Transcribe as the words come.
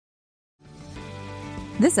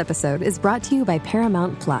This episode is brought to you by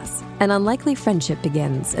Paramount Plus. An unlikely friendship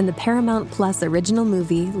begins in the Paramount Plus original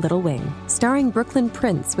movie Little Wing, starring Brooklyn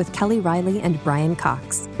Prince with Kelly Riley and Brian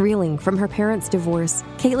Cox. Reeling from her parents' divorce,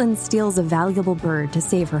 Caitlin steals a valuable bird to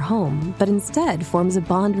save her home, but instead forms a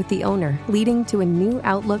bond with the owner, leading to a new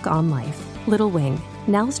outlook on life. Little Wing,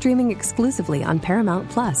 now streaming exclusively on Paramount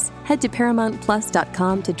Plus. Head to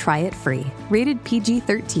ParamountPlus.com to try it free. Rated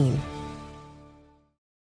PG-13.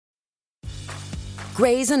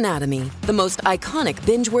 Grey's Anatomy, the most iconic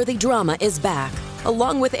binge-worthy drama, is back,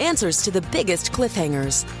 along with answers to the biggest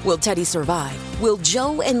cliffhangers. Will Teddy survive? Will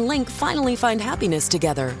Joe and Link finally find happiness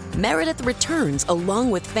together? Meredith returns along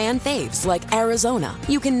with fan faves like Arizona.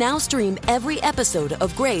 You can now stream every episode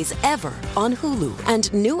of Grey's ever on Hulu,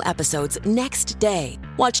 and new episodes next day.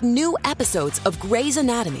 Watch new episodes of Grey's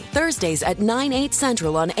Anatomy Thursdays at 9/8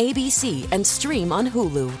 Central on ABC and stream on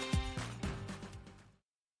Hulu.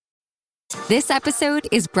 This episode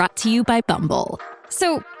is brought to you by Bumble.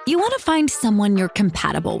 So, you want to find someone you're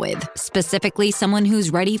compatible with, specifically someone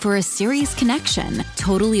who's ready for a serious connection,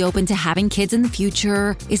 totally open to having kids in the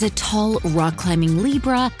future, is a tall, rock-climbing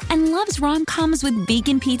Libra, and loves rom-coms with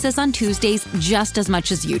vegan pizzas on Tuesdays just as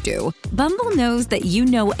much as you do. Bumble knows that you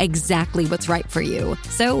know exactly what's right for you.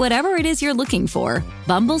 So whatever it is you're looking for,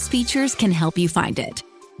 Bumble's features can help you find it.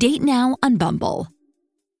 Date now on Bumble.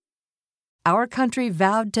 Our country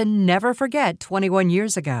vowed to never forget 21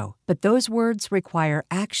 years ago, but those words require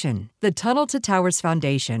action. The Tunnel to Towers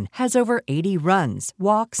Foundation has over 80 runs,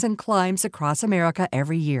 walks, and climbs across America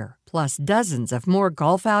every year, plus dozens of more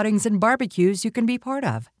golf outings and barbecues you can be part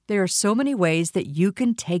of. There are so many ways that you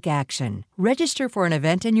can take action. Register for an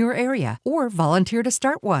event in your area or volunteer to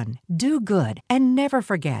start one. Do good and never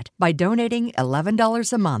forget by donating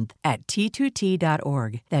 $11 a month at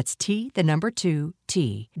T2T.org. That's T2T.org.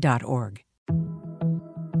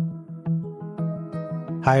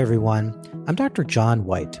 Hi, everyone. I'm Dr. John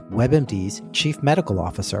White, WebMD's Chief Medical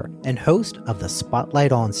Officer and host of the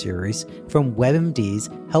Spotlight On series from WebMD's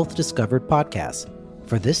Health Discovered podcast.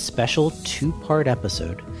 For this special two-part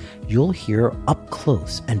episode, you'll hear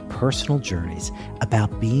up-close and personal journeys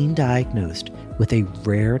about being diagnosed with a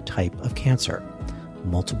rare type of cancer,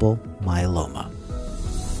 multiple myeloma.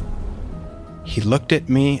 He looked at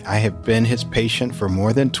me. I have been his patient for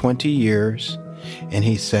more than 20 years. And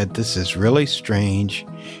he said, "This is really strange.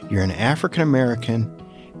 You're an African American,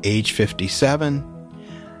 age 57.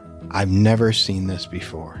 I've never seen this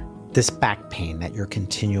before." This back pain that you're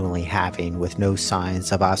continually having with no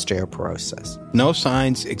signs of osteoporosis. No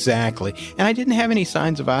signs, exactly. And I didn't have any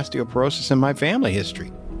signs of osteoporosis in my family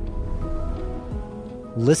history.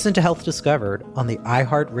 Listen to Health Discovered on the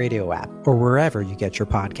iHeartRadio app or wherever you get your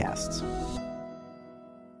podcasts.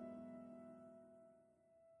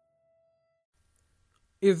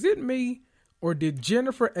 Is it me, or did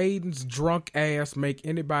Jennifer Aydin's drunk ass make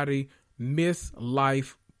anybody miss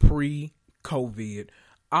life pre-COVID?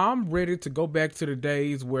 I'm ready to go back to the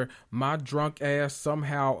days where my drunk ass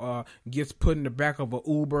somehow gets put in the back of an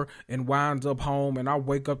Uber and winds up home, and I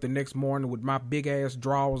wake up the next morning with my big ass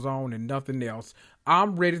drawers on and nothing else.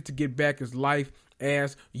 I'm ready to get back as life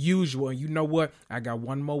as usual. And you know what? I got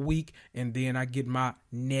one more week and then I get my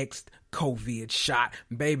next COVID shot.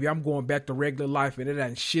 Baby, I'm going back to regular life and it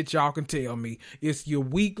ain't shit y'all can tell me. It's your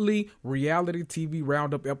weekly reality TV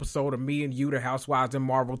roundup episode of Me and You, the Housewives and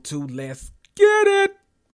Marvel 2. Let's get it!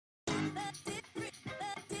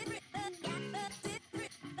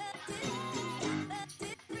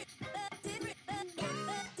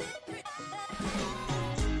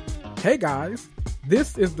 Hey guys,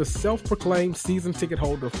 this is the self-proclaimed season ticket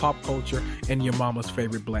holder of pop culture and your mama's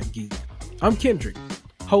favorite black geek. I'm Kendrick,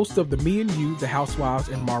 host of the Me and You, the Housewives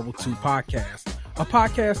and Marvel 2 podcast, a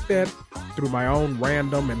podcast that, through my own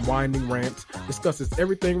random and winding rants, discusses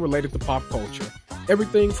everything related to pop culture.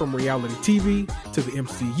 Everything from reality TV, to the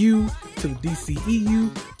MCU, to the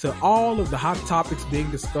DCEU, to all of the hot topics being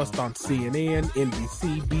discussed on CNN,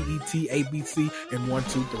 NBC, BET, ABC, and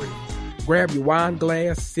 123. Grab your wine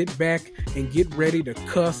glass, sit back, and get ready to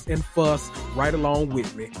cuss and fuss right along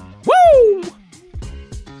with me. Woo!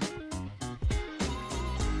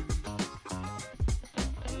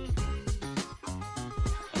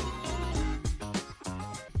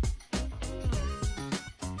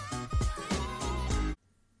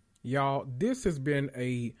 Y'all, this has been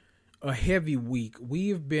a heavy week.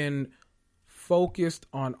 We've been focused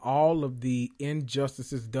on all of the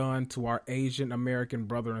injustices done to our Asian American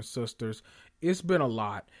brother and sisters. It's been a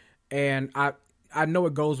lot. And I know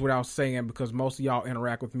it goes without saying because most of y'all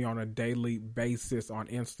interact with me on a daily basis on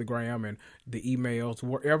Instagram and the emails,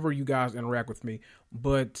 wherever you guys interact with me.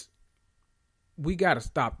 But we got to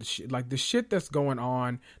stop the shit. Like, the shit that's going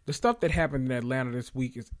on, the stuff that happened in Atlanta this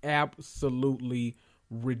week is absolutely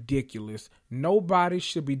ridiculous. Nobody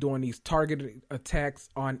should be doing these targeted attacks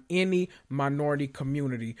on any minority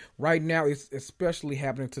community. Right now, it's especially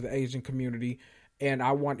happening to the Asian community. And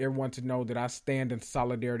I want everyone to know that I stand in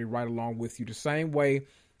solidarity right along with you. The same way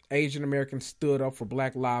Asian Americans stood up for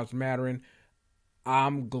Black Lives Mattering,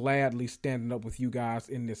 I'm gladly standing up with you guys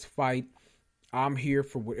in this fight. I'm here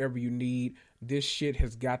for whatever you need. This shit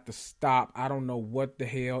has got to stop. I don't know what the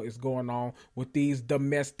hell is going on with these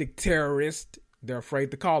domestic terrorists. They're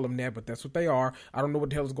afraid to call them that, but that's what they are. I don't know what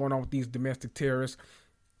the hell is going on with these domestic terrorists,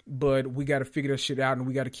 but we got to figure that shit out, and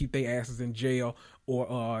we got to keep their asses in jail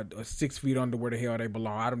or 6 feet under where the hell they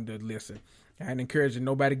belong. I don't listen. I ain't encouraging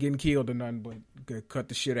nobody getting killed or nothing, but cut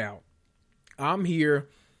the shit out. I'm here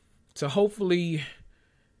to hopefully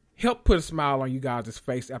help put a smile on you guys'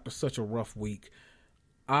 face after such a rough week.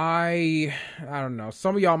 I don't know.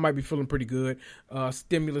 Some of y'all might be feeling pretty good.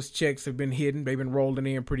 Stimulus checks have been hidden. They've been rolling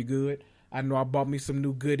in pretty good. I know I bought me some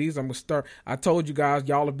new goodies. I'm going to start. I told you guys,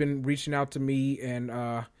 y'all have been reaching out to me and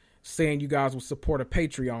saying you guys will support a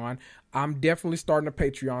Patreon. I'm definitely starting a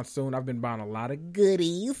Patreon soon. I've been buying a lot of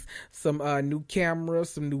goodies, some new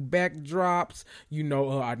cameras, some new backdrops. You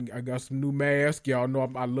know, I got some new masks. Y'all know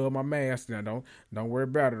I love my mask. Now don't worry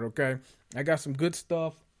about it, okay? I got some good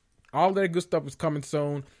stuff. All that good stuff is coming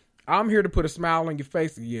soon. I'm here to put a smile on your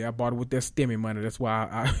face. Yeah, I bought it with that stimmy money. That's why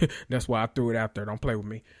I threw it out there. Don't play with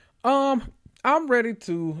me. I'm ready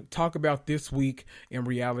to talk about this week in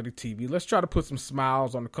reality TV. Let's try to put some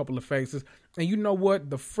smiles on a couple of faces. And you know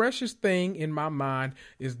what? The freshest thing in my mind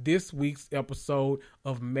is this week's episode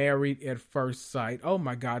of Married at First Sight. Oh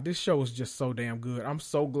my God, this show is just so damn good. I'm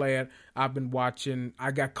so glad I've been watching.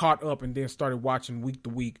 I got caught up and then started watching week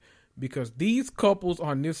to week because these couples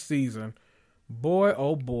on this season, boy,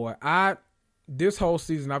 oh boy, this whole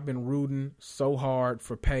season, I've been rooting so hard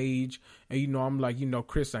for Paige. And, you know, I'm like, you know,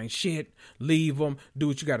 Chris ain't shit. Leave him. Do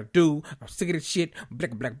what you got to do. I'm sick of this shit.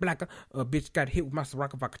 Black. Bitch got hit with my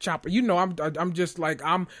Soraka Vodka chopper. You know, I'm just like,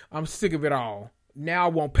 I'm sick of it all. Now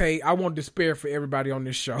I won't despair for everybody on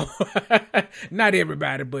this show. Not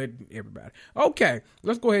everybody, but everybody. Okay,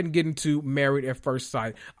 let's go ahead and get into Married at First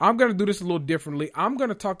Sight. I'm going to do this a little differently. I'm going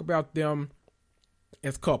to talk about them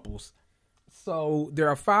as couples. So there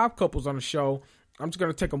are 5 couples on the show. I'm just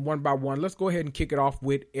going to take them one by one. Let's go ahead and kick it off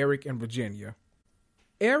with Eric and Virginia.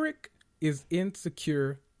 Eric is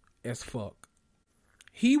insecure as fuck.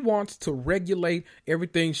 He wants to regulate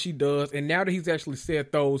everything she does. And now that he's actually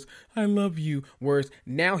said those "I love you" words,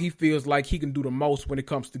 now he feels like he can do the most when it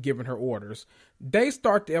comes to giving her orders. They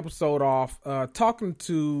start the episode off talking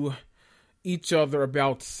to each other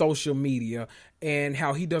about social media and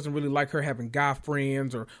how he doesn't really like her having guy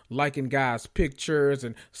friends or liking guys' pictures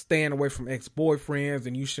and staying away from ex-boyfriends,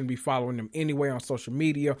 and you shouldn't be following them anyway on social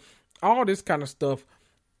media, all this kind of stuff.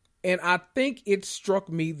 And I think it struck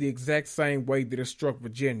me the exact same way that it struck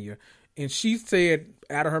Virginia. And she said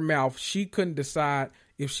out of her mouth, she couldn't decide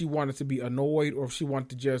if she wanted to be annoyed or if she wanted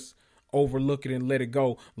to just overlook it and let it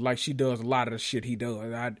go like she does a lot of the shit he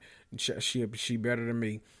does. She better than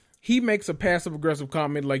me. He makes a passive-aggressive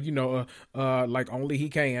comment like, you know, like only he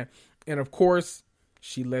can. And, of course,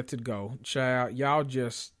 she lets it go. Child, y'all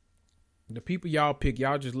just, the people y'all pick,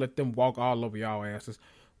 y'all just let them walk all over y'all asses.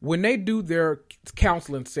 When they do their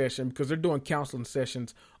counseling session, because they're doing counseling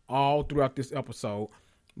sessions all throughout this episode,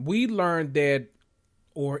 we learned that,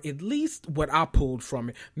 or at least what I pulled from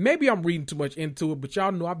it. Maybe I'm reading too much into it, but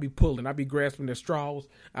y'all know I be pulling. I be grasping their straws.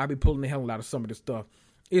 I be pulling the hell out of some of this stuff.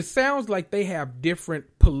 It sounds like they have different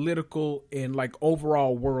political and like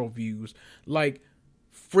overall worldviews, like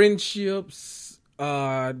friendships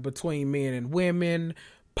between men and women,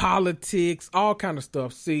 politics, all kind of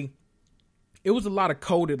stuff. See, it was a lot of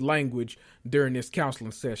coded language during this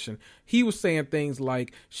counseling session. He was saying things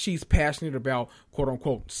like she's passionate about quote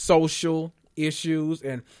unquote social issues,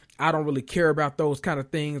 and I don't really care about those kind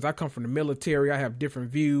of things. I come from the military. I have different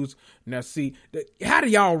views. Now, see, how do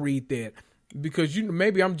y'all read that? Because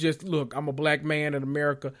maybe I'm a black man in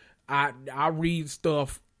America. I read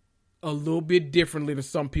stuff a little bit differently than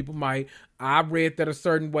some people might. I read that a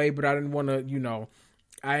certain way, but I didn't want to,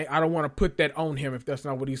 I don't want to put that on him if that's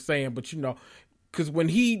not what he's saying. But, because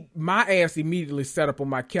when my ass immediately sat up on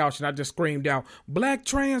my couch and I just screamed out, "Black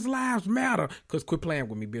trans lives matter," because quit playing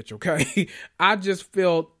with me, bitch, okay? I just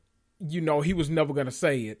felt, he was never going to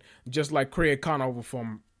say it, just like Craig Conover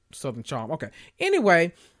from Southern Charm. Okay,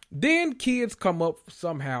 anyway. Then kids come up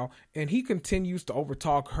somehow, and he continues to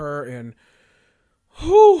overtalk her, and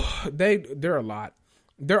they're a lot.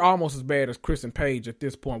 they're almost as bad as Chris and Paige at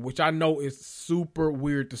this point, which I know is super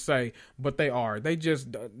weird to say, but they are. They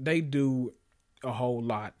do a whole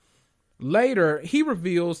lot. Later, he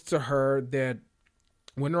reveals to her that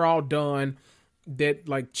when they're all done, that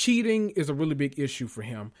like cheating is a really big issue for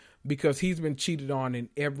him because he's been cheated on in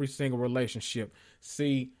every single relationship.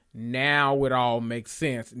 See, now it all makes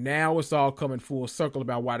sense. Now it's all coming full circle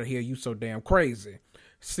about why the hell you so damn crazy.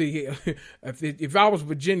 See, if I was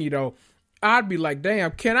Virginia though, I'd be like, damn,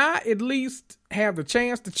 can I at least have the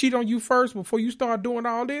chance to cheat on you first before you start doing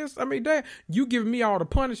all this? I mean, damn, you giving me all the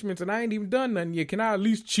punishments and I ain't even done nothing yet. Can I at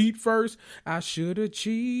least cheat first? I should have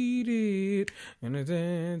cheated. Well, I'm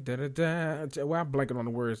blanking on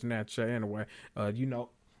the words in that shit anyway. You know,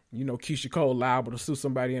 Keisha Cole liable to sue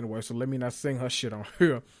somebody anyway, so let me not sing her shit on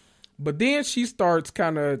her. But then she starts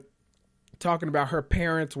kind of talking about her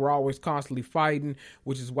parents were always constantly fighting,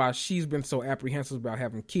 which is why she's been so apprehensive about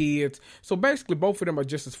having kids. So basically, both of them are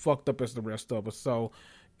just as fucked up as the rest of us. So,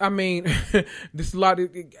 I mean, this a lot of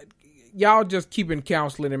y'all just keep in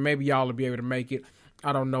counseling, and maybe y'all will be able to make it.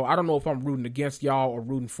 I don't know. I don't know if I'm rooting against y'all or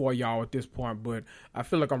rooting for y'all at this point, but I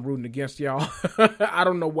feel like I'm rooting against y'all. I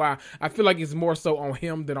don't know why. I feel like it's more so on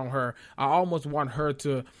him than on her. I almost want her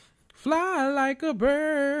to fly like a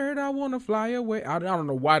bird, I want to fly away. I don't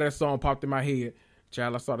know why that song popped in my head.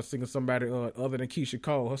 Child, I started singing somebody other than Keisha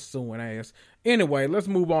Cole, her suing ass. Anyway, let's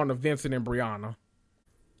move on to Vincent and Brianna.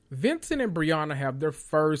 Vincent and Brianna have their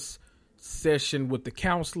first session with the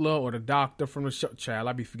counselor or the doctor from the show. Child,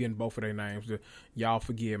 I be forgetting both of their names. Y'all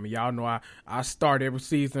forgive me. Y'all know I start every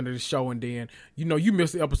season of the show and then, you know, you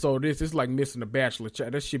miss the episode of this. It's like missing The Bachelor.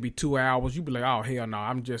 Child, that should be 2 hours. You be like, oh, hell no.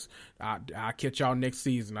 I'll catch y'all next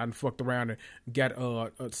season. I done fucked around and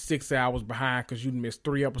got 6 hours behind because you missed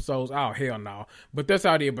 3 episodes. Oh, hell no. But that's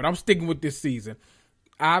how it is. But I'm sticking with this season.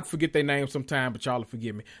 I forget their names sometime, but y'all will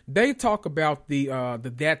forgive me. They talk about the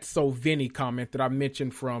That's So Vinny comment that I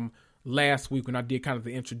mentioned from last week when I did kind of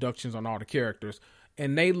the introductions on all the characters,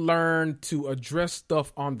 and they learned to address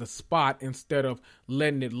stuff on the spot instead of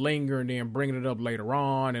letting it linger and then bringing it up later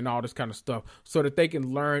on and all this kind of stuff, so that they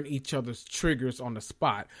can learn each other's triggers on the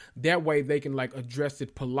spot. That way they can like address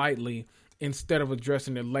it politely instead of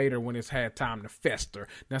addressing it later when it's had time to fester.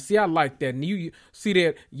 Now see, I like that. And you see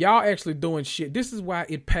that y'all actually doing shit. This is why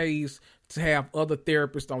it pays to have other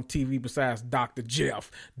therapists on TV besides Dr. Jeff.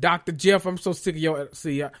 Dr. Jeff, I'm so sick of your...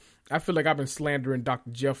 See, I feel like I've been slandering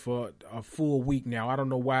Dr. Jeff for a full week now. I don't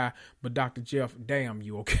know why, but Dr. Jeff, damn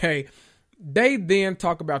you, okay? They then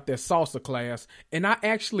talk about their salsa class, and I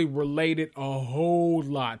actually related a whole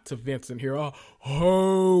lot to Vincent here. A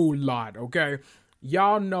whole lot, okay?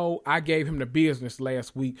 Y'all know I gave him the business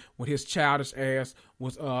last week when his childish ass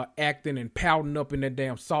was acting and pouting up in that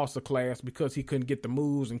damn salsa class because he couldn't get the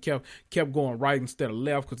moves and kept going right instead of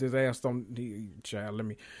left because his ass don't... Child, let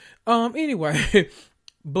me... Anyway...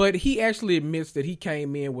 But he actually admits that he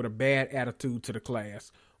came in with a bad attitude to the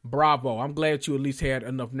class. Bravo. I'm glad you at least had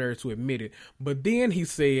enough nerve to admit it. But then he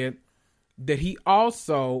said that he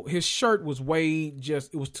also, his shirt was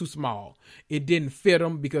it was too small. It didn't fit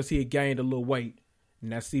him because he had gained a little weight.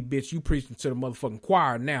 Now, see, bitch, you preaching to the motherfucking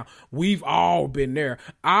choir now. We've all been there.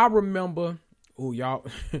 I remember, y'all,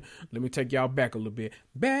 let me take y'all back a little bit.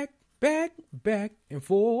 Back and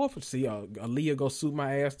forth. See, Aaliyah go sue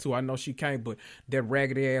my ass too. I know she can't, but that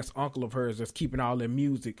raggedy ass uncle of hers that's keeping all that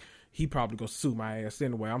music, he probably go sue my ass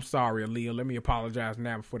anyway. I'm sorry, Aaliyah. Let me apologize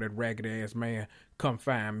now before that raggedy ass man come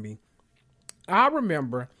find me. I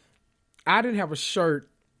remember I didn't have a shirt.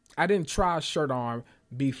 I didn't try a shirt on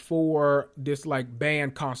before this like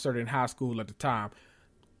band concert in high school at the time.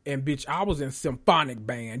 And bitch, I was in symphonic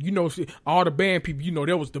band. You know, all the band people, you know,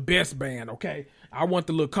 that was the best band, okay? I went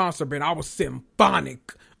to the little concert band. I was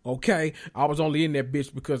symphonic, okay? I was only in that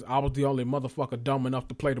bitch because I was the only motherfucker dumb enough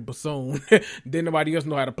to play the bassoon. Didn't nobody else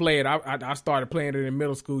know how to play it. I started playing it in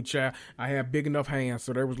middle school, child. I had big enough hands,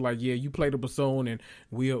 so they was like, yeah, you play the bassoon and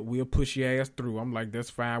we'll push your ass through. I'm like, that's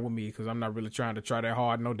fine with me because I'm not really trying to try that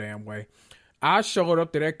hard no damn way. I showed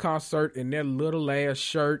up to that concert in that little ass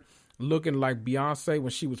shirt, looking like Beyonce when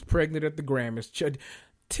she was pregnant at the Grammys.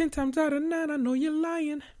 10 times out of 9, I know you're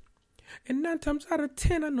lying. And 9 times out of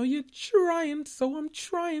 10, I know you're trying. So I'm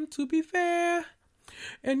trying to be fair.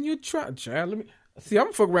 And you're trying. Child, let me... See, I'm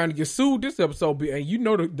gonna fuck around and get sued this episode. And you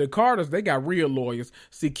know the Carters, they got real lawyers.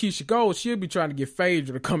 See, Keisha Cole, she'll be trying to get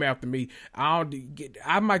Phaedra to come after me.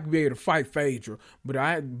 I might be able to fight Phaedra. But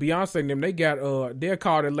Beyonce and them, they got, they'll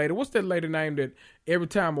call that lady. What's that lady name that every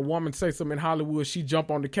time a woman say something in Hollywood, she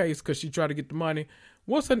jump on the case because she try to get the money?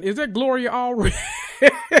 Is that Gloria Allred?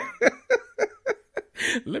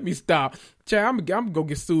 Let me stop. Child, I'm gonna go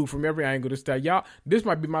get sued from every angle this time. Y'all, this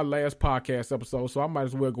might be my last podcast episode, so I might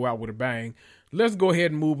as well go out with a bang. Let's go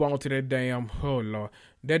ahead and move on to that damn, oh Lord,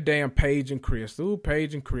 that damn Paige and Chris. Ooh,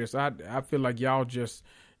 Paige and Chris. I feel like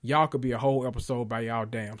y'all could be a whole episode by y'all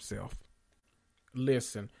damn self.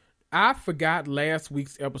 Listen, I forgot last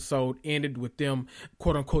week's episode ended with them,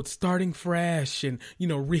 quote unquote, starting fresh and,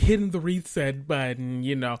 hitting the reset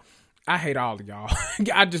button, I hate all of y'all.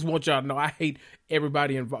 I just want y'all to know I hate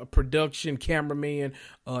everybody involved. Production, cameraman,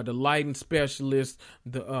 the lighting specialist,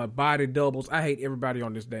 the body doubles. I hate everybody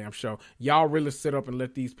on this damn show. Y'all really sit up and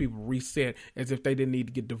let these people reset as if they didn't need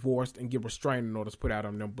to get divorced and get restraining orders put out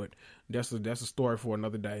on them. But that's a story for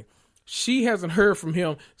another day. She hasn't heard from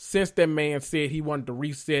him since that man said he wanted to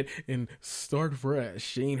reset and start fresh.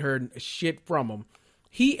 She ain't heard shit from him.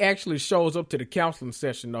 He actually shows up to the counseling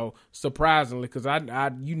session, though, surprisingly, because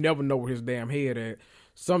you never know where his damn head at.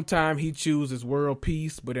 Sometimes he chooses world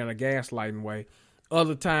peace, but in a gaslighting way.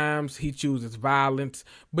 Other times he chooses violence,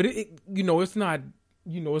 but it's not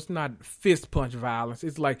fist punch violence.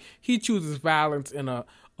 It's like he chooses violence in a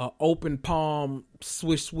open palm,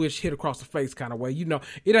 swish, hit across the face kind of way.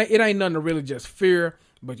 It ain't nothing to really just fear,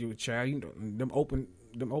 but you child, them open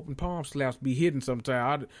palm slaps be hidden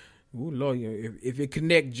sometimes. Ooh, Lord, if it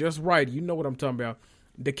connect just right, you know what I'm talking about.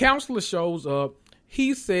 The counselor shows up.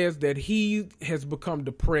 He says that he has become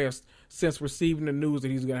depressed since receiving the news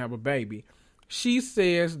that he's going to have a baby. She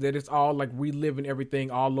says that it's all like reliving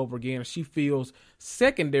everything all over again. She feels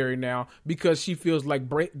secondary now because she feels like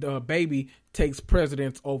the baby takes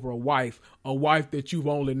precedence over a wife that you've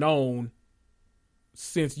only known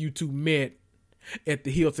since you two met at the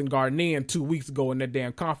Hilton Garden Inn 2 weeks ago in that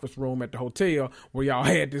damn conference room at the hotel where y'all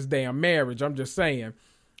had this damn marriage. I'm just saying.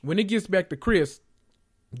 When it gets back to Chris,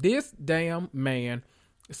 this damn man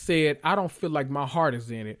said, I don't feel like my heart is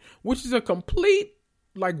in it, which is a complete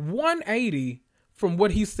 180 from what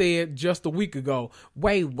he said just a week ago.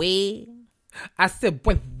 Wait. I said,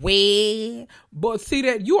 wait. But see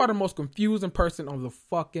that you are the most confusing person on the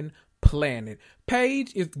fucking planet.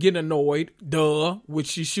 Paige is getting annoyed, which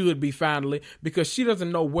she should be finally, because she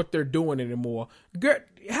doesn't know what they're doing anymore. Girl,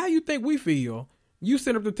 how you think we feel? You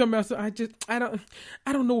sit up to tell me, I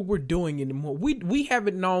don't know what we're doing anymore. We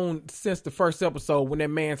haven't known since the first episode when that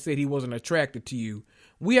man said he wasn't attracted to you.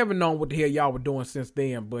 We haven't known what the hell y'all were doing since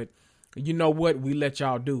then, but you know what? We let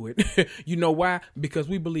y'all do it. You know why? Because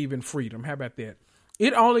we believe in freedom. How about that?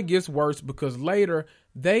 It only gets worse because later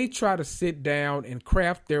they try to sit down and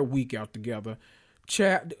craft their week out together.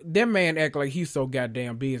 That man act like he's so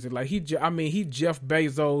goddamn busy. Like he Jeff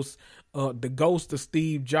Bezos, the ghost of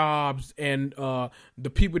Steve Jobs, and the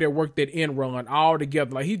people that worked at Enron all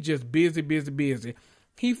together. Like he just busy.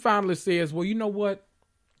 He finally says, well, you know what?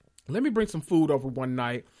 Let me bring some food over one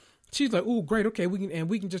night. She's like, ooh, great. Okay,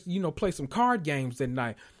 we can just, play some card games that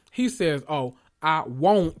night. He says, oh, I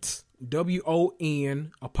won't,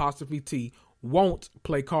 WON''T, won't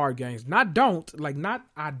play card games. Not don't, not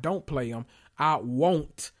I don't play them. I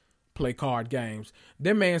won't play card games.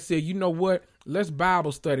 That man said, you know what? Let's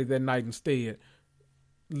Bible study that night instead.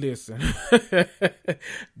 Listen,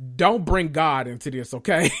 don't bring God into this,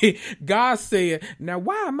 okay? God said, now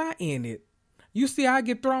why am I in it? You see I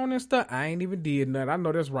get thrown and stuff? I ain't even did nothing. I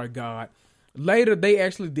know that's right, God. Later, they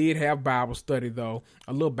actually did have Bible study, though.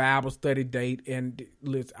 A little Bible study date. And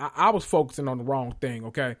listen, I was focusing on the wrong thing,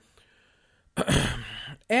 okay?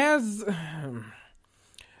 As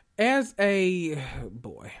a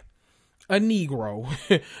Negro, a KNEEGROW,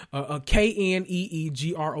 a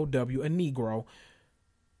Negro,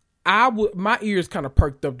 my ears kind of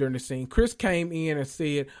perked up during the scene. Chris came in and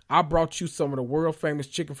said, I brought you some of the world famous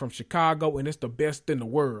chicken from Chicago, and it's the best in the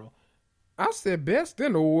world. I said, best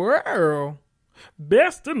in the world?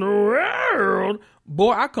 Best in the world?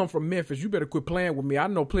 Boy, I come from Memphis. You better quit playing with me. I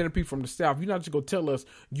know plenty of people from the South. You're not just going to tell us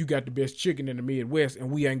you got the best chicken in the Midwest and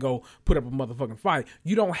we ain't going to put up a motherfucking fight.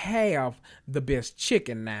 You don't have the best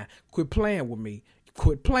chicken now. Quit playing with me.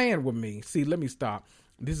 See, let me stop.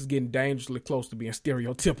 This is getting dangerously close to being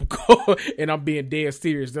stereotypical, and I'm being dead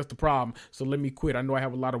serious. That's the problem. So let me quit. I know I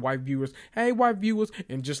have a lot of white viewers. Hey, white viewers.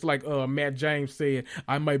 And just like Matt James said,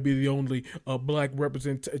 I might be the only black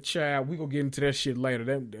child. We're going to get into that shit later.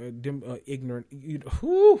 Them ignorant.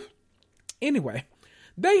 Anyway,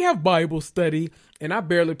 they have Bible study, and I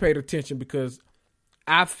barely paid attention because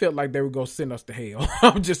I felt like they were going to send us to hell.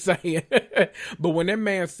 I'm just saying. But when that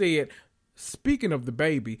man said, speaking of the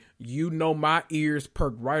baby, my ears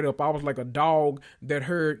perked right up. I was like a dog that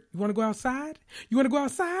heard, you want to go outside? You want to go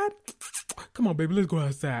outside? Come on, baby, let's go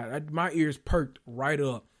outside. My ears perked right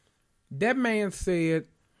up. That man said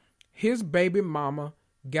his baby mama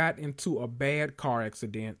got into a bad car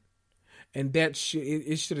accident, and that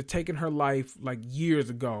it should have taken her life like years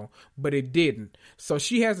ago, but it didn't. So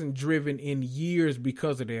she hasn't driven in years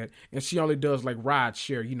because of that, and she only does like ride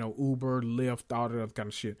share, Uber, Lyft, all that other kind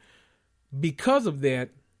of shit. Because of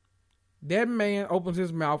that, that man opens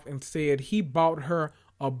his mouth and said he bought her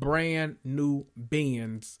a brand new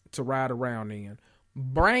Benz to ride around in.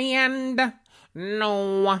 Brand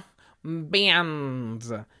new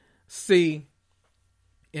Benz. See,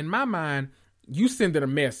 in my mind, you sending a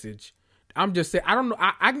message. I'm just saying, I don't know.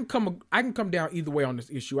 I can come down either way on this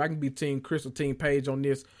issue. I can be Team Chris or Team Paige on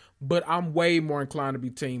this, but I'm way more inclined to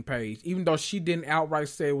be Team Paige. Even though she didn't outright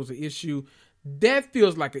say it was an issue, that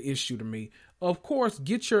feels like an issue to me. Of course,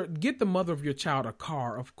 get the mother of your child a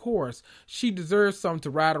car. Of course, she deserves something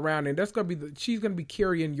to ride around in. That's she's gonna be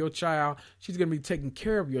carrying your child. She's gonna be taking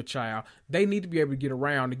care of your child. They need to be able to get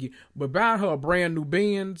around again. But buying her a brand new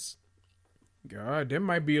Benz, God, that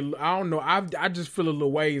might be, I don't know. I just feel a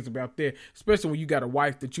little ways about that, especially when you got a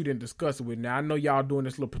wife that you didn't discuss it with. Now, I know y'all doing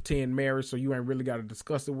this little pretend marriage, so you ain't really got to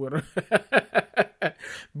discuss it with her.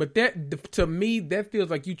 But that, to me, that feels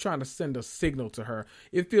like you trying to send a signal to her.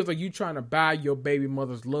 It feels like you trying to buy your baby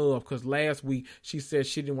mother's love, because last week she said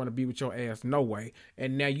she didn't want to be with your ass no way.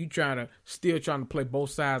 And now you still trying to play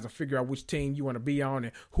both sides and figure out which team you want to be on,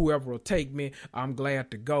 and whoever will take me, I'm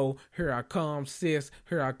glad to go. Here I come, sis.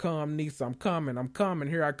 Here I come, niece. I'm coming.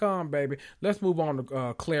 Here I come, baby. Let's move on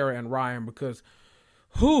to Clara and Ryan, because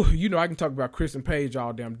I can talk about Chris and Paige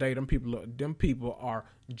all damn day. Them people are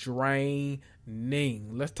draining.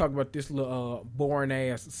 Let's talk about this little boring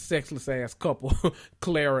ass, sexless ass couple,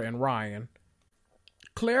 Clara and Ryan.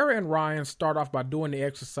 Clara and Ryan start off by doing the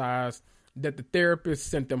exercise that the therapist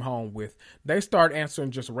sent them home with. They start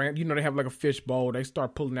answering just random, they have like a fishbowl. They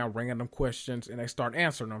start pulling out random questions and they start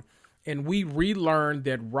answering them. And we relearn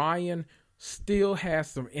that Ryan still has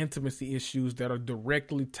some intimacy issues that are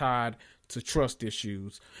directly tied to trust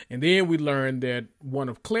issues. And then we learn that one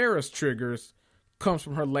of Clara's triggers comes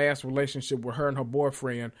from her last relationship with her and her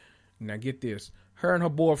boyfriend. Now get this. Her and her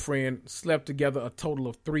boyfriend slept together a total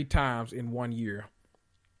of 3 times in 1 year.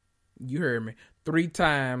 You heard me. 3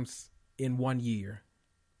 times in 1 year.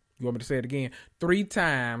 You want me to say it again? 3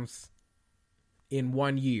 times in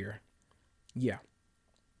 1 year. Yeah.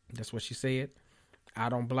 That's what she said. I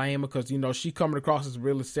don't blame her, because, she coming across as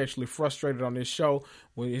really sexually frustrated on this show.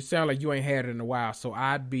 Well, it sounds like you ain't had it in a while. So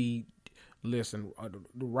I'd be,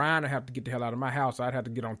 Ryan would have to get the hell out of my house. I'd have to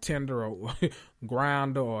get on Tinder or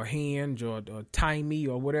Grindr or Hinge or Timey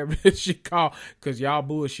or whatever she called, because y'all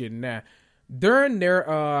bullshitting now. During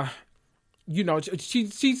their,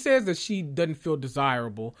 she says that she doesn't feel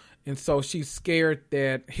desirable, and so she's scared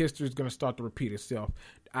that history is going to start to repeat itself.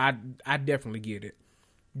 I definitely get it.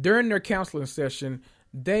 During their counseling session,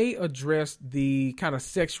 they addressed the kind of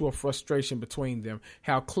sexual frustration between them.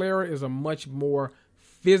 How Clara is a much more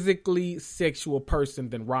physically sexual person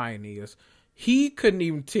than Ryan is. He couldn't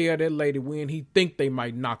even tell that lady when he think they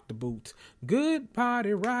might knock the boots. Good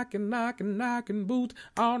party, rockin', knockin' boots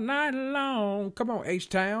all night long. Come on,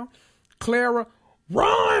 H-Town. Clara,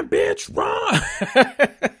 run, bitch, run.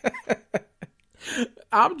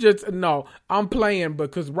 I'm playing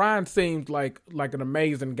because Ryan seems like an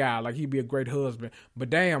amazing guy. Like he'd be a great husband. But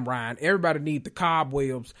damn, Ryan, everybody need the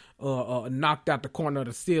cobwebs knocked out the corner of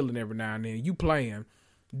the ceiling every now and then. You playing.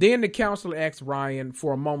 Then the counselor asks Ryan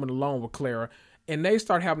for a moment alone with Clara, and they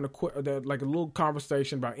start having a little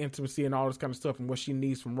conversation about intimacy and all this kind of stuff and what she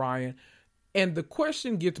needs from Ryan. And the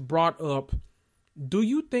question gets brought up, do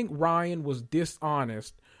you think Ryan was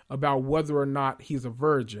dishonest about whether or not he's a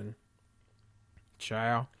virgin?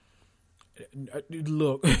 Child,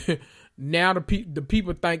 look, now the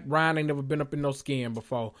people think Ryan ain't never been up in no skin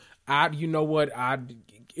before.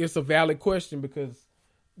 It's a valid question, because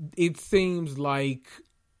it seems like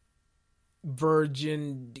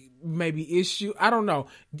virgin maybe issue. I don't know.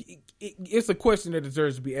 It's a question that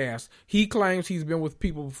deserves to be asked. He claims he's been with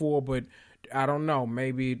people before, but I don't know.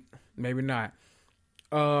 Maybe not.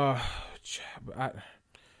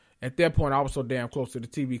 At that point, I was so damn close to the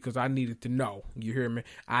TV because I needed to know. You hear me?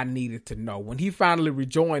 I needed to know. When he finally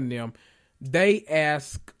rejoined them, they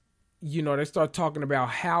ask, they start talking about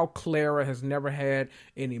how Clara has never had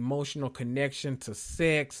an emotional connection to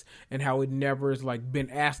sex and how it never has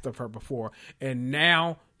been asked of her before. And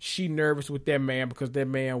now she nervous with that man because that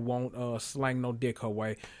man won't slang no dick her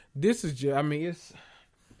way. This is just,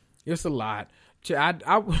 it's a lot.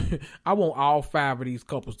 I want all 5 of these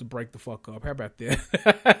couples to break the fuck up. How about that?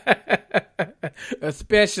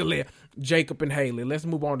 Especially Jacob and Haley. Let's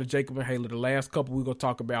move on to Jacob and Haley, the last couple we're going to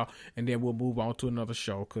talk about, and then we'll move on to another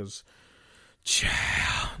show, because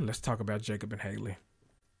let's talk about Jacob and Haley.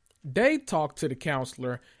 they talked to the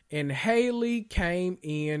counselor, and Haley came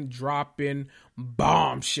in dropping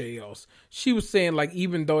bombshells. She was saying, like,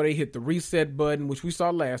 even though they hit the reset button, which we saw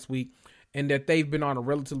last week, and that they've been on a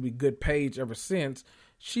relatively good page ever since,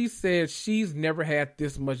 she said she's never had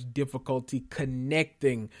this much difficulty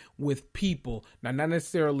connecting with people. Now, not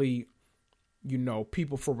necessarily, you know,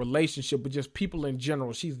 people for relationship, but just people in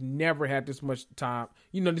general. She's never had this much time,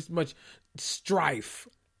 you know, this much strife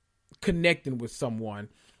connecting with someone.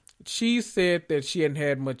 She said that she hadn't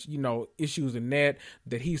had much, you know, issues in that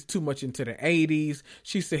he's too much into the 80s.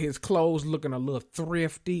 She said his clothes looking a little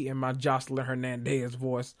thrifty, in my Jocelyn Hernandez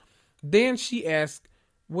voice. Then she asked,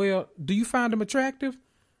 well, do you find him attractive?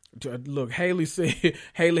 Look, Haley said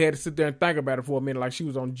Haley had to sit there and think about it for a minute, like she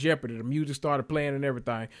was on Jeopardy. The music started playing and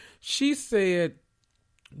everything. She said,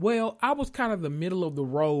 well, I was kind of the middle of the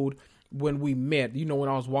road when we met, you know, when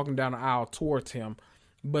I was walking down the aisle towards him.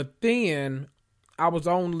 But then I was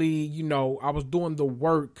only, you know, I was doing the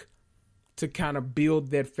work to kind of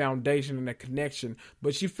build that foundation and that connection.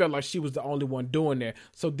 But she felt like she was the only one doing that.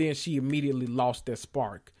 So then she immediately lost that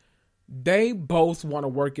spark. They both want to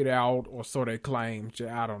work it out, or so they claim.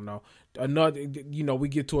 I don't know. Another, you know, we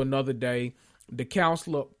get to another day. The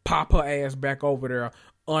counselor pop her ass back over there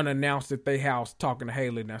unannounced at their house talking to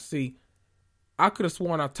Haley. Now, see, I could have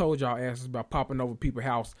sworn I told y'all asses about popping over people's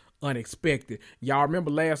house unexpected. Y'all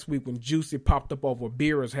remember last week when Juicy popped up over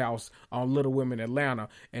Bira's house on Little Women Atlanta,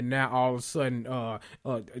 and now all of a sudden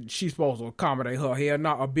she's supposed to accommodate her. Hell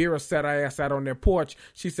no, Bira sat her ass out on their porch.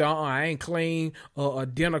 She said, I ain't clean, a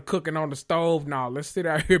dinner cooking on the stove. No, let's sit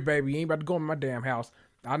out here, baby. You ain't about to go in my damn house.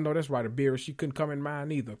 I know that's right, Bira. She couldn't come in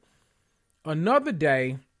mine either. Another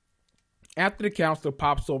day, after the counselor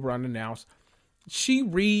pops over unannounced, she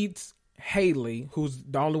reads Haley, who's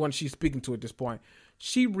the only one she's speaking to at this point.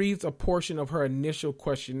 She reads a portion of her initial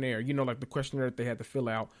questionnaire, you know, like the questionnaire that they had to fill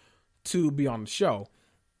out to be on the show.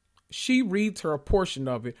 She reads her a portion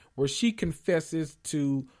of it where she confesses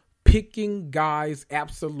to picking guys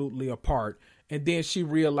absolutely apart. And then she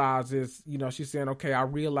realizes, you know, she's saying, okay, I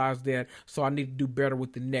realized that, so I need to do better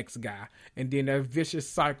with the next guy. And then that vicious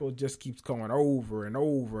cycle just keeps going over and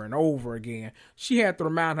over and over again. She had to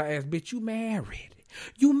remind her ass, bitch, you married.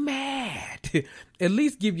 You mad. At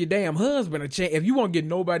least give your damn husband a chance. If you won't get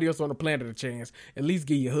nobody else on the planet a chance, at least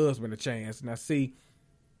give your husband a chance. Now, see,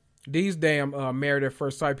 these damn Married at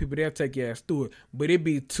First Sight people, they'll take your ass through it. But it'd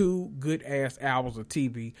be 2 good-ass hours of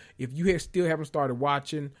TV. If you still haven't started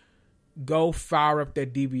watching, go fire up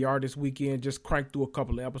that DVR this weekend. Just crank through a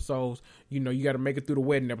couple of episodes. You know, you got to make it through the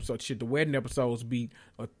wedding episode. Shit, the wedding episodes be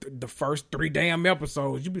the first 3 damn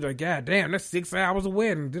episodes. You be like, God damn, that's 6 hours of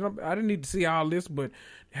wedding. I didn't need to see all this, but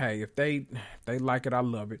hey, if they like it, I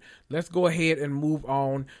love it. Let's go ahead and move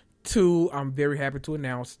on to, I'm very happy to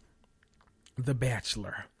announce, The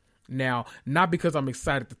Bachelor. Now, not because I'm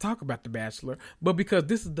excited to talk about The Bachelor, but because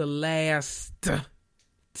this is the last time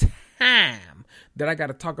that I got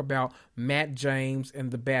to talk about Matt James and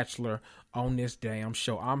The Bachelor on this damn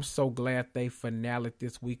show. I'm so glad they finale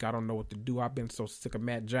this week. I don't know what to do. I've been so sick of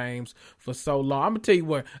Matt James for so long. I'm gonna tell you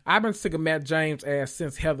what, I've been sick of Matt James ass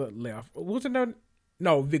since Heather left. Wasn't there?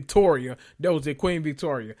 No, Victoria. That was it, Queen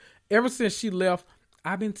Victoria. Ever since she left,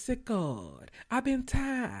 I've been sick of it. I've been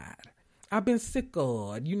tired. I've been sick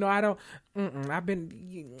of it. You know, I've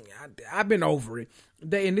been over it.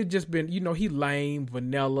 And it just been, you know, he lame,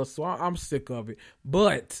 vanilla, so I'm sick of it.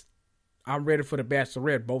 But I'm ready for The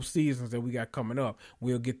Bachelorette, both seasons that we got coming up.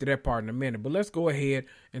 We'll get to that part in a minute. But let's go ahead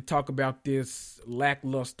and talk about this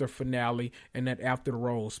lackluster finale and that After the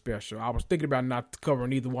Rose special. I was thinking about not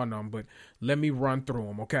covering either one of them, but let me run through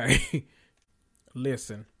them, okay?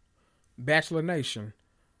 Listen, Bachelor Nation,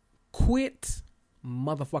 quit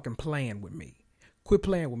motherfucking playing with me. Quit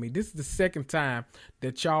playing with me. This is the second time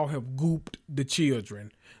that y'all have gooped the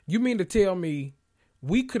children. You mean to tell me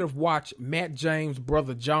we could have watched Matt James'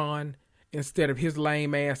 brother John instead of his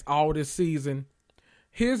lame ass all this season?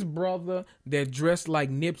 His brother that dressed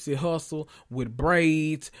like Nipsey Hussle with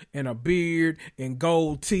braids and a beard and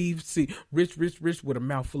gold teeth. See, rich with a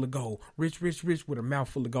mouthful of gold. Rich with a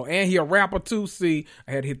mouthful of gold. And he a rapper too. See,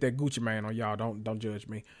 I had to hit that Gucci Mane on y'all. Don't judge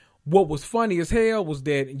me. What was funny as hell was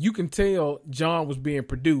that you can tell John was being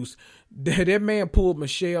produced. That man pulled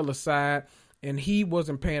Michelle aside and he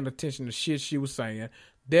wasn't paying attention to shit she was saying.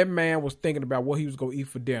 That man was thinking about what he was going to eat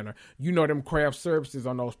for dinner. You know them craft services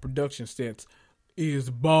on those production sets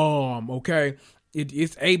is bomb, okay?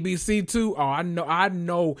 It's ABC too. Oh, I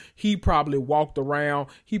know. He probably walked around.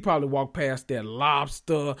 He probably walked past that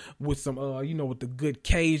lobster with some, with the good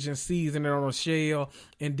Cajun seasoning on a shell,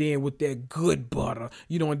 and then with that good butter,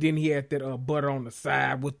 and then he had that butter on the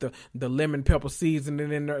side with the lemon pepper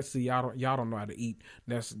seasoning in there. See, y'all don't know how to eat.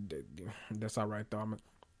 That's all right though. I'm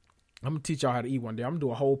gonna teach y'all how to eat one day. I'm gonna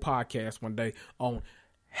do a whole podcast one day on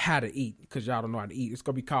how to eat, because y'all don't know how to eat. It's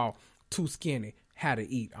gonna be called Too Skinny. How to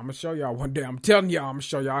eat. I'm gonna show y'all one day. I'm telling y'all, I'm gonna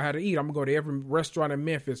show y'all how to eat. I'm gonna go to every restaurant in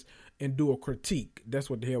Memphis and do a critique. That's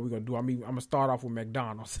what the hell we're gonna do. I mean, I'm gonna start off with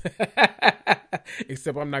McDonald's.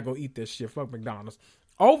 Except I'm not gonna eat that shit. Fuck McDonald's.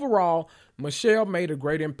 Overall, Michelle made a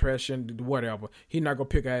great impression. Whatever. He not gonna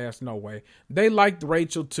pick her ass no way. They liked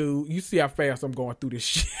Rachel too. You see how fast I'm going through this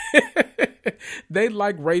shit. They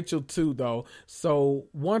like Rachel too, though. So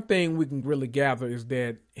one thing we can really gather is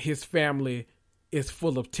that his family is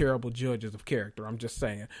full of terrible judges of character. I'm just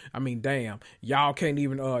saying. I mean, damn. Y'all can't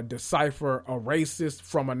even decipher a racist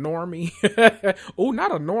from a normie. Oh,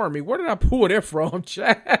 not a normie. Where did I pull that from,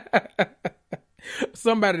 chat?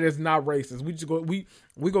 Somebody that's not racist.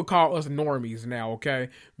 We gonna call us normies now, okay?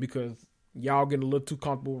 Because y'all getting a little too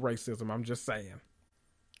comfortable with racism. I'm just saying.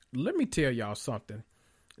 Let me tell y'all something.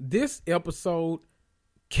 This episode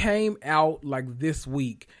came out like this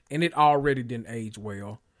week, and it already didn't age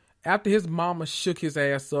well. After his mama shook his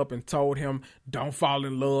ass up and told him, don't fall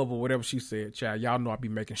in love or whatever she said, child, y'all know I be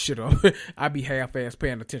making shit up. I be half-ass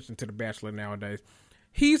paying attention to The Bachelor nowadays.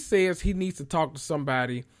 He says he needs to talk to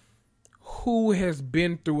somebody who has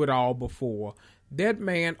been through it all before. That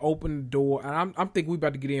man opened the door, and I'm thinking we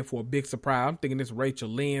about to get in for a big surprise. I'm thinking it's Rachel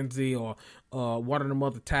Lindsay or one of them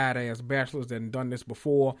other tired-ass bachelors that have done this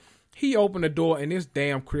before. He opened the door, and it's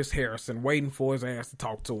damn Chris Harrison waiting for his ass to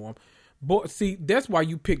talk to him. But see, that's why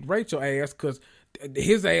you picked Rachel ass, because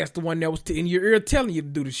his ass the one that was in your ear telling you to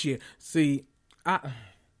do the shit. See,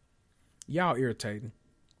 y'all irritating.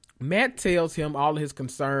 Matt tells him all of his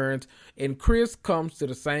concerns, and Chris comes to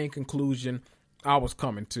the same conclusion I was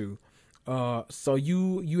coming to. So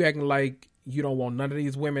you acting like you don't want none of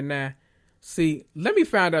these women now? See, let me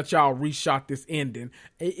find out y'all reshot this ending.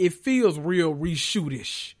 It feels real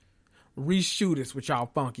reshootish. Reshoot us with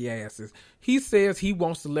y'all funky asses. He says he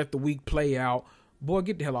wants to let the week play out. Boy,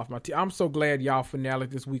 get the hell off my team. I'm so glad y'all finale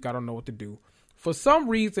this week. I don't know what to do. For some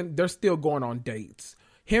reason, they're still going on dates.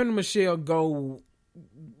 Him and Michelle go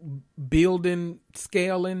building,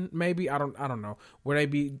 scaling, maybe. I don't know. Where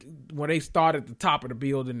they start at the top of the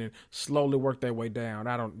building and slowly work their way down.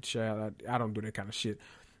 I don't do that kind of shit.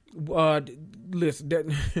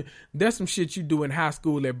 Listen, that's some shit you do in high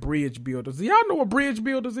school at Bridge Builders. Y'all know what Bridge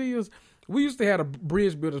Builders is? We used to have a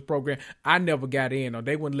Bridge Builders program. I never got in, or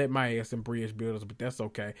they wouldn't let my ass in Bridge Builders, but that's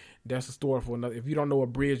okay. That's a story for another. If you don't know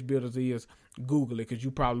what Bridge Builders is, Google it, because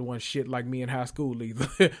you probably weren't shit like me in high school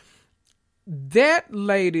either. That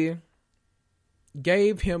lady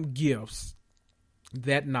gave him gifts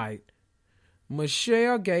that night.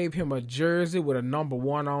 Michelle gave him a jersey with a number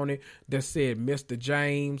 1 on it that said Mr.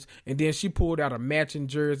 James. And then she pulled out a matching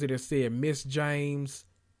jersey that said Miss James.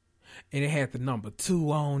 And it had the number 2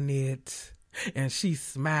 on it. And she's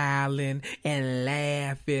smiling and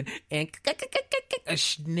laughing and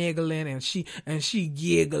sniggling and she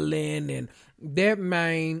giggling. And that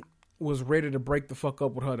man was ready to break the fuck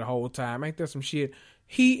up with her the whole time. Ain't that some shit?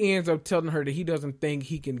 He ends up telling her that he doesn't think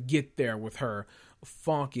he can get there with her.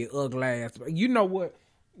 Funky, ugly ass. You know what?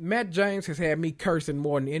 Matt James has had me cursing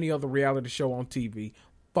more than any other reality show on TV.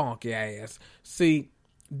 Funky ass. See,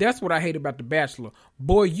 that's what I hate about The Bachelor.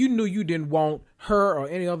 Boy, you knew you didn't want her or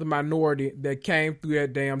any other minority that came through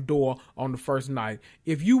that damn door on the first night.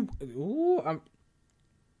 If you...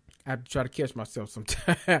 I have to try to catch myself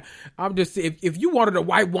sometime. I'm just saying, if you wanted a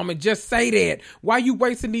white woman, just say that. Why you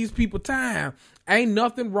wasting these people time? Ain't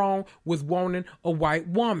nothing wrong with wanting a white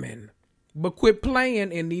woman. But quit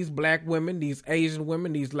playing in these black women, these Asian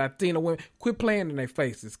women, these Latino women. Quit playing in their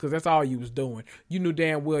faces, because that's all you was doing. You knew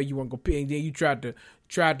damn well you weren't gonna pick, and then you tried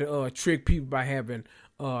to trick people by having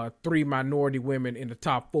 3 minority women in the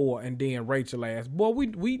top 4, and then Rachel ass. Boy,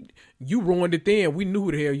 you ruined it then. We knew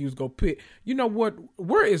who the hell you was gonna pick. You know what?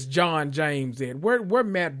 Where is John James at? Where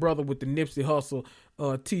Matt brother with the Nipsey Hussle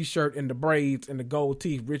t-shirt and the braids and the gold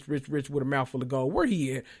teeth, rich with a mouthful of gold? Where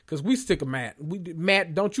he at? Because we sick of Matt.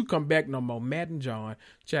 Matt, don't you come back no more. Matt and John.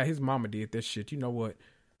 Child, his mama did that shit. You know what?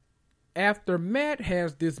 After Matt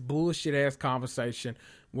has this bullshit ass conversation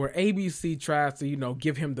where ABC tries to,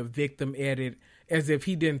 give him the victim edit, as if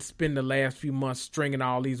he didn't spend the last few months stringing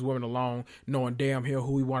all these women along, knowing damn hell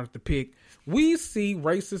who he wanted to pick, we see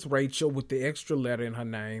racist Rachel with the extra letter in her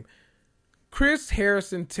name Chris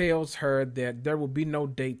Harrison tells her that there will be no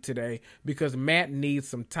date today because Matt needs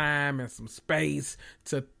some time and some space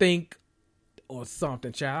to think or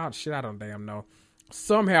something. Child, shit, I don't damn know.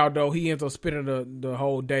 Somehow, though, he ends up spending the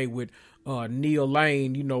whole day with Neil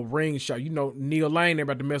Lane, ring shot. Neil Lane, they're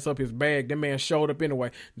about to mess up his bag. That man showed up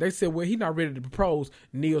anyway. They said, well, he not ready to propose.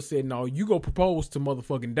 Neil said, no, you go propose to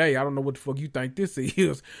motherfucking day. I don't know what the fuck you think this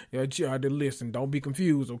is. Listen, don't be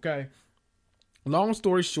confused, okay? Long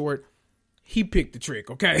story short, he picked the trick,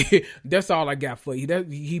 okay? That's all I got for you.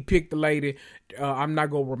 He picked the lady. I'm not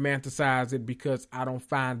going to romanticize it because I don't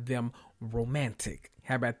find them romantic.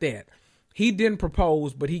 How about that? He didn't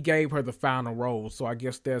propose, but he gave her the final rose. So I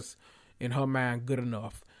guess that's, in her mind, good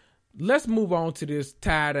enough. Let's move on to this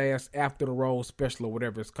tired-ass After the Rose special or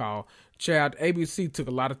whatever it's called. Child, ABC took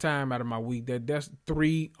a lot of time out of my week. That's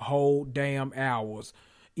 3 whole damn hours.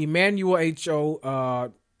 Emmanuel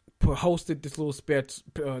H.O., hosted this little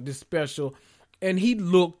special, and he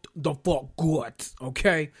looked the fuck good,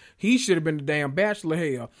 okay? He should have been the damn Bachelor.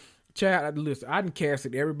 Hell, child, listen, I done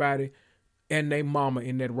casted everybody and they mama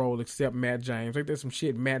in that role except Matt James. Like there's some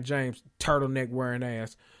shit Matt James, turtleneck wearing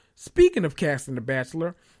ass. Speaking of casting the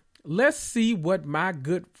Bachelor, let's see what my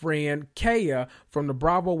good friend Kaya from the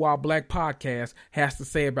Bravo While Black podcast has to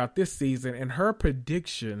say about this season and her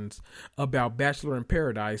predictions about Bachelor in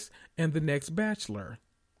Paradise and the next Bachelor.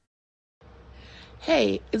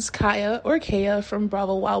 Hey, it's Kaya or Kaya from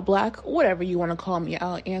Bravo While Black, whatever you want to call me,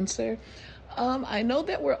 I'll answer. I know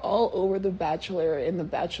that we're all over The Bachelor and The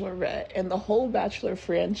Bachelorette and the whole Bachelor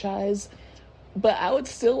franchise, but I would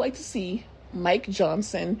still like to see Mike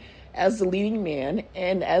Johnson as the leading man,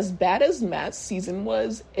 and as bad as Matt's season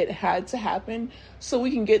was, it had to happen so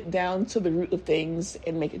we can get down to the root of things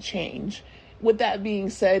and make a change. With that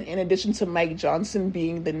being said, in addition to Mike Johnson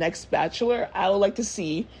being the next Bachelor, I would like to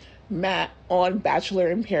see Matt on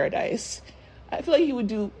Bachelor in Paradise. I feel like he would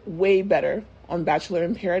do way better on Bachelor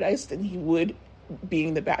in Paradise than he would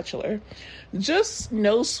being the Bachelor. Just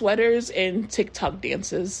no sweaters and TikTok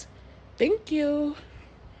dances. Thank you.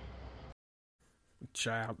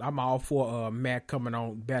 Child, I'm all for Matt coming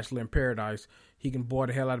on Bachelor in Paradise. He can bore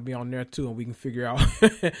the hell out of me on there too, and we can figure out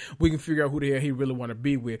who the hell he really want to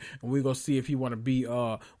be with, and we gonna see if he want to be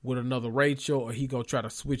with another Rachel or he gonna try to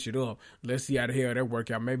switch it up. Let's see how the hell that work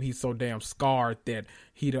out. Maybe he's so damn scarred that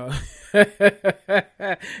he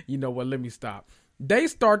you know what? Let me stop. They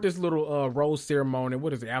start this little rose ceremony.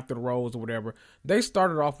 What is it? After the rose or whatever. They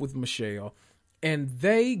started off with Michelle. And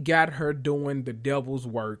they got her doing the devil's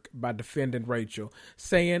work by defending Rachel,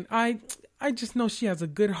 saying, I just know she has a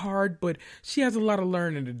good heart, but she has a lot of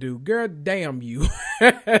learning to do. Girl, damn you.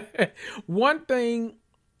 One thing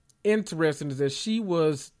interesting is that she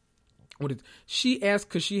asked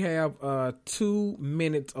could she have 2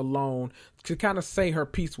 minutes alone to kind of say her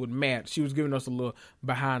piece with Matt. She was giving us a little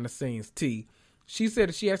behind the scenes tea. She said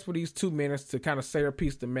that she asked for these 2 minutes to kind of say her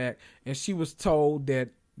piece to Matt, and she was told that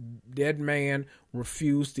man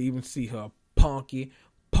refused to even see her. Punkity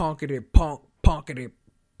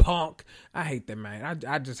punk. I hate that man.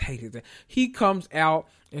 I just hated that. He comes out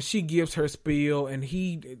and she gives her spiel and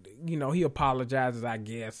he apologizes, I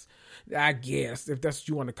guess if that's what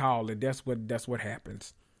you want to call it. That's what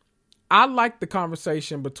happens. I like the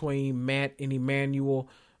conversation between Matt and Emmanuel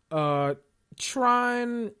I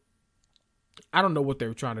don't know what they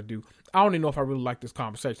were trying to do. I don't even know if I really like this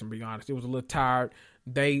conversation, to be honest. It was a little tired.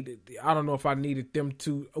 I don't know if I needed them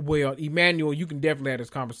to. Well, Emmanuel, you can definitely have this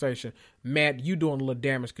conversation. Matt, you doing a little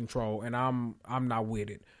damage control, and I'm not with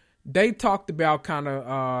it. They talked about kind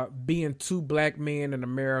of being 2 black men in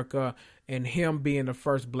America and him being the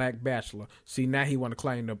first black bachelor. See, now he want to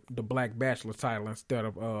claim the black bachelor title instead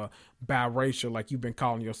of biracial like you've been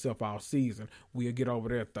calling yourself all season. We'll get over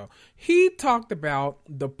that, though. He talked about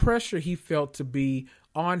the pressure he felt to be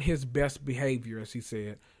on his best behavior, as he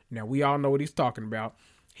said. Now, we all know what he's talking about.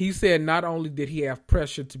 He said not only did he have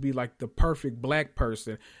pressure to be like the perfect black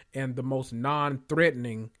person and the most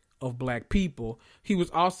non-threatening of black people, he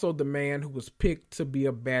was also the man who was picked to be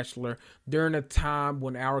a bachelor during a time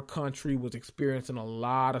when our country was experiencing a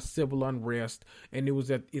lot of civil unrest, and it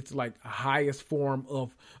was at its like highest form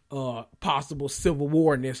of possible civil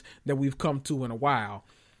warness that we've come to in a while.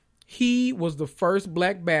 He was the first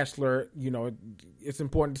black bachelor, it's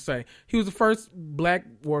important to say, he was the first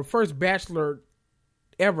bachelor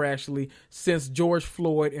ever, actually, since George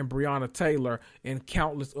Floyd and Breonna Taylor and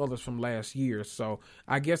countless others from last year. So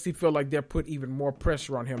I guess he felt like that put even more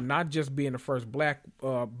pressure on him, not just being the first black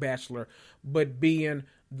bachelor, but being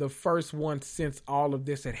the first one since all of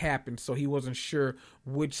this had happened. So he wasn't sure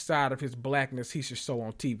which side of his blackness he should show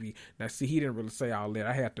on TV. Now, see, he didn't really say all that.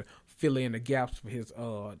 I had to fill in the gaps for his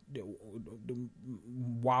the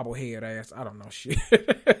wobblehead ass. I don't know shit.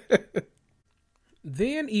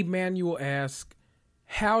 Then Emmanuel asks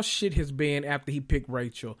how shit has been after he picked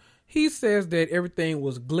Rachel. He says that everything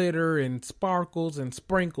was glitter and sparkles and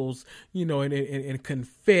sprinkles, you know, and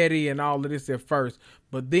confetti and all of this at first.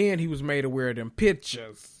 But then he was made aware of them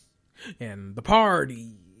pictures and the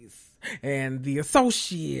parties and the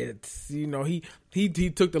associates. You know, he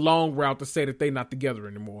took the long route to say that they not together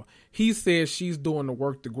anymore. He says she's doing the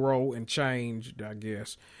work to grow and change, I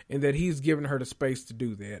guess, and that he's giving her the space to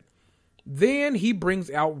do that. Then he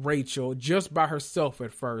brings out Rachel just by herself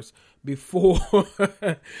at first before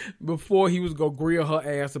he was going to grill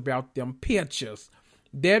her ass about them pictures.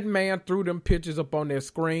 That man threw them pictures up on their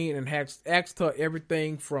screen and asked her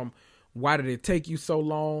everything from why did it take you so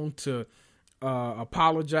long to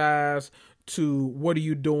apologize, to what are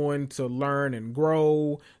you doing to learn and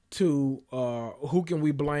grow, to who can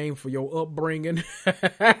we blame for your upbringing.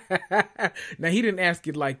 Now, he didn't ask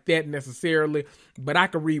it like that necessarily, but I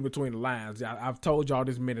can read between the lines. I've told y'all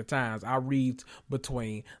this many times. I read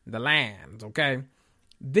between the lines, okay?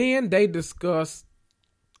 Then they discuss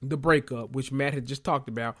the breakup, which Matt had just talked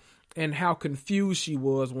about, and how confused she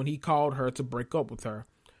was when he called her to break up with her.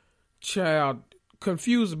 Child,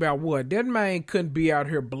 confused about what? That man couldn't be out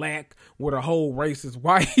here black with a whole racist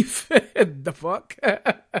wife. The fuck?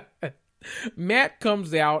 Matt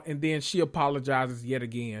comes out and then she apologizes yet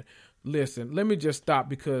again. Listen, let me just stop,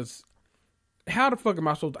 because how the fuck am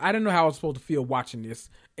I supposed to, I didn't know how I was supposed to feel watching this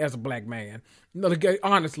as a black man. No, like,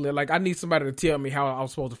 honestly, like, I need somebody to tell me how I was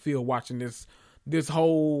supposed to feel watching this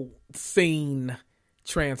whole scene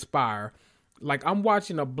transpire. Like, I'm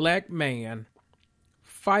watching a black man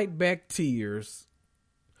fight back tears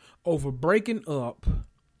over breaking up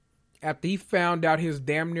after he found out his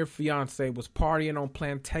damn near fiance was partying on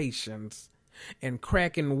plantations and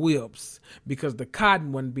cracking whips because the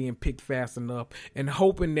cotton wasn't being picked fast enough, and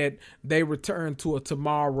hoping that they return to a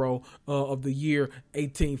tomorrow of the year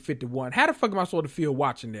 1851. How the fuck am I supposed to feel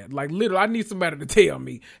watching that? Like, literally, I need somebody to tell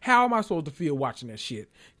me. How am I supposed to feel watching that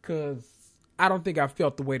shit? Because I don't think I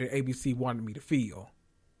felt the way that ABC wanted me to feel.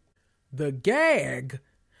 The gag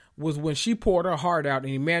was when she poured her heart out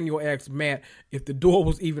and Emmanuel asked Matt if the door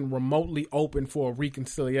was even remotely open for a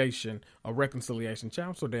reconciliation. Child,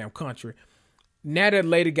 I'm so damn country. Now that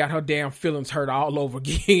lady got her damn feelings hurt all over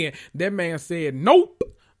again. That man said, nope.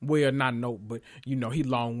 Well, not nope, but, you know, he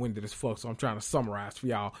long-winded as fuck, so I'm trying to summarize for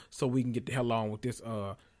y'all so we can get the hell on with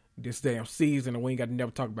this damn season, and we ain't got to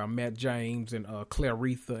never talk about Matt James and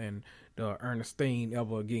Claretha and Ernestine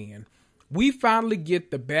ever again. We finally get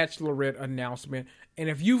the Bachelorette announcement, and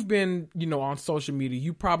if you've been, you know, on social media,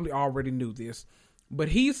 you probably already knew this, but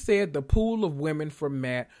he said the pool of women for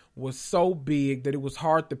Matt was so big that it was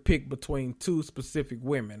hard to pick between two specific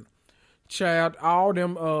women. Child, all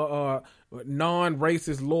them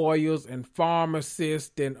non-racist lawyers and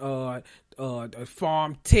pharmacists and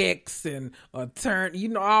farm techs and attorney, you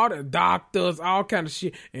know, all the doctors, all kind of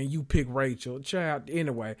shit, and you pick Rachel. Child,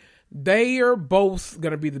 anyway, they are both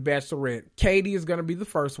going to be the Bachelorette. Katie is going to be the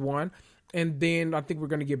first one, and then I think we're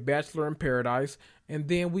going to get Bachelor in Paradise, and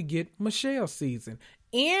then we get Michelle's season.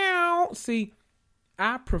 Ew! See,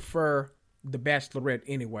 I prefer the Bachelorette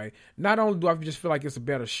anyway. Not only do I just feel like it's a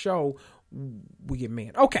better show, we get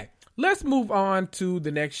men. Okay, let's move on to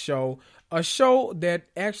the next show. A show that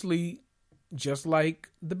actually, just like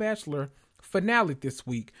The Bachelor, finale this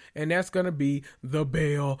week, and that's going to be The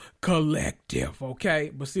Bell Collective, okay?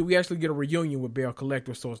 But see, we actually get a reunion with Bell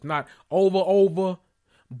Collective, so it's not over,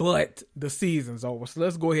 but the season's over. So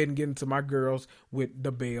let's go ahead and get into my girls with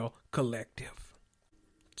The Bell Collective.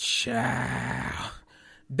 Ciao.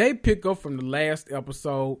 They pick up from the last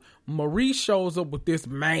episode. Marie shows up with this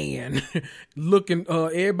man looking,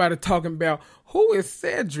 everybody talking about, who is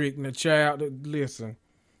Cedric? And the child, listen,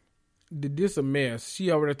 this a mess.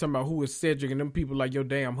 She over there talking about who is Cedric, and them people like your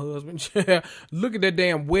damn husband. Look at that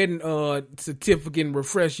damn wedding certificate and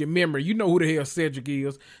refresh your memory. You know who the hell Cedric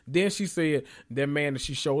is. Then she said that man that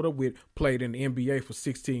she showed up with played in the NBA for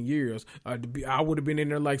 16 years. I would have been in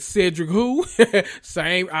there like, Cedric who?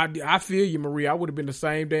 Same. I feel you, Marie. I would have been the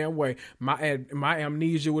same damn way. My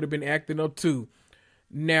amnesia would have been acting up too.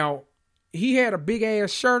 Now, he had a big ass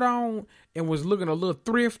shirt on and was looking a little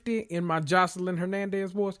thrifty in my Jocelyn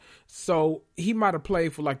Hernandez voice. So he might have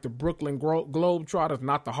played for like the Brooklyn Globetrotters,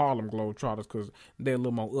 not the Harlem Globetrotters, because they're a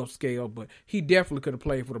little more upscale, but he definitely could have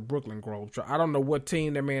played for the Brooklyn Globetrotters. I don't know what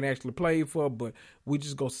team that man actually played for, but we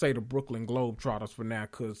just go say the Brooklyn Globetrotters for now,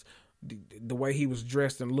 because the way he was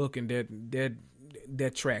dressed and looking,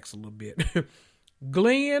 that tracks a little bit.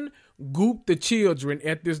 Glenn gooped the children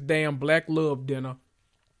at this damn Black Love dinner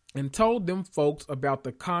and told them folks about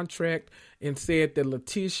the contract and said that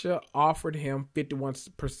Letitia offered him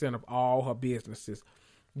 51% of all her businesses.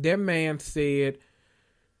 That man said,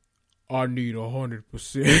 I need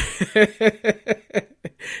 100%.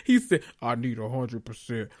 He said, I need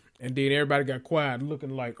 100%. And then everybody got quiet, looking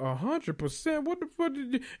like 100%. What the fuck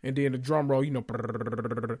did you? And then the drum roll,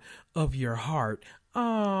 of your heart.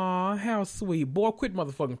 Aw, how sweet. Boy, quit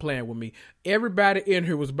motherfucking playing with me. Everybody in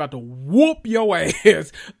here was about to whoop your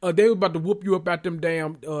ass. They were about to whoop you up out them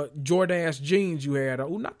damn Jordache jeans you had.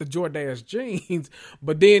 Not the Jordache jeans,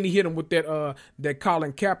 but then he hit him with that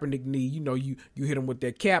Colin Kaepernick knee. You hit him with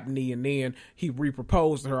that cap knee, and then he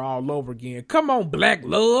reproposed to her all over again. Come on, black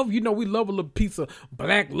love. We love a little piece of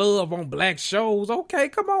black love on black shows. Okay,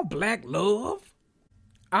 come on, black love.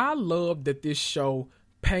 I love that this show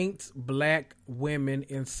paints black women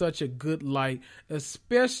in such a good light,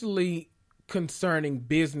 especially concerning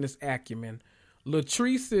business acumen.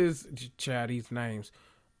 Latrice's, these names,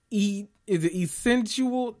 is it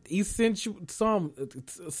essential, some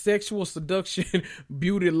sexual seduction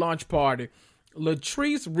beauty launch party.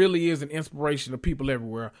 Latrice really is an inspiration to people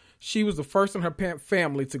everywhere. She was the first in her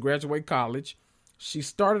family to graduate college. She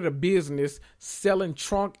started a business selling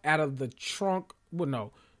selling roots out of the trunk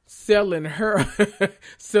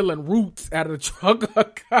of a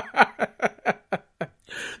car.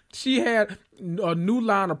 She had a new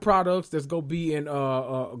line of products that's going to be in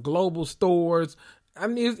global stores. I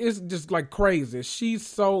mean, it's just like crazy.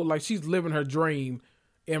 She's living her dream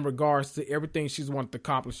in regards to everything she's wanted to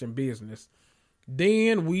accomplish in business.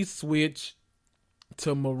 Then we switch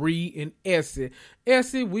to Marie and Essie.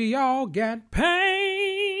 Essie, we all got pain.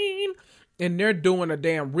 And they're doing a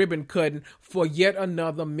damn ribbon cutting for yet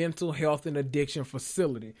another mental health and addiction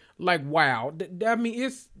facility. Like, wow. I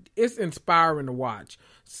mean, it's inspiring to watch.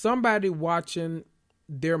 Somebody watching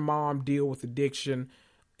their mom deal with addiction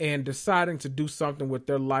and deciding to do something with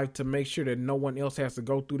their life to make sure that no one else has to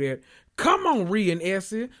go through that. Come on, Ree and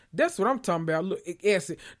Essie. That's what I'm talking about. Look,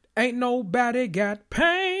 Essie, ain't nobody got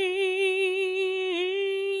pain.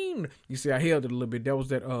 You see, I held it a little bit. That was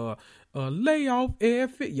that lay off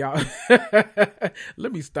effort. Y'all,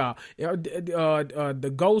 let me stop.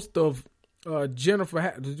 The ghost of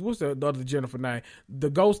Jennifer, what's the other Jennifer name? The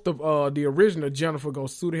ghost of the original Jennifer gonna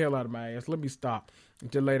sue the hell out of my ass. Let me stop.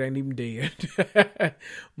 The lady ain't even dead.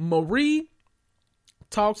 Marie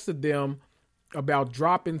talks to them about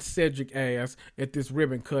dropping Cedric ass at this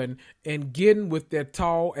ribbon cutting and getting with that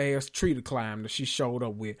tall ass tree to climb that she showed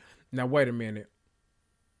up with. Now wait a minute.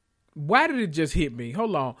 Why did it just hit me?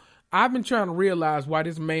 Hold on. I've been trying to realize why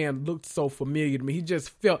this man looked so familiar to me. He just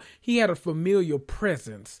felt he had a familiar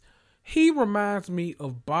presence. He reminds me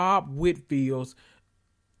of Bob Whitfield's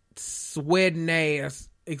sweating ass,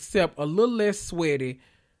 except a little less sweaty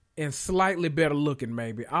and slightly better looking,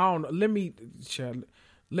 maybe. I don't know. Let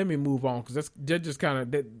me move on, because that just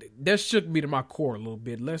kind of that shook me to my core a little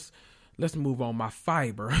bit. Let's move on. My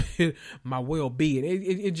fiber, my well-being.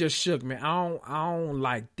 It just shook me. I don't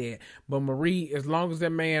like that. But Marie, as long as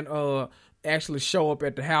that man actually show up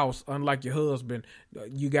at the house, unlike your husband,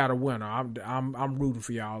 you got a winner. I'm rooting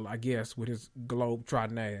for y'all, I guess, with his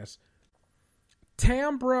globe-trotting ass.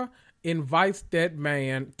 Tambra invites that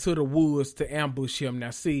man to the woods to ambush him. Now,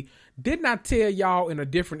 see, didn't I tell y'all in a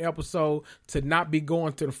different episode to not be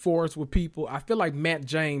going to the forest with people? I feel like Matt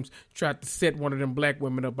James tried to set one of them black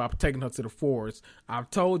women up by taking her to the forest. I've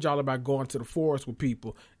told y'all about going to the forest with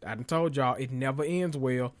people. I done told y'all it never ends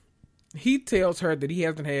well. He tells her that he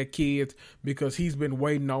hasn't had kids because he's been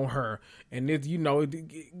waiting on her. And it's,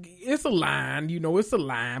 it's a line, it's a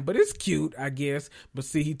line, but it's cute, I guess. But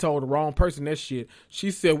see, he told the wrong person that shit.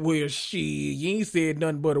 She said, well, shit, you ain't said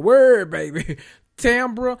nothing but a word, baby.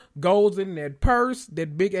 Tambra goes in that purse,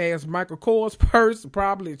 that big ass Michael Kors purse.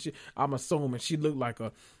 Probably, I'm assuming she looked like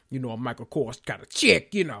a Michael Kors kind of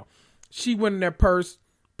chick, She went in that purse,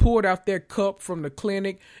 pulled out that cup from the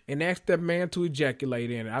clinic, and asked that man to ejaculate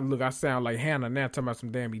in it. I sound like Hannah now talking about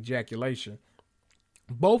some damn ejaculation.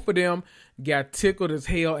 Both of them got tickled as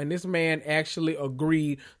hell, and this man actually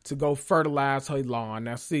agreed to go fertilize her lawn.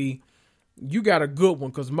 Now, see, you got a good one,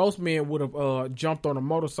 because most men would have jumped on a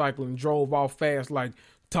motorcycle and drove off fast like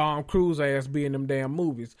Tom Cruise ass be in them damn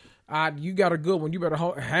movies. You got a good one. You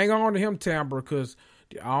better hang on to him, Tambra, because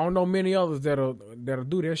I don't know many others that'll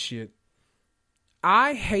do that shit.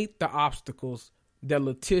 I hate the obstacles that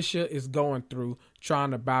Letitia is going through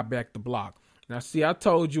trying to buy back the block. Now, see, I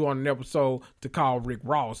told you on an episode to call Rick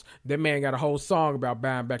Ross. That man got a whole song about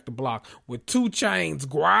buying back the block with 2 Chainz.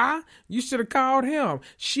 Guy, you should have called him.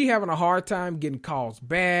 She having a hard time getting calls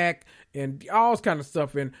back and all this kind of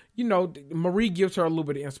stuff. And, Marie gives her a little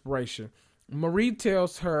bit of inspiration. Marie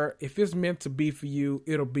tells her, if it's meant to be for you,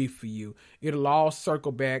 it'll be for you. It'll all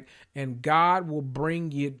circle back, and God will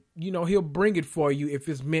bring it, he'll bring it for you if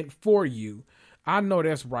it's meant for you. I know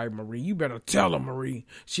that's right, Marie. You better tell her, Marie.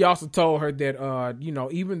 She also told her that,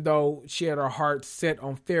 even though she had her heart set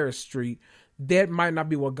on Ferris Street, that might not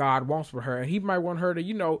be what God wants for her. And he might want her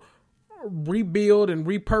to, rebuild and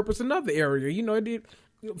repurpose another area.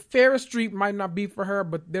 Ferris Street might not be for her,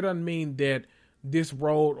 but that doesn't mean that this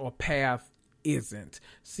road or path isn't.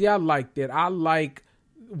 See, I like that. I like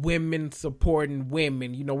women supporting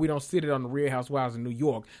women. We don't see it on the Real Housewives of New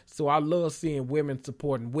York. So I love seeing women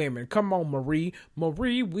supporting women. Come on, Marie.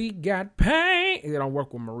 Marie, we got pain. It don't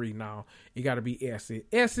work with Marie now. It got to be Essie.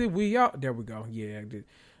 Essie, we are. There we go. Yeah.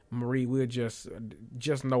 Marie, we'll just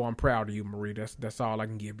know I'm proud of you, Marie. That's all I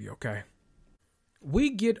can give you, okay?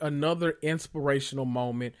 We get another inspirational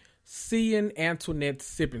moment seeing Antoinette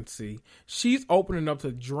Sippency. She's opening up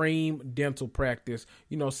to Dream Dental Practice,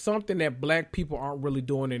 something that black people aren't really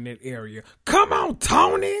doing in that area. Come on,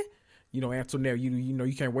 Tony! Antoinette,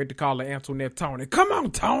 you can't wait to call her Antoinette Tony. Come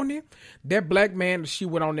on, Tony! That black man that she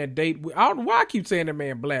went on that date with, I don't know why I keep saying that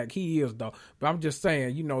man black. He is, though. But I'm just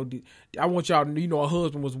saying, I want y'all to know, her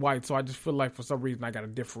husband was white, so I just feel like for some reason I got to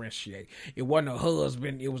differentiate. It wasn't her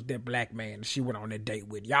husband, it was that black man that she went on that date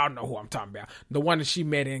with. Y'all know who I'm talking about. The one that she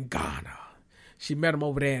met in Ghana. She met him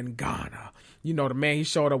over there in Ghana. The man, he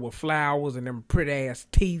showed up with flowers and them pretty ass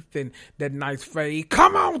teeth and that nice face.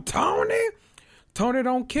 Come on, Tony! Tony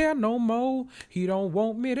don't care no more. He don't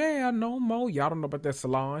want me there no more. Y'all don't know about that,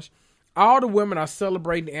 Solange. All the women are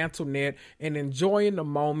celebrating Antoinette and enjoying the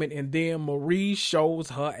moment, and then Marie shows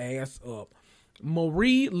her ass up.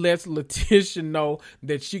 Marie lets Letitia know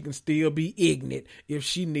that she can still be ignorant if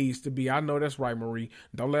she needs to be. I know that's right, Marie.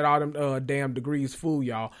 Don't let all them damn degrees fool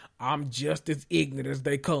y'all. I'm just as ignorant as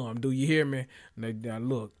they come. Do you hear me? Now,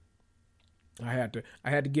 look. I had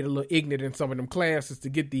to get a little ignorant in some of them classes to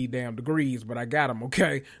get these damn degrees, but I got them,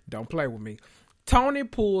 okay? Don't play with me. Tony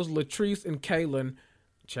pulls Latrice and Kaylin,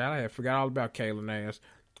 child, I had forgot all about Kaylin ass,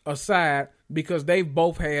 aside because they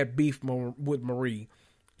both had beef with Marie.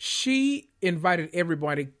 She invited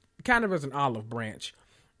everybody kind of as an olive branch.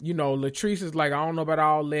 Latrice is like, I don't know about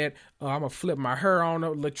all that. I'm going to flip my hair on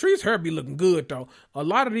her. Latrice hair be looking good, though. A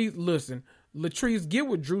lot of these, listen, Latrice, get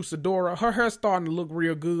with Drew Sidora. Her hair's starting to look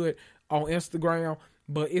real good on Instagram,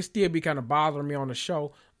 but it still be kind of bothering me on the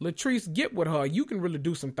show. Latrice, get with her. You can really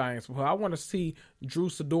do some things for her. I want to see Drew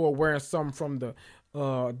Sidora wearing something from the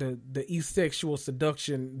Asexual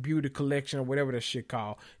Seduction Beauty Collection or whatever that shit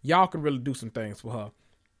called. Y'all can really do some things for her.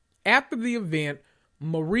 After the event,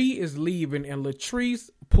 Marie is leaving and Latrice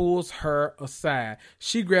pulls her aside.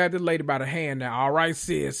 She grabbed the lady by the hand. Now, all right,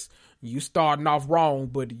 sis, you starting off wrong,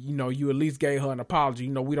 but you at least gave her an apology.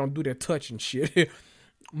 We don't do that touching shit.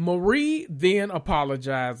 Marie then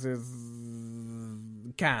apologizes,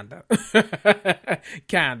 kinda.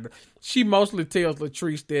 She mostly tells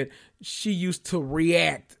Latrice that she used to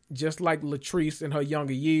react just like Latrice in her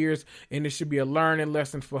younger years, and it should be a learning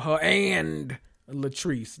lesson for her and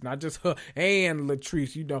Latrice, not just her and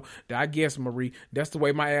Latrice. I guess, Marie, that's the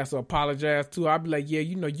way my ass will apologize to. I'll be like, yeah,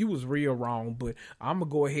 you was real wrong, but I'm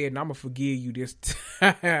gonna go ahead and I'm gonna forgive you this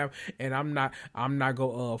time, and I'm not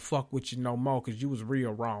gonna fuck with you no more because you was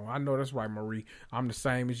real wrong. I know that's right, Marie. I'm the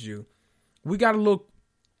same as you. We got a little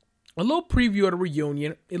preview of the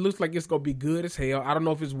reunion. It looks like it's gonna be good as hell. I don't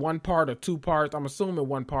know if it's one part or two parts. I'm assuming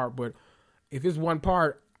one part, but if it's one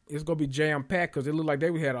part, it's going to be jam-packed because it looked like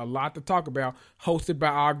they had a lot to talk about, hosted by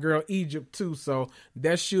our girl Egypt too, so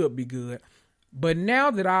that should be good. But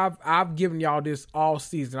now that I've given y'all this all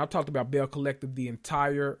season, I've talked about Belle Collective the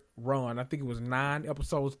entire run. I think it was 9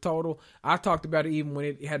 episodes total. I talked about it even when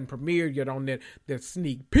it hadn't premiered yet on that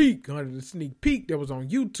sneak peek, under the sneak peek that was on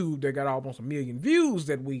YouTube that got almost 1 million views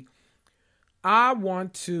that week. I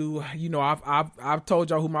want to, I've told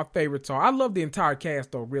y'all who my favorites are. I love the entire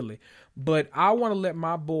cast though, really. But I want to let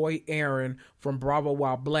my boy Aaron from Bravo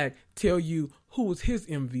While Black tell you who was his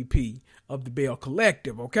MVP of the Belle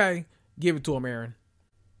Collective, okay? Give it to him, Aaron.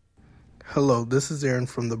 Hello, this is Aaron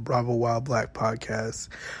from the Bravo While Black podcast.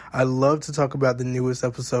 I love to talk about the newest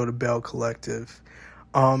episode of Belle Collective.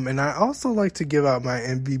 And I also like to give out my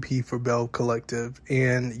MVP for Belle Collective.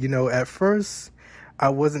 And, at first, I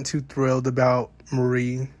wasn't too thrilled about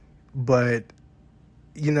Marie, but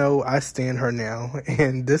I stand her now,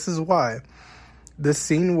 and this is why. The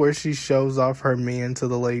scene where she shows off her man to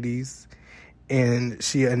the ladies, and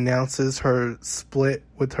she announces her split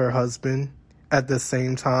with her husband at the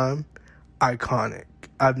same time, iconic.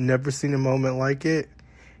 I've never seen a moment like it,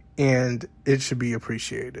 and it should be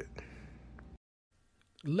appreciated.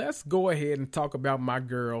 let's go ahead and talk about my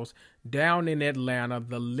girls down in Atlanta,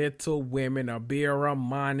 the Little Women, Abira,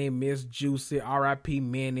 Monty, Miss Juicy, R.I.P.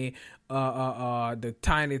 Minnie, the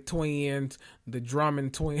Tiny Twins, the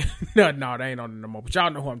Drummond Twins. no, they ain't on it no more, but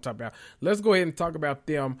y'all know who I'm talking about. Let's go ahead and talk about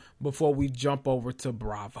them before we jump over to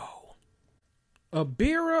Bravo.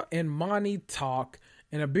 Abira and Monty talk.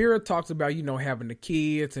 And Abira talks about, having the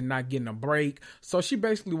kids and not getting a break. So she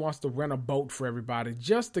basically wants to rent a boat for everybody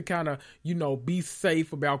just to kind of, be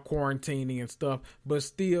safe about quarantining and stuff, but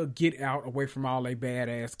still get out away from all they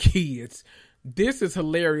badass kids. This is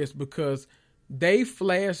hilarious because they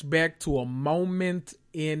flash back to a moment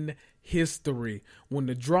in history when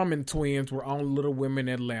the Drummond twins were on Little Women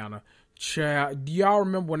Atlanta. Child, do y'all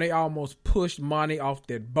remember when they almost pushed Monty off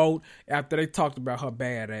that boat after they talked about her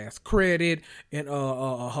badass credit and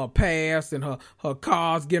her past and her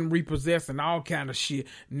cars getting repossessed and all kind of shit?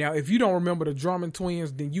 Now, if you don't remember the Drummond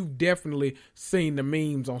twins, then you've definitely seen the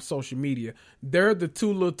memes on social media. They're the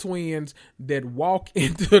two little twins that walk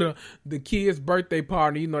into the kid's birthday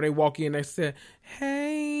party. They walk in, they say,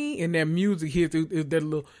 "Hey," and that music hits.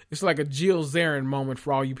 It's like a Jill Zarin moment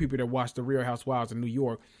for all you people that watch The Real Housewives of New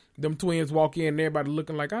York. Them twins walk in and everybody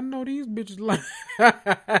looking like, I know these bitches like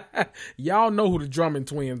y'all know who the Drummond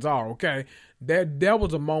twins are, okay? That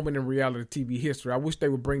was a moment in reality TV history. I wish they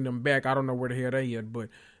would bring them back. I don't know where the hell they at, but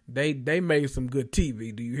they made some good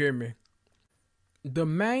TV. Do you hear me? The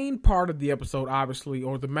main part of the episode, obviously,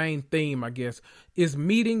 or the main theme, I guess, is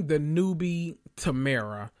meeting the newbie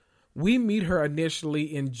Tamara. We meet her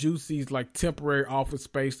initially in Juicy's temporary office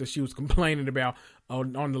space that she was complaining about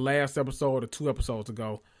on the last episode or 2 episodes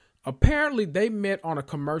ago. Apparently, they met on a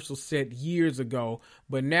commercial set years ago,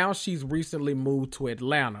 but now she's recently moved to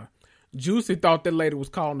Atlanta. Juicy thought that lady was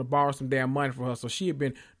calling to borrow some damn money for her, so she had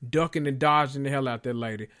been ducking and dodging the hell out that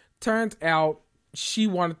lady. Turns out, she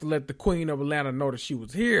wanted to let the Queen of Atlanta know that she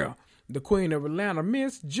was here. The Queen of Atlanta,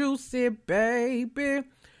 Miss Juicy, baby.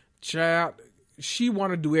 Child, she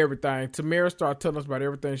want to do everything. Tamara started telling us about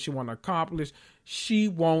everything she want to accomplish. She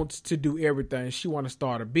wants to do everything. She want to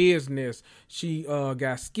start a business. She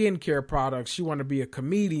got skincare products. She want to be a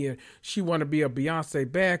comedian. She want to be a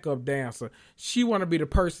Beyonce backup dancer. She want to be the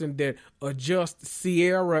person that adjusts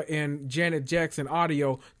Sierra and Janet Jackson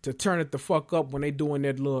audio to turn it the fuck up when they doing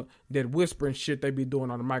that whispering shit they be doing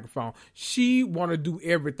on the microphone. She want to do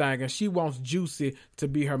everything, and she wants Juicy to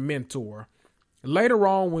be her mentor. Later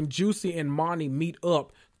on, when Juicy and Monty meet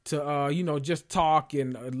up to, just talk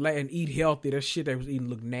and eat healthy, that shit they was eating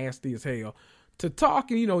looked nasty as hell. To talk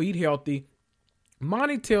and, eat healthy,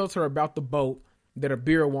 Monty tells her about the boat that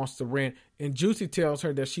Abira wants to rent, and Juicy tells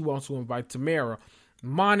her that she wants to invite Tamara.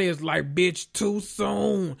 Monty is like, bitch, too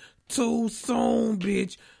soon,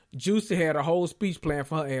 bitch. Juicy had a whole speech plan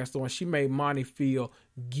for her ass, so she made Monty feel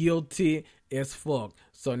guilty as fuck.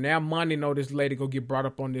 So now Monty know this lady gonna get brought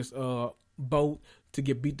up on this boat to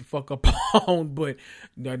get beat the fuck up on, but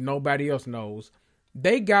nobody else knows.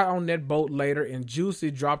 They got on that boat later, and Juicy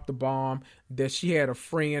dropped the bomb that she had a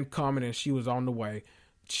friend coming and she was on the way.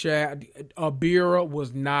 Abira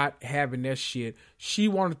was not having that shit. She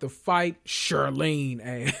wanted to fight Charlene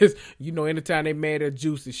ass. Anytime they mad at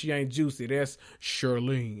Juicy, she ain't Juicy. That's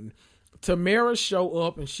Charlene. Tamara show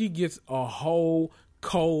up and she gets a whole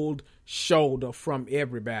cold shoulder from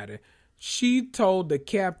everybody. She told the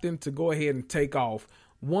captain to go ahead and take off.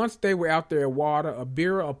 Once they were out there at water,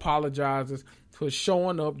 Abira apologizes for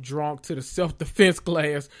showing up drunk to the self-defense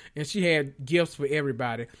class, and she had gifts for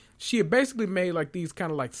everybody. She had basically made these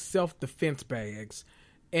kind of self-defense bags,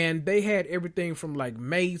 and they had everything from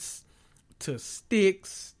mace to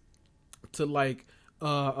sticks to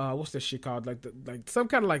what's that shit called? Some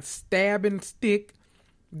kind of stabbing stick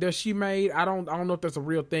that she made. I don't know if that's a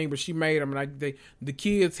real thing, but she made them, and the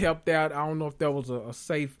kids helped out. I don't know if that was a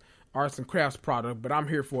safe arts and crafts product, but I'm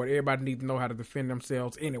here for it. Everybody needs to know how to defend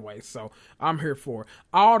themselves anyway, so I'm here for it.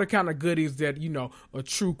 All the kind of goodies that a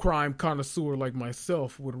true crime connoisseur like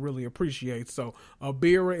myself would really appreciate. So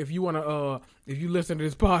Abira, if you want to if you listen to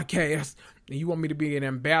this podcast and you want me to be an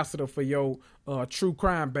ambassador for your true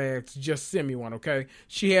crime bags, just send me one, okay?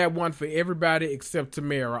 She had one for everybody except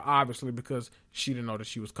Tamara, obviously, because she didn't know that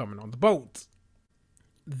she was coming on the boat.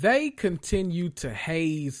 They continue to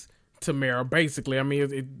haze Tamara, basically. I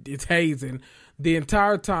mean, it's hazing the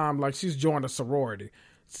entire time she's joined a sorority.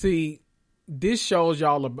 See, this shows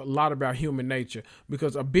y'all a lot about human nature,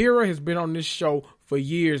 because Abira has been on this show for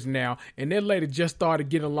years now, and that lady just started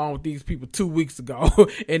getting along with these people 2 weeks ago,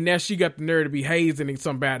 and now she got the nerve to be hazing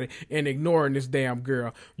somebody and ignoring this damn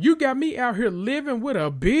girl. You got me out here living with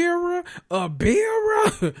Abira?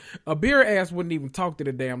 Abira ass wouldn't even talk to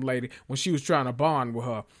the damn lady when she was trying to bond with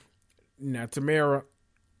her. Now, Tamara,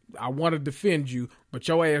 I want to defend you, but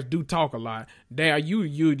your ass do talk a lot. Damn,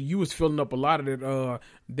 you was filling up a lot of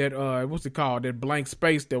that what's it called? That blank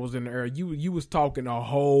space that was in the air. You was talking a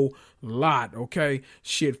whole lot, okay?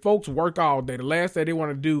 Shit, folks work all day. The last thing they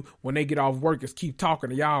want to do when they get off work is keep talking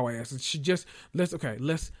to y'all asses.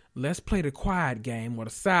 Let's play the quiet game or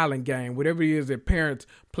the silent game, whatever it is that parents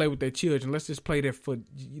play with their children. Let's just play that for,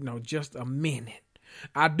 just a minute.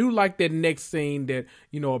 I do like that next scene that,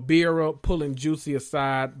 Abira pulling Juicy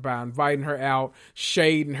aside by inviting her out,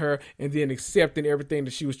 shading her, and then accepting everything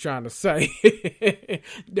that she was trying to say.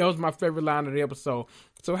 That was my favorite line of the episode.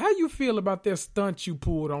 So how you feel about that stunt you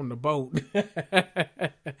pulled on the boat?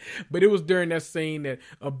 But it was during that scene that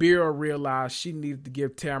Abira realized she needed to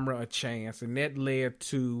give Tamara a chance, and that led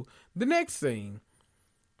to the next scene.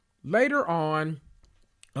 Later on,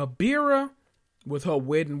 Abira, with her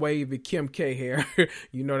wedding wavy Kim K hair,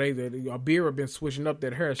 Abira been switching up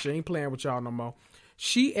that hair. She ain't playing with y'all no more.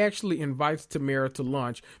 She actually invites Tamara to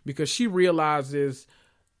lunch because she realizes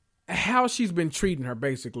how she's been treating her,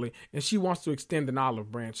 basically, and she wants to extend an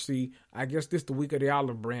olive branch. See, I guess this the week of the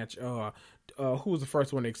olive branch. Who was the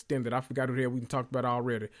first one to extend it? I forgot who we talked about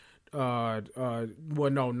already. Well,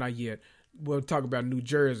 no, not yet. We'll talk about New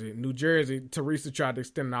Jersey. Teresa tried to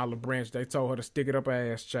extend an olive branch. They told her to stick it up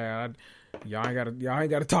her ass, child. Y'all ain't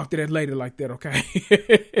gotta talk to that lady like that,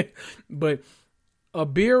 okay? But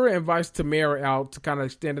Abira invites Tamara out to kind of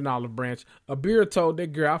extend an olive branch. Abira told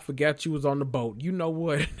that girl, I forgot you was on the boat. You know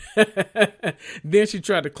what? Then she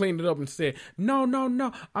tried to clean it up and said,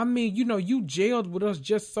 no. I mean, you jailed with us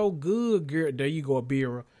just so good, girl. There you go,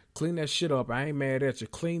 Abira. Clean that shit up. I ain't mad at you.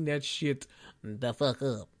 Clean that shit the fuck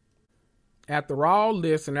up. After all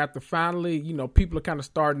this, and after finally, people are kind of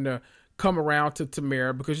starting to come around to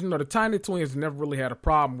Tamara, because, the Tiny Twins never really had a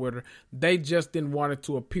problem with her. They just didn't want it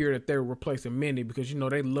to appear that they were replacing Minnie, because,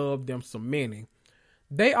 they loved them some Minnie.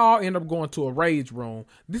 They all end up going to a rage room.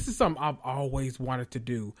 This is something I've always wanted to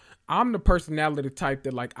do. I'm the personality type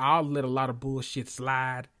that, I'll let a lot of bullshit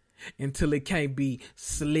slide until it can't be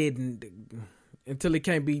slidden, until it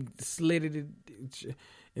can't be slizzy.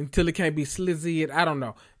 I don't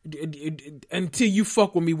know. Until you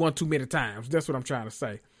fuck with me one too many times. That's what I'm trying to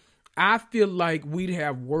say. I feel like we'd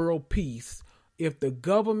have world peace if the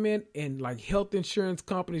government and health insurance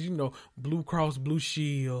companies, Blue Cross Blue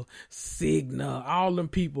Shield, Cigna, all them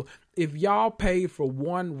people, if y'all paid for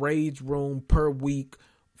one rage room per week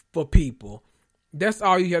for people, that's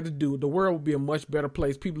all you have to do. The world would be a much better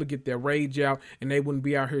place. People would get their rage out and they wouldn't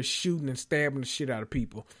be out here shooting and stabbing the shit out of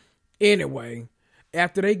people. Anyway,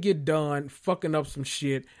 after they get done fucking up some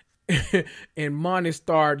shit, and Monty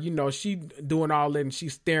started, she doing all that and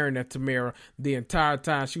she's staring at Tamara the entire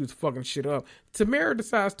time she was fucking shit up. Tamara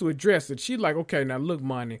decides to address it. She's like, okay, now look,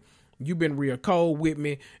 Monty, you been real cold with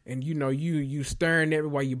me, and you staring at me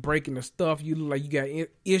while you breaking the stuff. You look like you got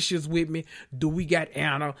issues with me. Do we got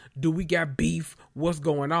Anna? Do we got beef? What's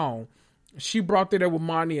going on? She brought that up with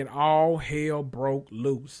Monty and all hell broke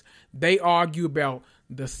loose. They argue about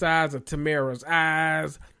the size of Tamara's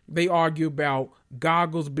eyes. They argue about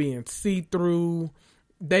goggles being see-through.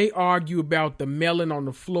 They argue about the melon on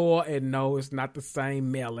the floor, and no, it's not the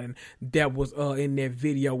same melon that was in that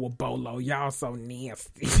video with Bolo. Y'all so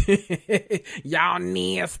nasty. Y'all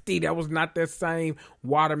nasty. That was not that same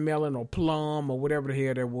watermelon or plum or whatever the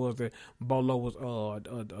hell that was that Bolo was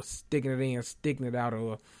sticking it out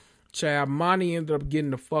of. Child, Monty ended up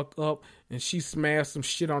getting the fuck up, and she smashed some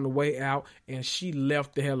shit on the way out, and she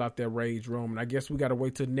left the hell out that rage room. And I guess we got to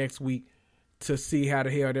wait till next week to see how the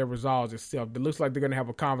hell that resolves itself. It looks like they're going to have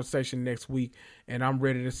a conversation next week, and I'm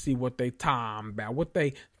ready to see what they time about.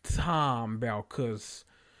 Because,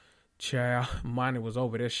 child, Monty was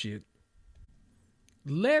over that shit.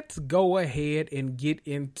 Let's go ahead and get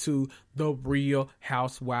into the Real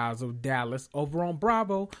Housewives of Dallas over on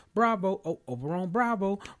Bravo. We're going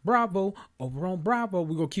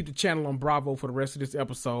to keep the channel on Bravo for the rest of this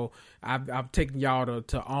episode. I've taken y'all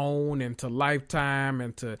to OWN and to Lifetime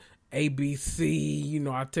and to ABC.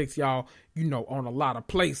 I take y'all, on a lot of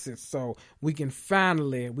places. So we can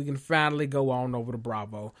finally go on over to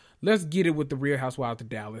Bravo. Let's get it with the Real Housewives of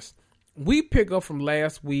Dallas. We pick up from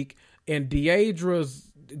last week. And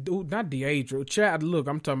not Deidre, child, look,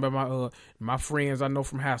 I'm talking about my friends I know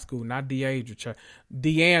from high school, not Deidre, child.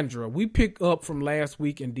 Deandra. We pick up from last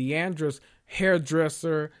week, and Deandra's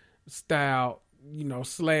hairdresser style, /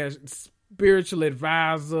 spiritual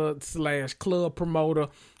advisor / club promoter.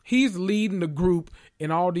 he's leading the group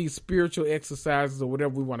in all these spiritual exercises or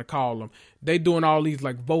whatever we want to call them. They doing all these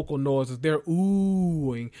like vocal noises. They're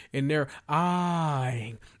oohing and they're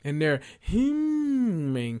ahhing and they're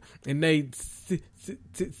hemming and they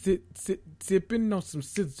sipping on some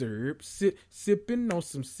scissor, sipping on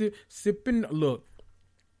some sipping. Look,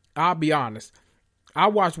 I'll be honest. I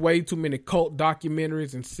watched way too many cult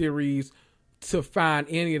documentaries and series to find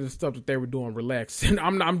any of the stuff that they were doing relaxing.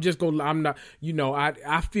 I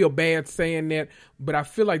feel bad saying that, but I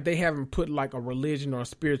feel like they haven't put like a religion or a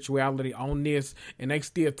spirituality on this, and they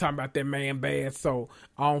still talking about that man bad, so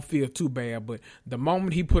I don't feel too bad. But the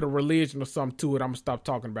moment he put a religion or something to it, I'm gonna stop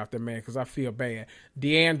talking about that man because I feel bad.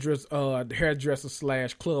 Deandra's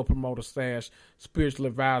hairdresser / club promoter / spiritual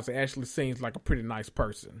advisor actually seems like a pretty nice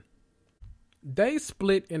person. They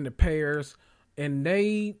split into pairs. And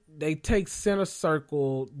they take center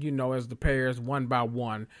circle, as the pairs one by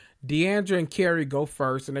one. Deandra and Carrie go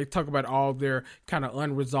first, and they talk about all their kind of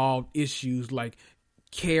unresolved issues, like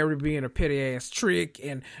Carrie being a petty ass trick,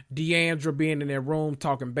 and Deandra being in their room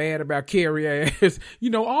talking bad about Carrie ass.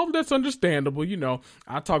 All of that's understandable.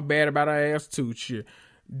 I talk bad about her ass too. Shit.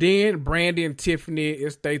 Then Brandy and Tiffany,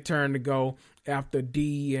 it's their turn to go after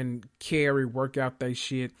Dee and Carrie work out their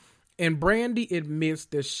shit. And Brandy admits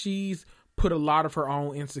that she's put a lot of her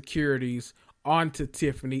own insecurities onto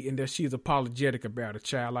Tiffany and that she's apologetic about it,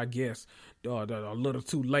 child. I guess a little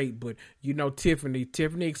too late, but Tiffany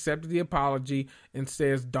accepted the apology and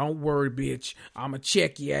says, "Don't worry, bitch. I'ma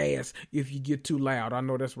check your ass if you get too loud." I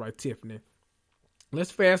know that's right, Tiffany. Let's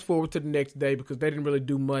fast forward to the next day because they didn't really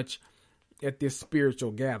do much at this spiritual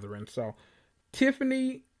gathering. So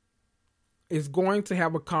Tiffany is going to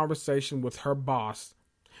have a conversation with her boss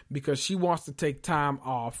because she wants to take time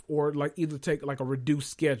off or like either take like a reduced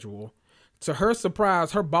schedule. To her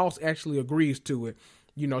surprise, her boss actually agrees to it.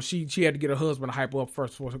 She had to get her husband to hype up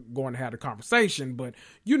first before going to have the conversation, but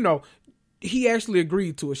he actually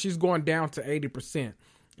agreed to it. She's going down to 80%.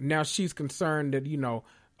 Now she's concerned that,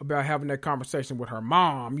 about having that conversation with her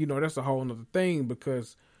mom. That's a whole nother thing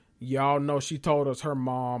because y'all know she told us her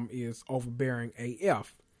mom is overbearing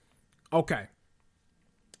AF. Okay.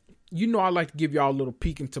 I like to give y'all a little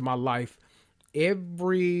peek into my life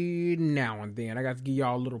every now and then. I got to give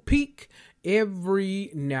y'all a little peek every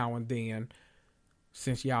now and then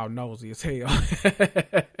since y'all nosy as hell.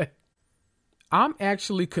 I'm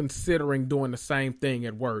actually considering doing the same thing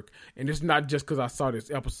at work. And it's not just because I saw this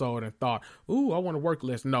episode and thought, ooh, I want to work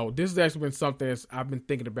less. No, this has actually been something I've been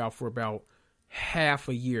thinking about for about half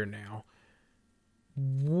a year now.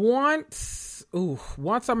 Once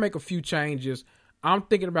I make a few changes, I'm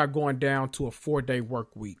thinking about going down to a 4-day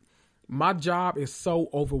work week. My job is so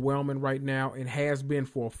overwhelming right now and has been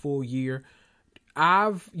for a full year.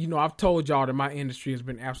 I've told y'all that my industry has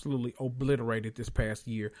been absolutely obliterated this past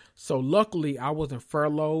year. So luckily I wasn't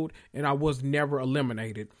furloughed and I was never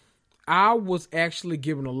eliminated. I was actually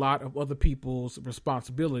given a lot of other people's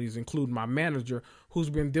responsibilities, including my manager,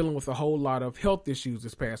 who's been dealing with a whole lot of health issues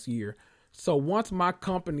this past year. So once my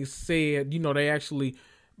company said,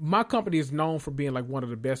 my company is known for being like one of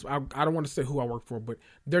the best. I don't want to say who I work for, but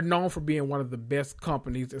they're known for being one of the best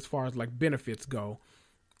companies as far as like benefits go.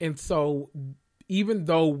 And so even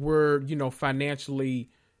though we're, financially,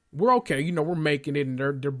 we're okay, we're making it and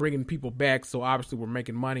they're bringing people back. So obviously we're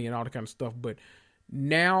making money and all that kind of stuff. But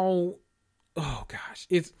now, oh gosh,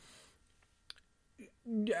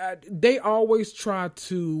 they always try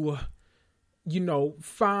to,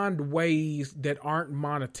 find ways that aren't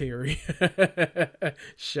monetary.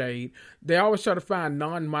 Shade. They always try to find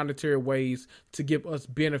non-monetary ways to give us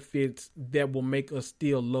benefits that will make us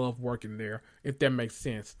still love working there, if that makes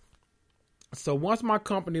sense. So once my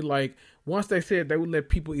company, once they said they would let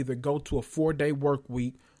people either go to a 4-day work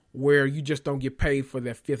week where you just don't get paid for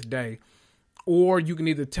that 5th day, or you can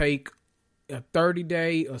either take a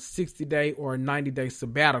 30-day, a 60-day, or a 90-day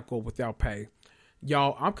sabbatical without pay.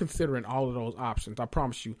 Y'all, I'm considering all of those options. I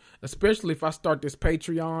promise you, especially if I start this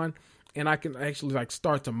Patreon and I can actually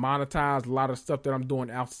start to monetize a lot of stuff that I'm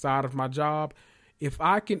doing outside of my job. If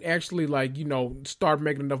I can actually start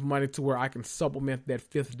making enough money to where I can supplement that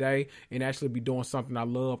 5th day and actually be doing something I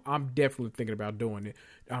love, I'm definitely thinking about doing it.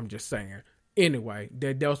 I'm just saying. Anyway,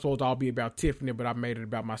 that was supposed to all be about Tiffany, but I made it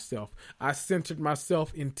about myself. I centered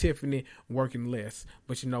myself in Tiffany working less.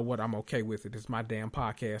 But you know what? I'm okay with it. It's my damn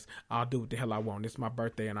podcast. I'll do what the hell I want. It's my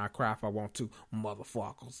birthday and I cry if I want to,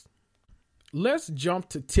 motherfuckers. Let's jump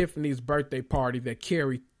to Tiffany's birthday party that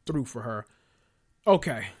Carrie threw for her.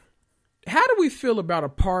 Okay. How do we feel about a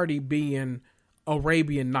party being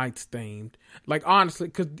Arabian Nights themed? Honestly,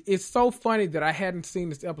 because it's so funny that I hadn't seen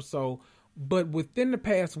this episode, But within the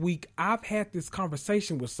past week, I've had this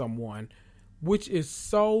conversation with someone, which is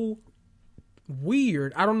so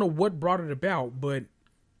weird. I don't know what brought it about, but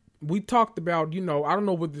we talked about, I don't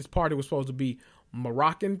know what this party was supposed to be,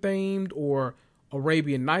 Moroccan themed or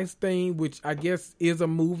Arabian Nights themed, which I guess is a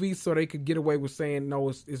movie, so they could get away with saying, no,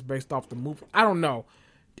 it's based off the movie. I don't know.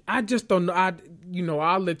 I just don't know.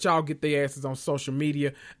 I'll let y'all get their asses on social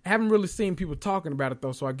media. I haven't really seen people talking about it,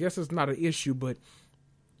 though, so I guess it's not an issue, but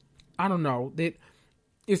I don't know.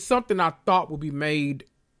 It's something I thought would be made,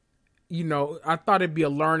 I thought it'd be a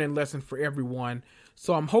learning lesson for everyone.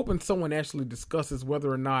 So I'm hoping someone actually discusses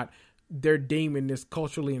whether or not they're deeming this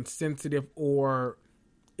culturally insensitive or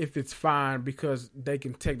if it's fine because they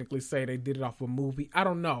can technically say they did it off a movie. I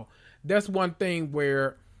don't know. That's one thing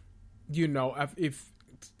where, if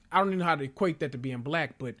I don't even know how to equate that to being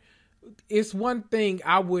black, but it's one thing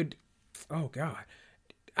I would, oh God,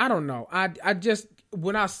 I don't know. I just,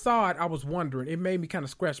 when I saw it, I was wondering, it made me kind of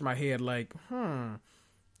scratch my head like,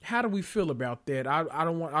 how do we feel about that? I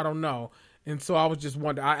don't know. And so I was just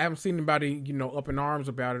wondering, I haven't seen anybody, up in arms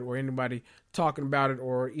about it or anybody talking about it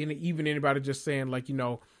or even anybody just saying like,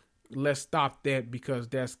 let's stop that because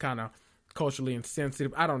that's kind of culturally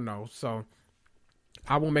insensitive. I don't know. So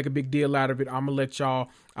I won't make a big deal out of it. I'm going to let y'all,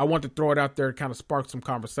 I want to throw it out there to kind of spark some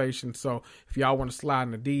conversation. So if y'all want to slide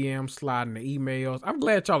in the DMs, slide in the emails, I'm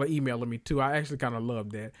glad y'all are emailing me too. I actually kind of love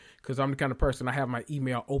that because I'm the kind of person, I have my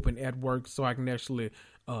email open at work so I can actually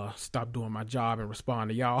stop doing my job and respond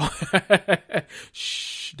to y'all.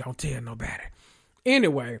 Shh, don't tell nobody.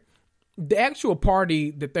 Anyway, the actual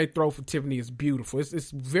party that they throw for Tiffany is beautiful.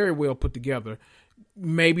 It's very well put together.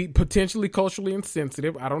 Maybe potentially culturally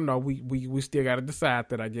insensitive. I don't know. We still got to decide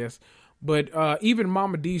that, I guess. But even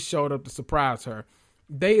Mama D showed up to surprise her.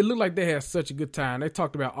 It looked like they had such a good time. They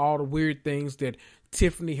talked about all the weird things that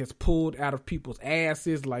Tiffany has pulled out of people's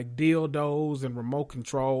asses, like dildos and remote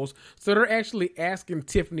controls. So they're actually asking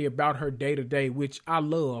Tiffany about her day-to-day, which I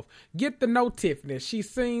love. Get to know Tiffany. She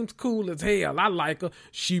seems cool as hell. I like her.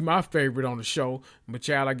 She my favorite on the show. But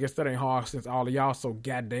child, I guess that ain't hard since all of y'all so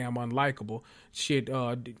goddamn unlikable. Shit,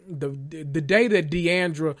 the day that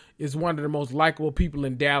Deandra is one of the most likable people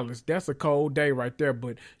in Dallas, that's a cold day right there.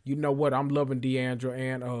 But you know what? I'm loving Deandra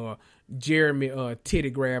and Jeremy titty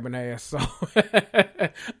grabbing ass. So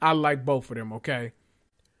I like both of them, okay?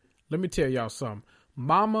 Let me tell y'all something.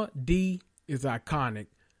 Mama D is iconic.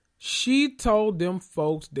 She told them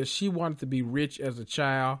folks that she wanted to be rich as a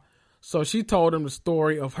child. So she told them the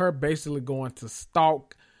story of her basically going to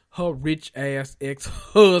stalk her rich ass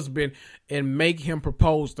ex-husband and make him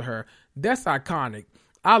propose to her. That's iconic.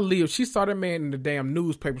 She saw that man in the damn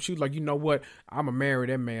newspaper. She was like, you know what? I'm going to marry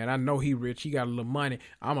that man. I know he rich. He got a little money.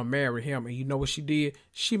 I'm going to marry him. And you know what she did?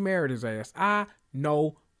 She married his ass. I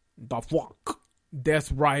know the fuck.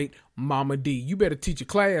 That's right, Mama D. You better teach a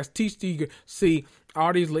class. See,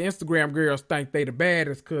 all these little Instagram girls think they the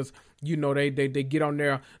baddest because, they get on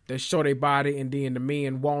there, they show their body, and then the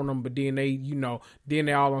men want them, but then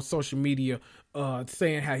they all on social media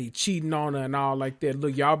saying how he cheating on her and all like that.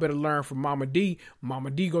 Look, y'all better learn from Mama D. Mama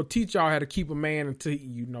D go teach y'all how to keep a man until,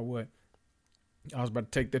 you know what? I was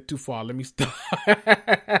about to take that too far. Let me stop.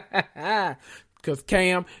 Because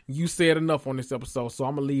Cam, you said enough on this episode, so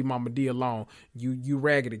I'm gonna leave Mama D alone. You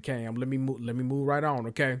raggedy Cam. Let me move right on,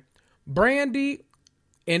 okay? Brandy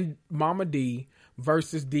and Mama D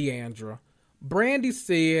versus Deandra. Brandy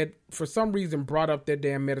said, for some reason, brought up that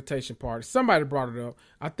damn meditation party. Somebody brought it up.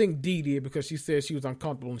 I think Dee did because she said she was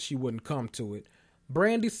uncomfortable and she wouldn't come to it.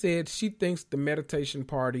 Brandy said she thinks the meditation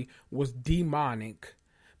party was demonic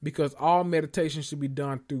because all meditation should be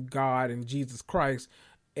done through God and Jesus Christ,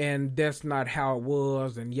 and that's not how it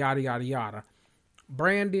was, and yada, yada, yada.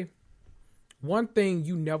 Brandy, one thing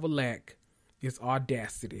you never lack is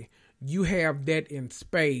audacity. You have that in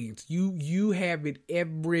spades. You have it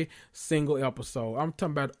every single episode. I'm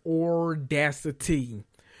talking about audacity.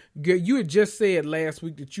 You had just said last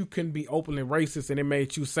week that you couldn't be openly racist and it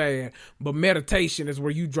made you sad, but meditation is where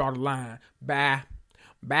you draw the line. Bye.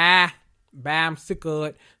 I'm sick of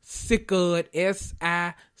it. Sick of it.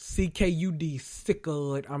 SICKUD. Sick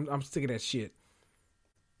of it. I'm sick of that shit.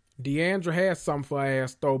 Deandra had something for her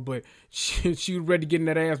ass though, but she was ready to get in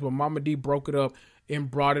that ass, but Mama D broke it up and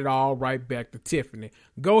brought it all right back to Tiffany.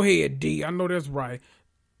 Go ahead, D. I know that's right.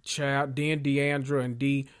 Child, then Deandra and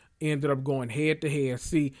D ended up going head to head.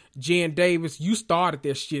 See, Jen Davis, you started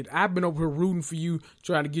that shit. I've been over here rooting for you,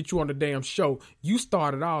 trying to get you on the damn show. You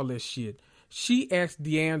started all that shit. She asked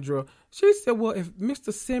Deandra, she said, well, if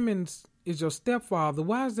Mr. Simmons is your stepfather,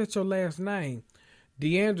 why is that your last name?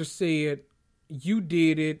 Deandra said, You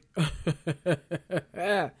did it.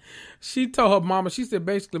 She told her mama, she said,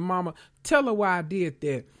 basically, mama, tell her why I did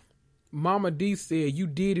that. Mama D said you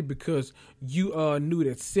did it because you knew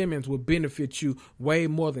that Simmons would benefit you way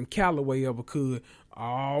more than Calloway ever could.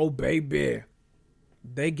 Oh, baby.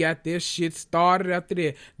 They got their shit started after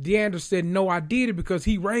that. Deandra said, no, I did it because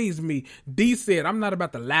he raised me. D said, I'm not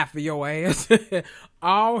about to laugh at your ass.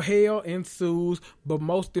 All hell ensues, but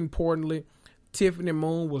most importantly, Tiffany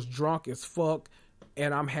Moon was drunk as fuck,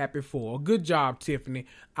 and I'm happy for her. Good job, Tiffany.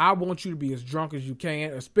 I want you to be as drunk as you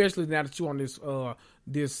can, especially now that you're on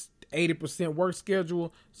this 80% work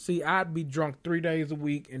schedule. See, I'd be drunk 3 days a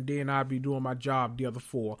week, and then I'd be doing my job the other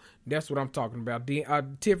 4. That's what I'm talking about.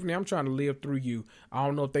 Tiffany, I'm trying to live through you. I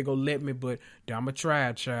don't know if they gonna let me, but I'm a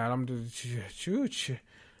try, child. I'm just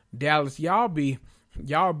Dallas. Y'all be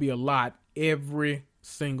a lot every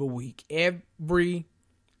single week. Every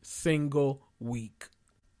single week.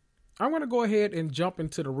 I'm gonna go ahead and jump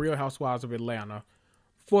into the Real Housewives of Atlanta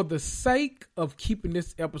for the sake of keeping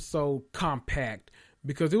this episode compact,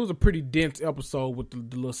 because it was a pretty dense episode with the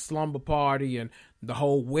little slumber party and the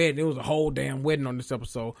whole wedding. It was a whole damn wedding on this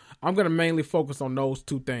episode. I'm going to mainly focus on those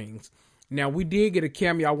 2 things. Now, we did get a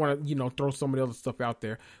cameo. I want to, throw some of the other stuff out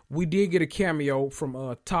there. We did get a cameo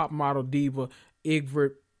from top model diva Eva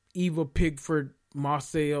Pigford,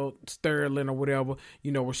 Marcel Sterling or whatever,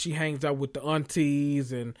 where she hangs out with the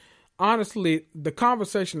aunties. And honestly, the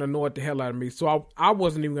conversation annoyed the hell out of me. So I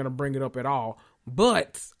wasn't even going to bring it up at all.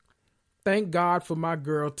 But thank God for my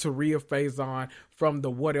girl, Taria Faison from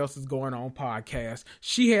the What Else Is Going On podcast.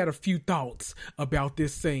 She had a few thoughts about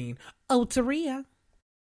this scene. Oh, Taria.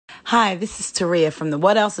 Hi, this is Taria from the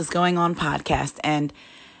What Else Is Going On podcast. And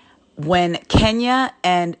when Kenya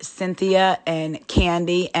and Cynthia and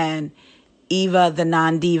Candy and Eva, the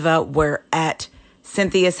non-diva, were at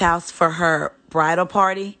Cynthia's house for her bridal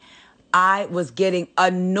party, I was getting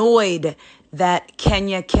annoyed that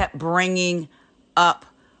Kenya kept bringing up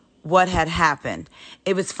what had happened.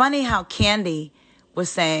 It was funny how Candy was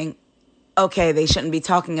saying, okay, they shouldn't be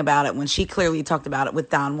talking about it, when she clearly talked about it with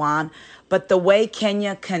Don Juan. But the way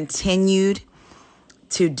Kenya continued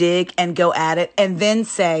to dig and go at it and then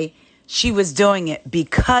say she was doing it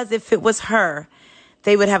because if it was her,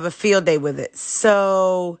 they would have a field day with it.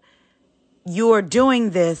 So you're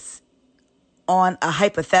doing this on a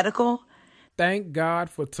hypothetical. Thank God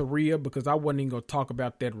for Taria, because I wasn't even going to talk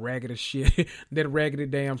about that raggedy shit, that raggedy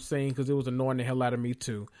damn scene, because it was annoying the hell out of me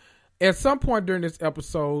too. At some point during this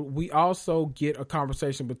episode, we also get a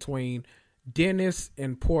conversation between Dennis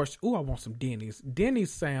and Porsha. Ooh, I want some Dennis.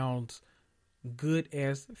 Dennis sounds good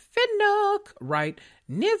as Finnock, right?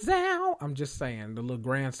 Nizow. I'm just saying, the little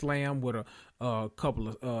grand slam with a couple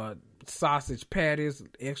of sausage patties,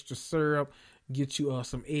 extra syrup, get you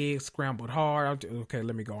some eggs scrambled hard. Okay,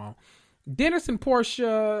 let me go on. Dennis and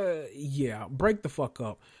Porsha, yeah, break the fuck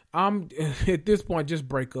up. At this point, just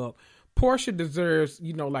break up. Porsha deserves,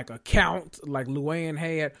 like a count like Luann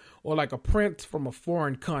had, or like a prince from a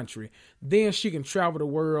foreign country. Then she can travel the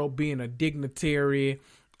world being a dignitary,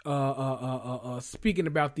 speaking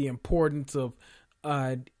about the importance of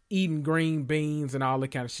eating green beans and all that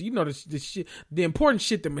kind of shit. The important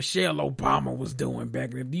shit that Michelle Obama was doing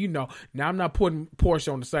back then. Now I'm not putting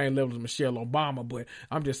Porsha on the same level as Michelle Obama, but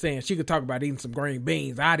I'm just saying she could talk about eating some green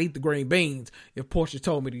beans. I'd eat the green beans if Porsha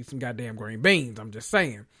told me to eat some goddamn green beans. I'm just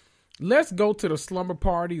saying. Let's go to the slumber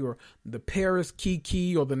party, or the Paris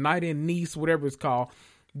Kiki, or the night in Nice, whatever it's called,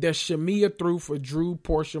 that Shamia threw for Drew,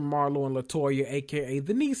 Porsha, Marlo, and LaToya, aka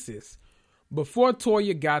the nieces. Before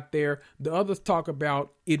Toya got there, the others talk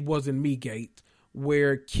about It Wasn't Me Gate,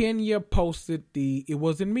 where Kenya posted the It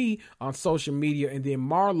Wasn't Me on social media, and then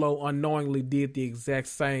Marlo unknowingly did the exact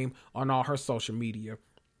same on all her social media.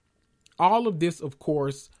 All of this, of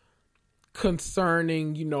course,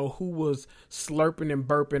 concerning, who was slurping and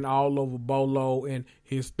burping all over Bolo and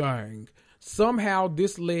his thing. Somehow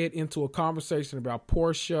this led into a conversation about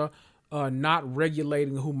Porsha not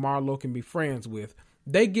regulating who Marlo can be friends with.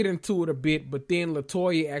 They get into it a bit, but then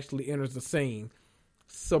LaToya actually enters the scene.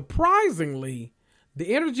 Surprisingly,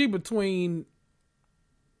 the energy between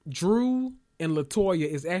Drew and LaToya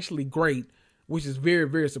is actually great, which is very,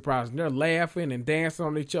 very surprising. They're laughing and dancing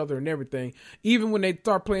on each other and everything. Even when they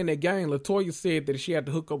start playing that game, LaToya said that if she had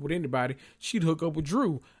to hook up with anybody, she'd hook up with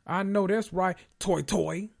Drew. I know that's right.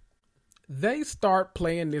 Toy. They start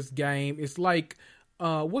playing this game. It's like,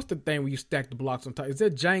 what's the thing where you stack the blocks on top? Is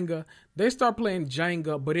that Jenga? They start playing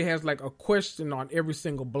Jenga, but it has like a question on every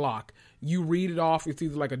single block. You read it off. It's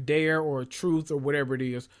either like a dare or a truth or whatever it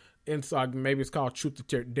is. And so maybe it's called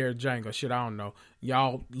Truth or Dare Jenga. Shit, I don't know.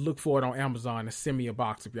 Y'all look for it on Amazon and send me a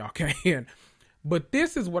box if y'all can. But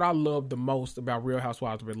this is what I love the most about Real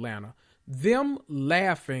Housewives of Atlanta. Them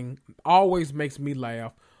laughing always makes me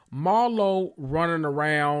laugh. Marlo running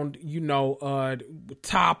around,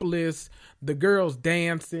 topless, the girls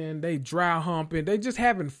dancing, they dry humping, they just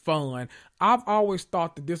having fun. I've always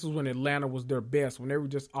thought that this was when Atlanta was their best, when they were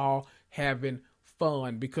just all having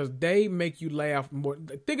fun, because they make you laugh more.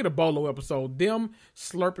 Think of the Bolo episode, them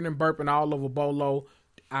slurping and burping all over Bolo,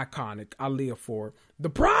 iconic. I live for it. The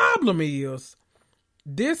problem is,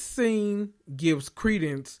 this scene gives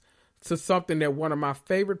credence to something that one of my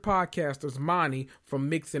favorite podcasters, Monty from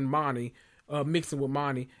Mixing with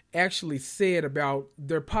Monty, actually said about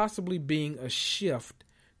there possibly being a shift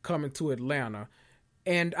coming to Atlanta.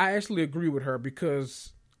 And I actually agree with her,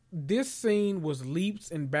 because this scene was leaps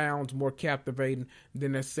and bounds more captivating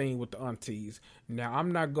than that scene with the aunties. Now,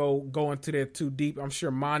 I'm not go into that too deep. I'm sure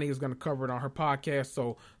Monty is going to cover it on her podcast,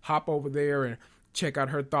 so hop over there and check out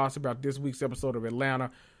her thoughts about this week's episode of Atlanta.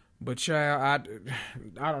 But child,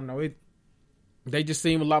 I don't know. They just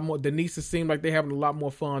seem a lot more. The nieces seem like they're having a lot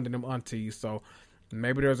more fun than them aunties. So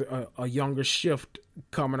maybe there's a younger shift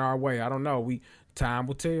coming our way. I don't know. Time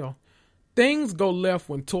will tell. Things go left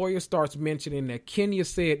when Toya starts mentioning that Kenya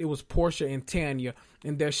said it was Portia and Tanya,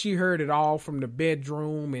 and that she heard it all from the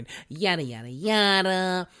bedroom and yada yada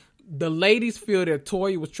yada. The ladies feel that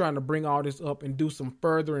Toya was trying to bring all this up and do some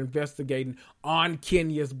further investigating on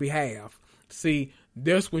Kenya's behalf. See,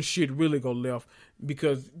 that's when shit really go left,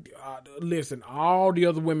 because, listen, all the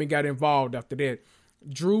other women got involved after that.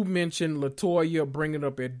 Drew mentioned LaToya bringing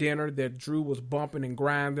up at dinner that Drew was bumping and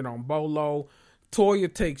grinding on Bolo.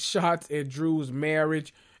 Toya takes shots at Drew's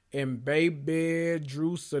marriage, and baby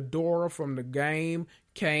Drew Sidora from the game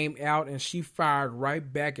came out and she fired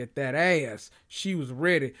right back at that ass. She was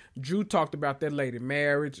ready. Drew talked about that lady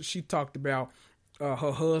marriage. She talked about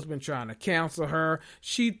her husband trying to counsel her.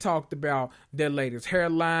 She talked about that lady's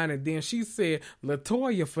hairline, and then she said,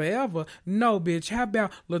 LaToya forever? No, bitch. How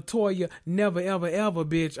about LaToya never, ever, ever,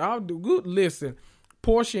 bitch? I'll do good. Listen,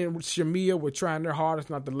 Portia and Shamia were trying their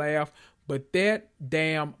hardest not to laugh, but that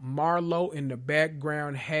damn Marlo in the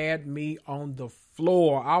background had me on the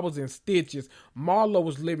floor. I was in stitches. Marlo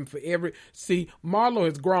was living for See, Marlo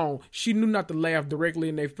has grown. She knew not to laugh directly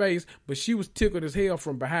in their face, but she was tickled as hell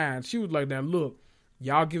from behind. She was like, now look,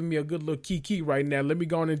 y'all giving me a good little kiki right now. Let me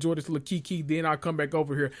go and enjoy this little kiki. Then I'll come back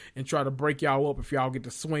over here and try to break y'all up if y'all get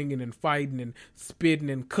to swinging and fighting and spitting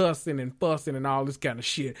and cussing and fussing and all this kind of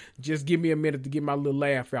shit. Just give me a minute to get my little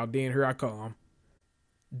laugh out. Then here I come.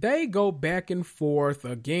 They go back and forth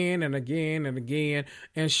again and again and again.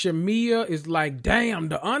 And Shamia is like, damn,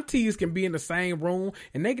 the aunties can be in the same room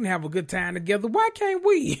and they can have a good time together. Why can't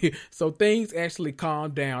we? So things actually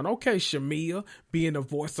calm down. Okay, Shamia, being the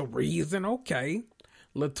voice of reason. Okay.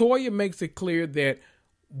 LaToya makes it clear that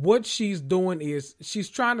what she's doing is she's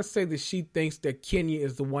trying to say that she thinks that Kenya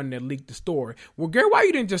is the one that leaked the story. Well, girl, why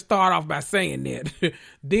you didn't just start off by saying that?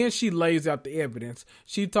 Then she lays out the evidence.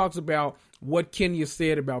 She talks about what Kenya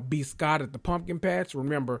said about B. Scott at the pumpkin patch.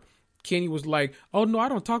 Remember, Kenya was like, oh, no, I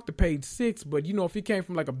don't talk to page 6, but, if it came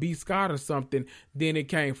from like a B. Scott or something, then it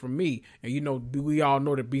came from me. And, we all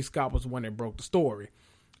know that B. Scott was the one that broke the story.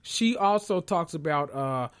 She also talks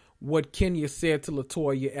about what Kenya said to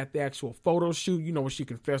LaToya at the actual photo shoot, when she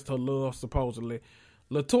confessed her love, supposedly.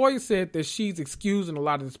 LaToya said that she's excusing a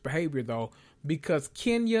lot of this behavior, though, because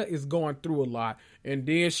Kenya is going through a lot. And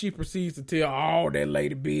then she proceeds to tell all that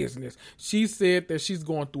lady business. She said that she's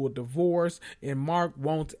going through a divorce and Mark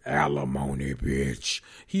wants alimony, bitch.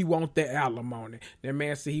 He wants the alimony. That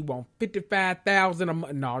man said he wants $55,000 a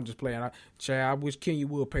month. No, I'm just playing. I wish Kenya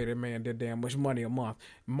would pay that man that damn much money a month.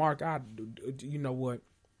 Mark, you know what?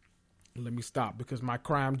 Let me stop, because my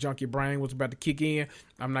crime junkie brain was about to kick in.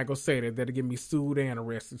 I'm not going to say that. That'll get me sued and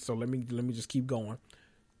arrested. So let me just keep going.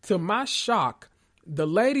 To my shock, the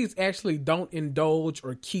ladies actually don't indulge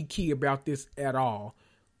or kiki about this at all.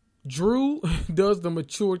 Drew does the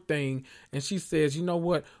mature thing, and she says, you know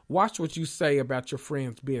what? Watch what you say about your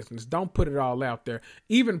friend's business. Don't put it all out there.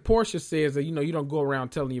 Even Portia says that, you don't go around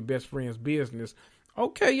telling your best friend's business.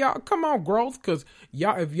 Okay, y'all, come on, growth, because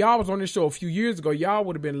if y'all was on this show a few years ago, y'all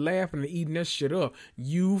would have been laughing and eating that shit up.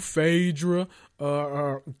 You, Phaedra,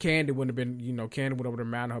 Candy wouldn't have been, Candy would have been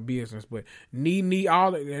minding her business, but Nene,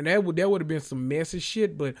 all, and that would have been some messy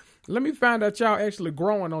shit, but let me find out y'all actually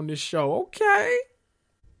growing on this show, okay?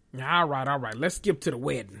 All right, let's skip to the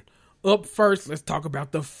wedding. Up first, let's talk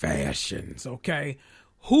about the fashions, okay?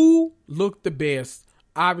 Who looked the best?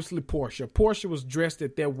 Obviously, Portia. Portia was dressed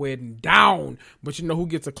at their wedding down. But you know who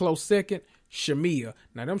gets a close second? Shamia.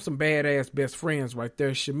 Now, them some badass best friends right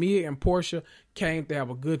there. Shamia and Portia came to have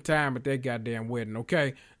a good time at that goddamn wedding,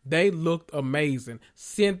 okay? They looked amazing.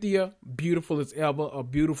 Cynthia, beautiful as ever, a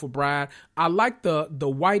beautiful bride. I like the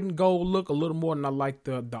white and gold look a little more than I like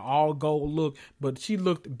the all gold look, but she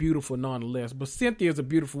looked beautiful nonetheless. But Cynthia is a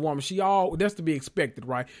beautiful woman. That's to be expected,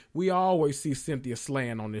 right? We always see Cynthia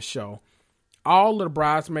slaying on this show. All of the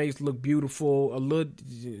bridesmaids look beautiful. I'm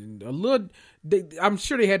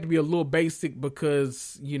sure they had to be a little basic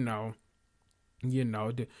because, no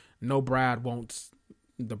bride wants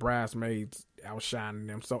the bridesmaids outshining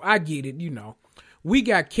them. So I get it, We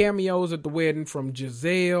got cameos at the wedding from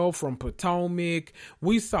Giselle from Potomac.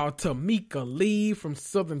 We saw Tamika Lee from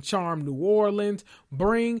Southern Charm, New Orleans.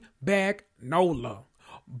 Bring back Nola.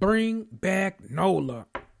 Bring back Nola.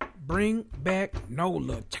 Bring back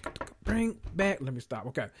Nola. Bring back. Let me stop.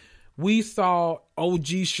 Okay. We saw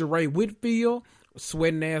OG Sheree Whitfield.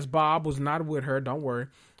 Sweating ass Bob was not with her. Don't worry.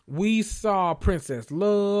 We saw Princess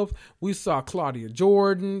Love. We saw Claudia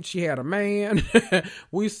Jordan. She had a man.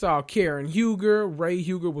 We saw Karen Huger. Ray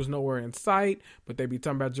Huger was nowhere in sight, but they be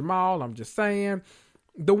talking about Jamal. I'm just saying.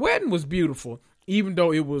 The wedding was beautiful, even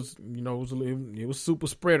though it was, it was super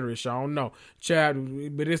spreaderish. I don't know.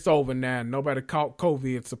 Child, but it's over now. Nobody caught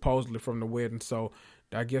COVID supposedly from the wedding, so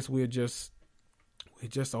I guess we just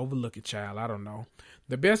overlook it, child. I don't know.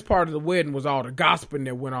 The best part of the wedding was all the gossiping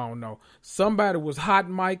that went on, though. Somebody was hot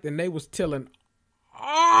mic'd and they was telling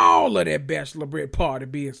all of that bachelorette party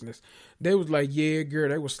business. They was like, yeah, girl,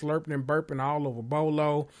 they was slurping and burping all over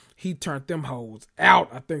Bolo. He turned them hoes out,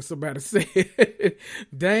 I think somebody said.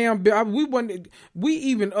 Damn, we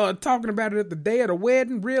even talking about it at the day of the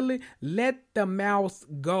wedding, really? Let the mouse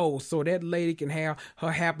go so that lady can have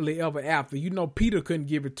her happily ever after. Peter couldn't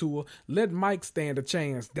give it to her. Let Mike stand a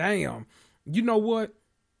chance. Damn. You know what?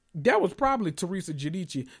 That was probably Teresa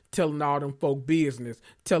Giudice telling all them folk business,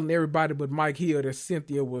 telling everybody but Mike Hill that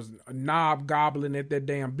Cynthia was a knob gobbling at that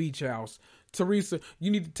damn beach house. Teresa,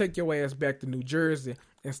 you need to take your ass back to New Jersey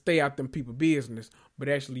and stay out them people business. But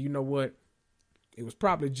actually, you know what? It was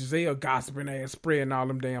probably Giselle gossiping ass spreading all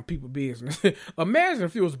them damn people business. Imagine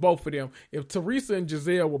if it was both of them. If Teresa and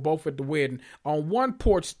Giselle were both at the wedding on one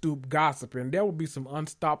porch stoop gossiping, there would be some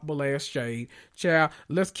unstoppable ass shade. Child,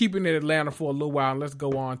 let's keep it in Atlanta for a little while and let's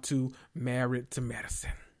go on to Married to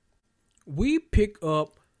Medicine. We pick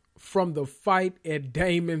up from the fight at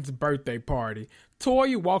Damon's birthday party.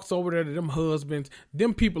 Toya walks over there to them husbands,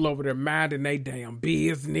 them people over there minding they damn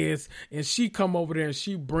business, and she come over there and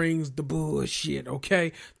she brings the bullshit,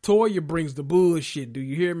 okay? Toya brings the bullshit, do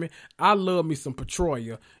you hear me? I love me some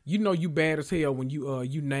Petrolia. You know you bad as hell when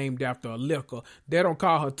you named after a liquor. They don't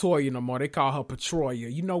call her Toya no more, they call her Petrolia.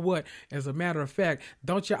 You know what? As a matter of fact,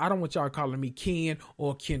 I don't want y'all calling me Ken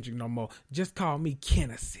or Kendrick no more. Just call me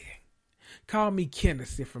Kennedy. Call me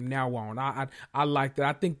Kennedy from now on. I like that.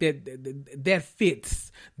 I think that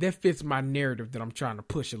fits my narrative that I'm trying to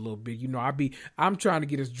push a little bit. I'm trying to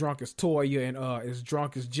get as drunk as Toya and as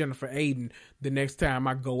drunk as Jennifer Aiden the next time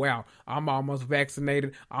I go out. I'm almost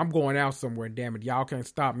vaccinated. I'm going out somewhere, damn it. Y'all can't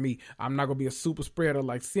stop me. I'm not gonna be a super spreader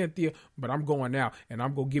like Cynthia, but I'm going out and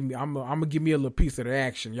I'm gonna give me a little piece of the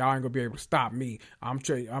action. Y'all ain't gonna be able to stop me. I'm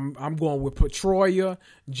going with Petrolia,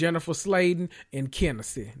 Jennifer Sladen, and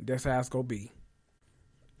Kennedy. That's how it's gonna be.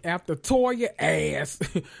 After Toya ass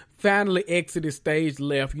finally exited stage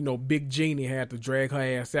left, Big Jeannie had to drag her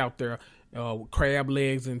ass out there with crab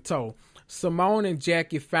legs in tow. Simone and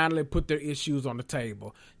Jackie finally put their issues on the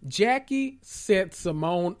table. Jackie set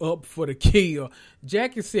Simone up for the kill.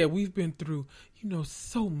 Jackie said, we've been through,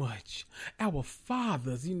 so much. Our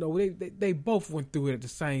fathers, they both went through it at the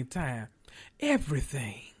same time.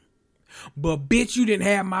 Everything. But bitch, you didn't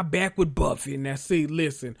have my back with Buffy. Now see,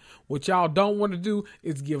 listen, what y'all don't want to do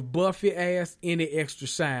is give Buffy ass any extra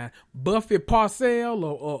shine. Buffy Parcell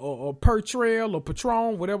or Pertrail or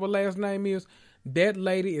Patron, whatever last name is, that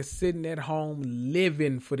lady is sitting at home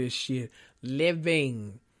living for this shit.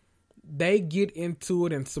 Living. They get into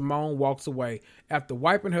it and Simone walks away. After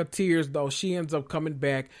wiping her tears, though, she ends up coming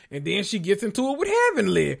back and then she gets into it with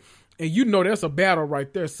Heavenly. And that's a battle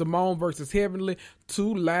right there. Simone versus Heavenly.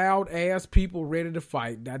 Two loud ass people ready to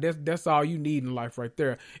fight. Now that's all you need in life right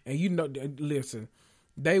there. And listen,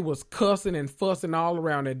 they was cussing and fussing all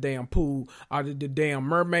around that damn pool. The damn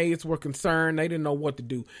mermaids were concerned. They didn't know what to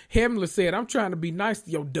do. Heavenly said, I'm trying to be nice to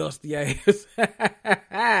your dusty ass.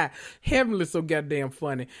 Heavenly so goddamn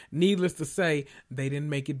funny. Needless to say, they didn't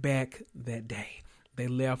make it back that day. They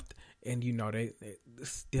left. And they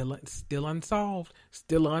still unsolved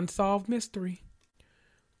mystery.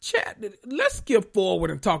 Chat, let's skip forward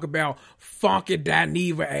and talk about Funky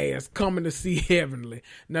Dineva ass coming to see Heavenly.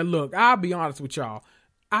 Now look, I'll be honest with y'all.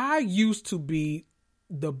 I used to be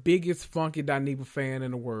the biggest Funky Dineva fan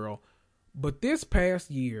in the world. But this past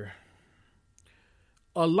year,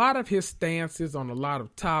 a lot of his stances on a lot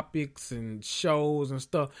of topics and shows and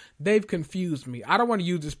stuff, they've confused me. I don't want to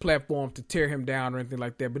use this platform to tear him down or anything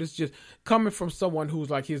like that, but it's just coming from someone who's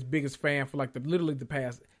like his biggest fan for like literally the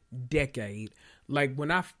past decade. Like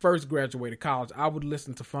when I first graduated college, I would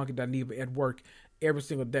listen to Funky Dineva at work every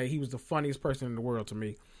single day. He was the funniest person in the world to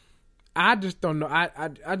me. I just don't know.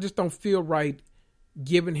 I just don't feel right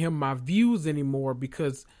giving him my views anymore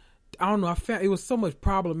because I don't know. I felt it was so much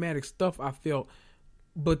problematic stuff I felt.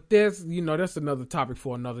 But that's another topic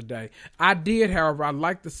for another day. I did, however, I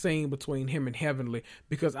like the scene between him and Heavenly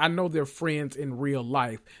because I know they're friends in real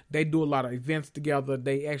life. They do a lot of events together.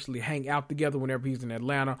 They actually hang out together whenever he's in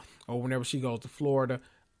Atlanta or whenever she goes to Florida.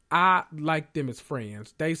 I like them as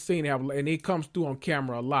friends. They seem to have, and it comes through on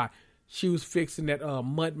camera a lot. She was fixing that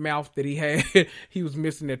mud mouth that he had. He was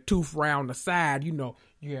missing that tooth round the side. You know,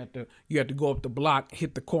 you had to go up the block,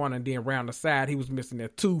 hit the corner, and then round the side. He was missing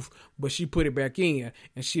that tooth, but she put it back in,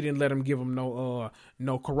 and she didn't let him give him no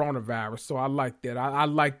coronavirus. So I like that. I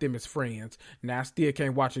like them as friends. Now I still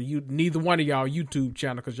can't watch neither one of y'all YouTube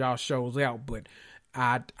channel because y'all shows out, but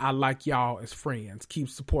I like y'all as friends. Keep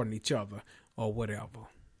supporting each other or whatever.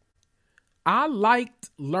 I liked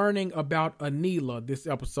learning about Anila this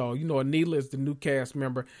episode. You know, Anila is the new cast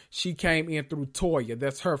member. She came in through Toya.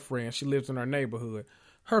 That's her friend. She lives in her neighborhood.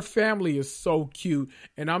 Her family is so cute,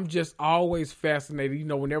 and I'm just always fascinated. You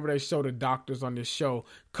know, whenever they show the doctors on this show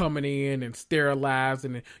coming in and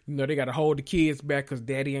sterilizing, and they got to hold the kids back because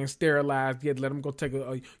daddy ain't sterilized yet. Let them go take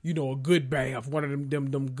a good bath, one of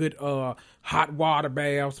them good hot water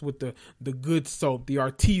baths with the good soap, the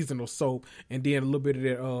artisanal soap, and then a little bit of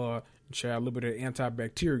that a little bit of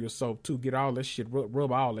antibacterial soap too. Get all that shit,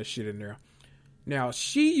 rub all that shit in there. Now,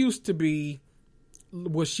 she used to be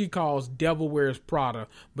what she calls Devil Wears Prada,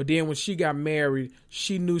 but then when she got married,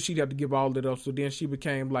 she knew she'd have to give all that up, so then she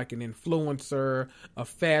became like an influencer, a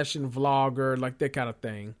fashion vlogger, like that kind of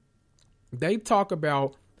thing. They talk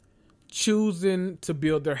about choosing to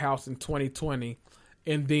build their house in 2020,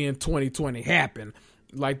 and then 2020 happened.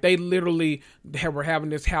 Like they literally were having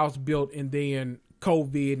this house built, and then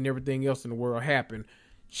COVID and everything else in the world happened.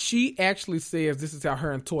 She actually says this is how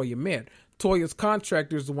her and Toya met. Toya's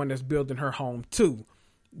contractor is the one that's building her home too.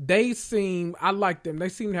 I like them. They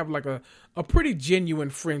seem to have like a pretty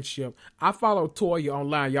genuine friendship. I follow Toya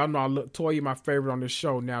online. Y'all know Toya my favorite on this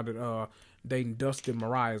show now that they dusted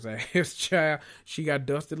Mariah's ass. Child, she got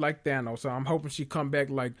dusted like Thanos. So I'm hoping she come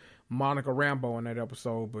back like Monica Rambeau in that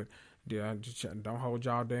episode. But yeah, just don't hold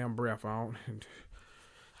y'all damn breath.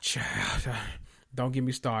 Child, don't get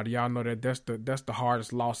me started. Y'all know that's the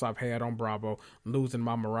hardest loss I've had on Bravo, losing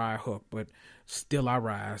my Mariah hook. But still, I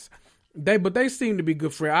rise. They seem to be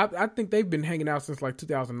good friends. I think they've been hanging out since like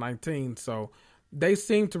 2019. So they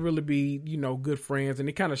seem to really be good friends, and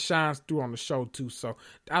it kind of shines through on the show too. So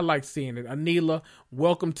I like seeing it. Anila,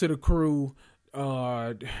 welcome to the crew.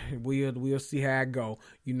 We'll see how it go.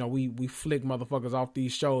 We flick motherfuckers off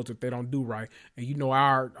these shows if they don't do right. And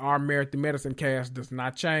our Merit the Medicine cast does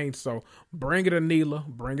not change. So bring it, Anila.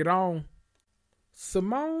 Bring it on.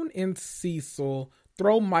 Simone and Cecil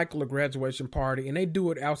throw Michael a graduation party, and they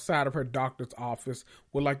do it outside of her doctor's office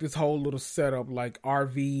with like this whole little setup, like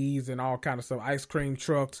RVs and all kind of stuff, ice cream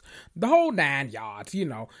trucks, the whole 9 yards.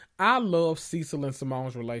 I love Cecil and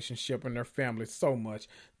Simone's relationship and their family so much.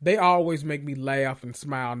 They always make me laugh and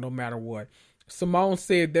smile no matter what. Simone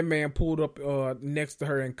said that man pulled up next to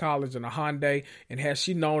her in college in a Hyundai, and had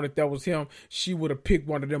she known that was him, she would have picked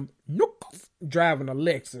one of them driving a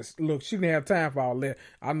Lexus. Look, she didn't have time for all that.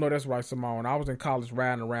 I know that's right, Simone. I was in college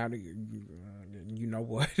riding around. You know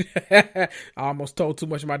what? I almost told too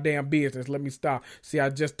much of my damn business. Let me stop. See, I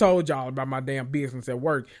just told y'all about my damn business at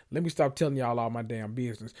work. Let me stop telling y'all all my damn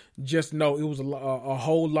business. Just know it was a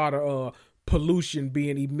whole lot of pollution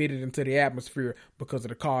being emitted into the atmosphere because of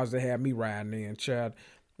the cars they had me riding in, child.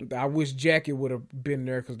 I wish Jackie would have been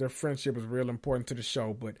there because their friendship is real important to the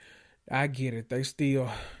show, but I get it. They still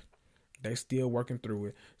working through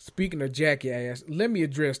it. Speaking of Jackie ass, let me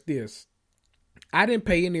address this. I didn't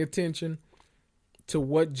pay any attention to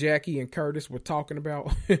what Jackie and Curtis were talking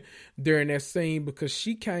about during that scene because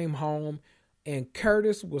she came home and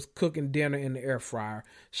Curtis was cooking dinner in the air fryer.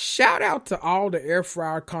 Shout out to all the air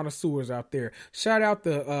fryer connoisseurs out there. Shout out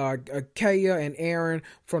to Kaya and Aaron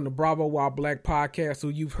from the Bravo While Black podcast, who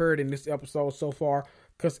you've heard in this episode so far,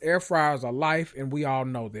 because air fryers are life, and we all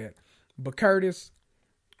know that. But Curtis,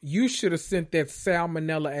 You should have sent that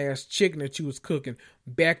salmonella ass chicken that you was cooking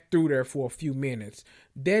back through there for a few minutes.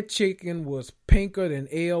 That chicken was pinker than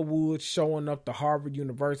Elle Woods showing up to Harvard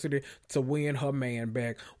University to win her man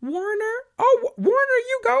back. Warner? Oh, Warner,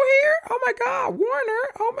 you go here? Oh my God, Warner.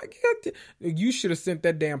 Oh my God. You should have sent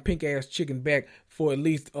that damn pink ass chicken back for at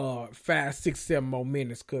least 5, 6, 7 more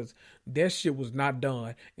minutes, because that shit was not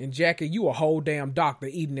done. And Jackie, you a whole damn doctor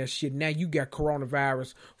eating that shit. Now you got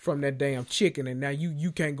coronavirus from that damn chicken, and now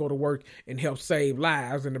you can't go to work and help save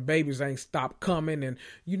lives, and the babies ain't stopped coming. And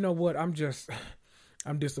you know what? I'm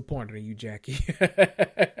disappointed in you, Jackie.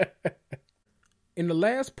 In the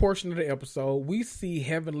last portion of the episode, we see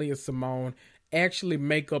Heavenly and Simone actually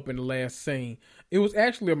make up in the last scene. It was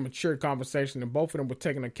actually a mature conversation, and both of them were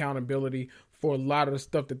taking accountability for a lot of the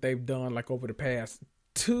stuff that they've done, like over the past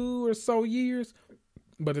 2 or so years.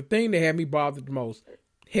 But the thing that had me bothered the most,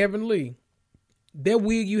 Heavenly, that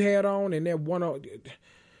wig you had on and that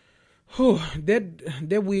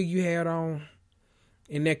that wig you had on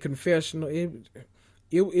in that confessional,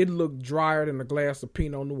 it looked drier than a glass of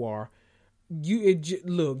Pinot Noir.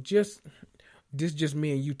 This just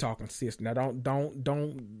me and you talking, sis. Now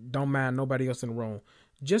don't mind nobody else in the room.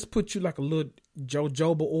 Just put you like a little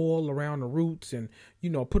jojoba oil around the roots, and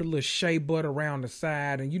put a little shea butter around the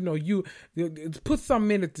side, and you put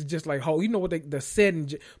something in it to just like hold. You know what the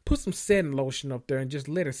setting? Put some setting lotion up there and just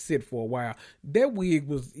let it sit for a while. That wig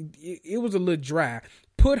was it was a little dry.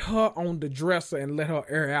 Put her on the dresser and let her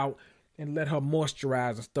air out and let her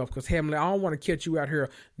moisturize and stuff. Because Heavenly, I don't want to catch you out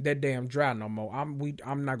here that damn dry no more.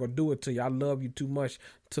 I'm not gonna do it to you. I love you too much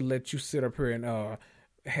to let you sit up here and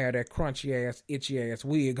have that crunchy ass, itchy ass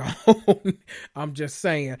wig on. I'm just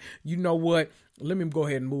saying. You know what? Let me go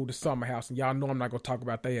ahead and move to Summer House, and y'all know I'm not gonna talk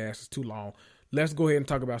about their asses too long. Let's go ahead and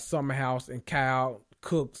talk about Summer House and Kyle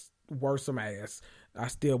Cook's worrisome ass. I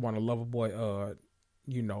still want a Loverboy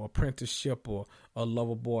apprenticeship or a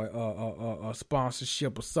Loverboy a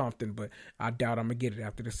sponsorship or something, but I doubt I'm gonna get it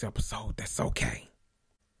after this episode. That's okay.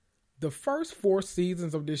 The first 4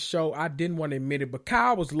 seasons of this show, I didn't want to admit it, but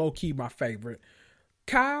Kyle was low-key my favorite.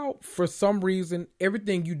 Kyle, for some reason,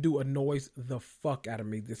 everything you do annoys the fuck out of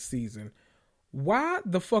me this season. Why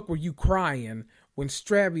the fuck were you crying when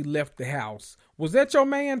Stravy left the house? Was that your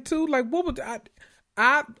man too? Like, what was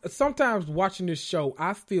I sometimes watching this show,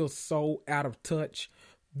 I feel so out of touch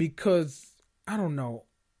because I don't know.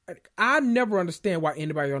 I never understand why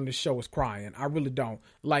anybody on this show is crying. I really don't.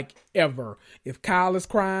 Like, ever. If Kyle is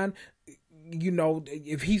crying,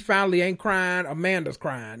 if he finally ain't crying, Amanda's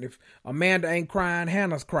crying. If Amanda ain't crying,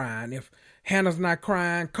 Hannah's crying. If Hannah's not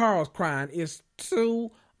crying, Carl's crying. It's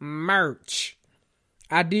too much.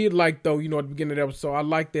 I did like, though, at the beginning of the episode, I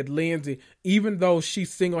like that Lindsay, even though she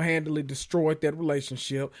single-handedly destroyed that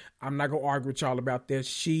relationship, I'm not going to argue with y'all about that.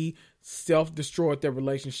 She self-destroyed that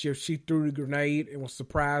relationship. She threw the grenade and was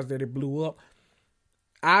surprised that it blew up.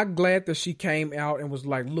 I'm glad that she came out and was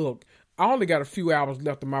like, look, I only got a few hours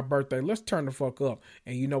left of my birthday. Let's turn the fuck up.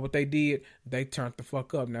 And you know what they did? They turned the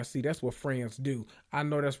fuck up. Now, see, that's what friends do. I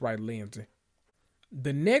know that's right, Lindsay.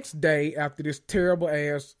 The next day, after this terrible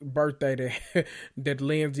ass birthday that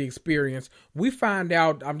Lindsay experienced, we find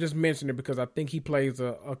out, I'm just mentioning it because I think he plays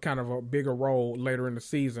a kind of a bigger role later in the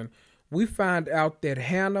season. We find out that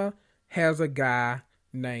Hannah has a guy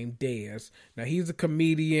named Dez. Now, he's a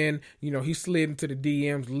comedian. He slid into the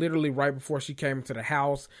DMs literally right before she came into the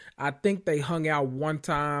house. I think they hung out one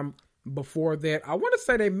time before that. I want to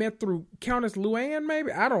say they met through Countess Luann,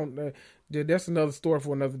 maybe. I don't know. That's another story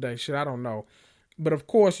for another day. Shit, I don't know. But of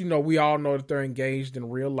course, we all know that they're engaged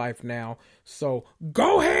in real life now. So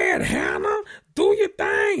go ahead, Hannah. Do your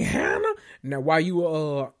thing, Hannah. Now, while you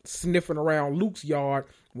were sniffing around Luke's yard,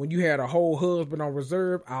 when you had a whole husband on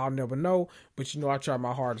reserve, I'll never know. But, I try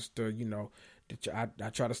my hardest to, I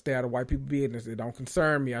try to stay out of white people's business. It don't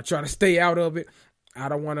concern me. I try to stay out of it. I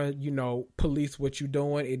don't want to, police what you're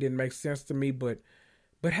doing. It didn't make sense to me. But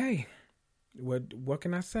hey, what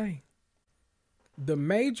can I say? The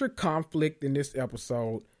major conflict in this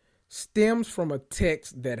episode stems from a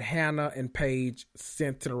text that Hannah and Paige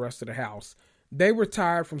sent to the rest of the house. They were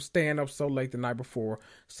tired from staying up so late the night before.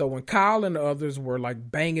 So when Kyle and the others were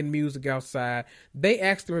like banging music outside, they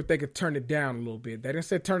asked them if they could turn it down a little bit. They didn't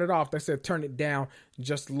say turn it off. They said turn it down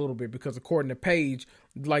just a little bit because according to Paige,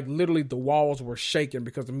 like literally the walls were shaking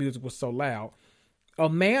because the music was so loud.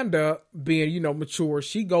 Amanda, being, mature,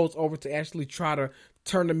 she goes over to actually try to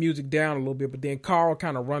turn the music down a little bit, but then Carl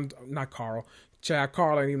kind of runs,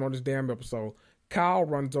 Carl ain't even on this damn episode. Kyle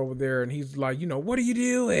runs over there and he's like, what are you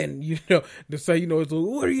doing? To say, it's like,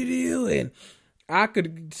 what are you doing? I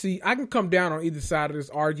can come down on either side of this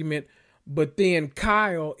argument, But then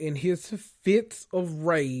Kyle, in his fits of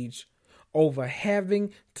rage over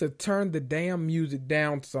having to turn the damn music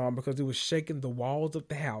down some because it was shaking the walls of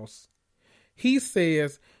the house, he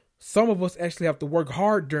says, some of us actually have to work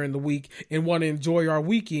hard during the week and want to enjoy our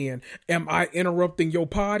weekend. Am I interrupting your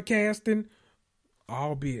podcasting?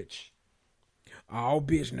 Oh, bitch. Oh,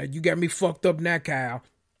 bitch. Now, you got me fucked up now, Kyle.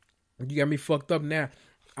 You got me fucked up now.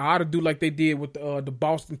 I ought to do like they did with the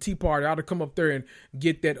Boston Tea Party. I ought to come up there and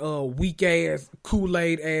get that weak-ass,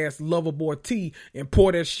 Kool-Aid-ass Loverboy tea and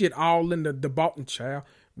pour that shit all in the Boston, child.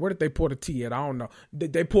 Where did they pour the tea at? I don't know.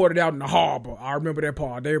 They poured it out in the harbor. I remember that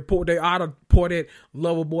part. They ought to pour that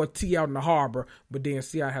Loverboy tea out in the harbor. But then,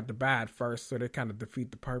 see, I had to buy it first, so they kind of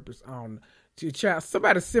defeat the purpose. I don't know. Child,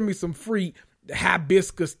 somebody send me some free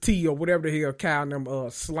hibiscus tea or whatever the hell Kyle and them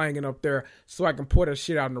slanging up there so I can pour that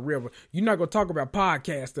shit out in the river. You're not going to talk about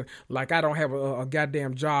podcasting like I don't have a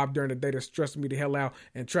goddamn job during the day that's stressing me the hell out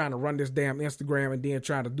and trying to run this damn Instagram and then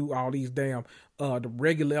trying to do all these damn the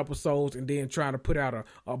regular episodes and then trying to put out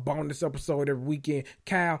a bonus episode every weekend.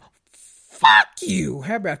 Kyle, fuck you.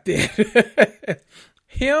 How about that?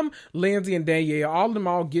 Him, Lindsay, and Danielle, all of them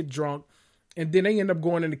all get drunk. And then they end up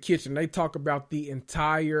going in the kitchen. They talk about the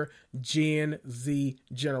entire Gen Z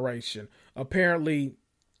generation. Apparently,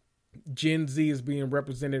 Gen Z is being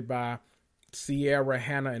represented by Sierra,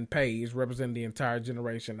 Hannah, and Paige, representing the entire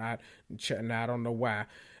generation. I don't know why.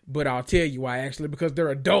 But I'll tell you why, actually, because they're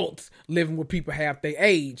adults living with people half their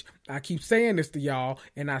age. I keep saying this to y'all,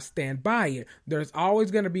 and I stand by it. There's always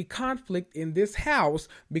going to be conflict in this house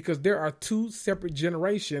because there are two separate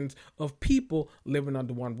generations of people living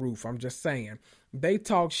under one roof. I'm just saying. They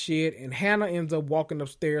talk shit, and Hannah ends up walking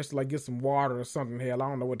upstairs to like get some water or something. Hell, I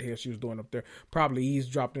don't know what the hell she was doing up there. Probably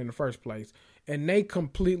eavesdropped in the first place. And they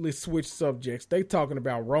completely switch subjects. They talking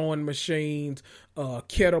about rowing machines,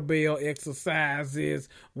 kettlebell exercises,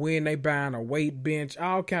 when they buying a weight bench,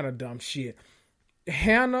 all kind of dumb shit.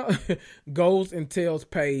 Hannah goes and tells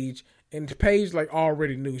Paige, and Paige like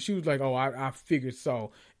already knew. She was like, oh, I figured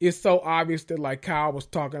so. It's so obvious that like Kyle was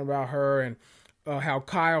talking about her and how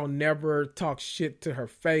Kyle never talks shit to her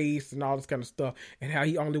face and all this kind of stuff, and how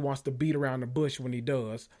he only wants to beat around the bush when he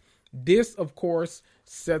does. This, of course,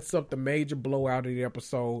 sets up the major blowout of the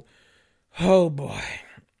episode. Oh, boy.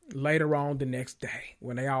 Later on the next day,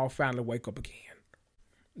 when they all finally wake up again.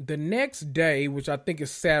 The next day, which I think is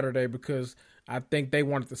Saturday because I think they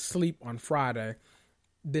wanted to sleep on Friday.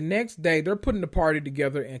 The next day, they're putting the party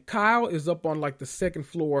together, and Kyle is up on, like, the second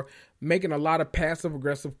floor making a lot of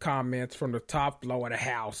passive-aggressive comments from the top floor of the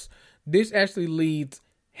house. This actually leads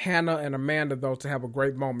Hannah and Amanda, though, to have a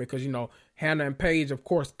great moment because, you know, Hannah and Paige, of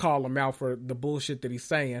course, call him out for the bullshit that he's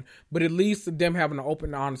saying, but it leads to them having an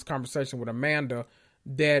open and honest conversation with Amanda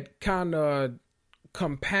that kind of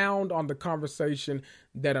compound on the conversation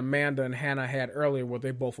that Amanda and Hannah had earlier where they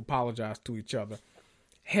both apologized to each other.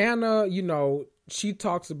 Hannah, you know, she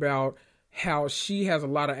talks about how she has a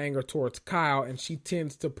lot of anger towards Kyle and she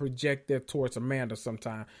tends to project that towards Amanda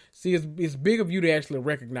sometimes. See, it's big of you to actually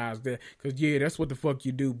recognize that because, yeah, that's what the fuck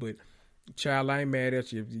you do, but child, I ain't mad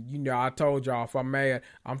at you. You know, I told y'all if I'm mad,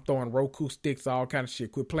 I'm throwing Roku sticks, all kind of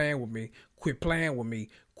shit. Quit playing with me. Quit playing with me.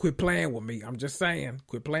 Quit playing with me. I'm just saying,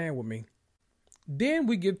 quit playing with me. Then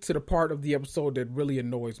we get to the part of the episode that really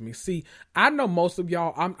annoys me. See, I know most of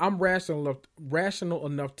y'all, I'm rational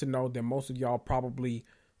enough to know that most of y'all probably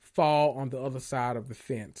fall on the other side of the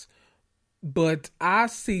fence. But I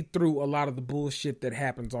see through a lot of the bullshit that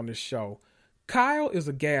happens on this show. Kyle is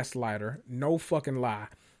a gaslighter, no fucking lie.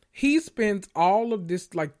 He spends all of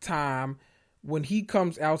this like time when he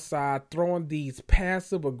comes outside throwing these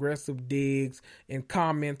passive aggressive digs and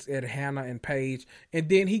comments at Hannah and Paige, and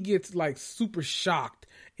then he gets like super shocked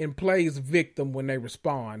and plays victim when they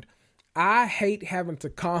respond. I hate having to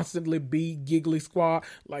constantly be Giggly Squad,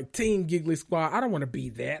 like Team Giggly Squad. I don't want to be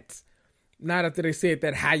that. Not after they said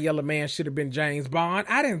that high yellow man should have been James Bond.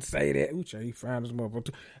 I didn't say that. Ooh, he found his motherfucker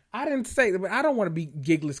too. I didn't say that, but I don't want to be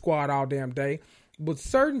Giggly Squad all damn day. But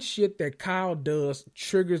certain shit that Kyle does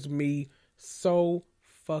triggers me so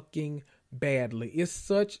fucking badly. It's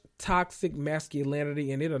such toxic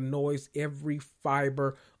masculinity and it annoys every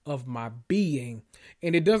fiber of my being.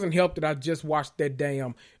 And it doesn't help that I just watched that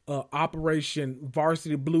damn Operation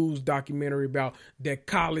Varsity Blues documentary about that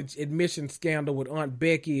college admission scandal with Aunt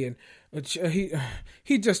Becky. And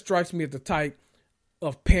he just strikes me as the type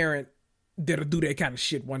of parent that'll do that kind of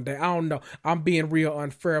shit one day. I don't know. I'm being real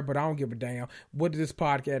unfair, but I don't give a damn. What does this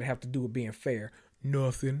podcast have to do with being fair?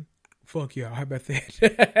 Nothing. Fuck y'all. How about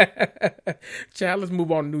that? Child, let's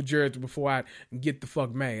move on to New Jersey before I get the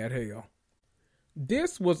fuck mad. Hell.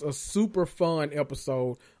 This was a super fun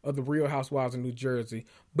episode of The Real Housewives of New Jersey,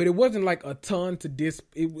 but it wasn't like a ton to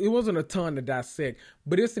it wasn't a ton to dissect,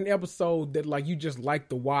 but it's an episode that like you just like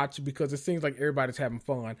to watch because it seems like everybody's having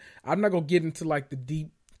fun. I'm not going to get into like the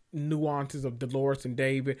deep nuances of Dolores and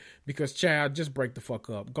David because child, just break the fuck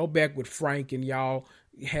up. Go back with Frank and y'all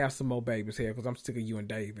have some more babies here because I'm sick of you and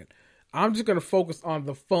David. I'm just going to focus on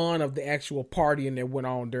the fun of the actual partying that went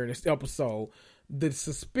on during this episode. The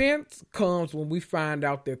suspense comes when we find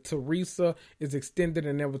out that Teresa is extending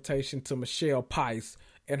an invitation to Michelle Pice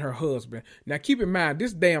and her husband. Now, keep in mind,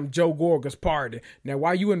 this damn Joe Gorga's party. Now,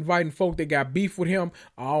 why you inviting folk that got beef with him?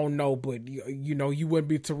 I don't know, but, you know, you wouldn't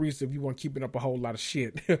be Teresa if you weren't keeping up a whole lot of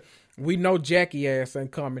shit. We know Jackie ass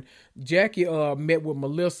ain't coming. Jackie met with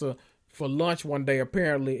Melissa for lunch one day,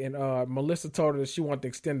 apparently, and Melissa told her that she wanted to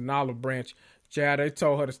extend an olive branch. Child, they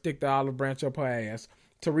told her to stick the olive branch up her ass.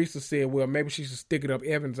 Teresa said, well, maybe she should stick it up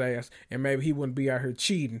Evan's ass and maybe he wouldn't be out here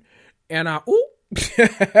cheating. And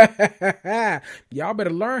y'all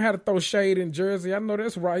better learn how to throw shade in Jersey. I know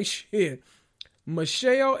that's right. Shit.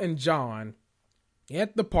 Michelle and John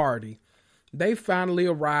at the party, they finally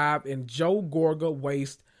arrive and Joe Gorga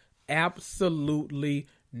wastes absolutely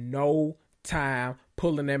no time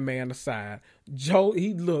pulling that man aside. Joe said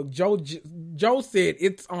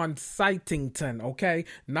it's on Sightington, okay?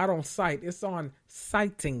 Not on site. It's on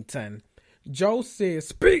Sightington. Joe said,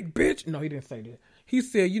 speak, bitch. No, he didn't say that. He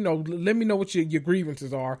said, you know, let me know what your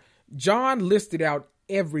grievances are. John listed out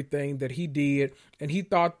everything that he did, and he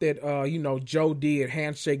thought that, you know, Joe did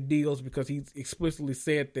handshake deals because he explicitly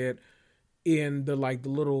said that in the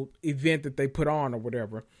little event that they put on or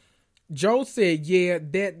whatever. Joe said, yeah,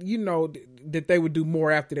 that, you know, that they would do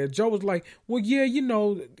more after that. Joe was like, well, yeah, you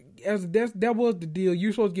know, that was the deal.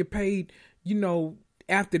 You're supposed to get paid, you know,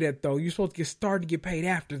 after that, though. You're supposed to get started to get paid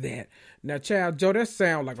after that. Now, child, Joe, that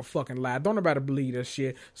sounds like a fucking lie. Don't nobody believe that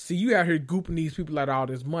shit. See, you out here gooping these people out of all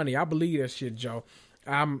this money. I believe that shit, Joe.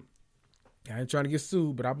 I ain't trying to get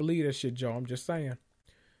sued, but I believe that shit, Joe. I'm just saying.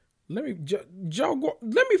 Joe,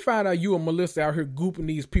 let me find out you and Melissa out here gooping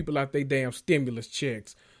these people out they damn stimulus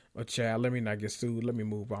checks. Oh, child, let me not get sued. Let me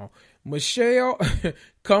move on. Michelle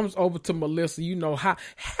comes over to Melissa. You know how,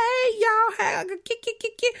 hey, y'all,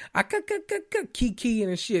 kiki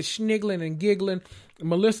and shit, sniggling and giggling.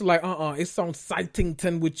 Melissa like, it's on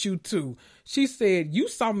Sightington with you too. She said, you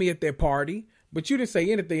saw me at that party, but you didn't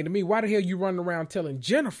say anything to me. Why the hell you running around telling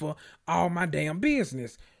Jennifer all my damn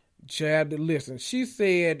business? Chad, listen, she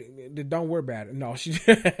said, don't worry about it. No,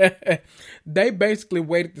 they basically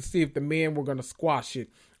waited to see if the men were going to squash it.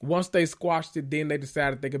 Once they squashed it, then they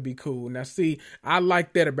decided they could be cool. Now, see, I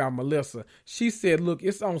like that about Melissa. She said, look,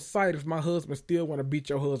 it's on site if my husband still want to beat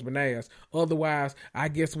your husband's ass. Otherwise, I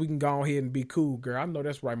guess we can go ahead and be cool, girl. I know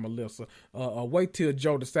that's right, Melissa. Wait till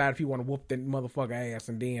Joe decide if he want to whoop that motherfucker ass,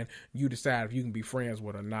 and then you decide if you can be friends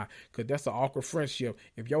with her or not. Because that's an awkward friendship.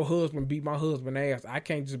 If your husband beat my husband's ass, I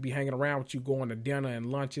can't just be hanging around with you going to dinner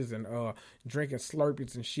and lunches and drinking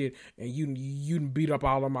Slurpees and shit, and you beat up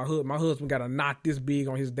all of my husband. My husband got a knot this big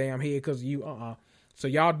on his damn head because of you. So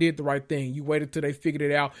y'all did the right thing. You waited till they figured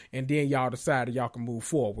it out, and then y'all decided y'all can move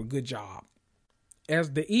forward. Good job.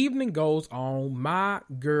 As the evening goes on, my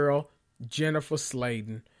girl Jennifer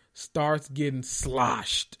Sladen starts getting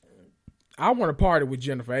sloshed. I want to party with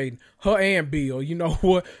Jennifer Aiden, her and Bill. You know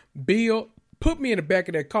what, Bill? Put me in the back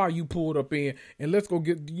of that car you pulled up in, and let's go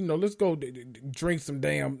drink some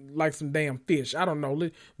damn fish. I don't know.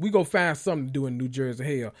 We go find something to do in New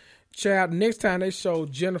Jersey. Hell, child, next time they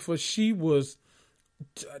showed Jennifer, she was,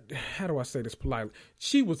 how do I say this politely?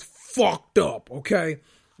 She was fucked up, okay?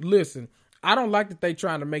 Listen, I don't like that they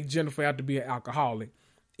trying to make Jennifer out to be an alcoholic.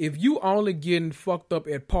 If you only getting fucked up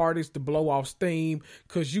at parties to blow off steam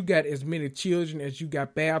because you got as many children as you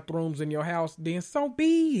got bathrooms in your house, then so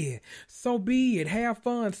be it. So be it. Have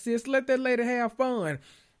fun, sis. Let that lady have fun.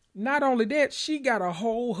 Not only that, she got a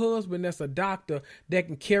whole husband that's a doctor that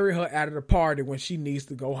can carry her out of the party when she needs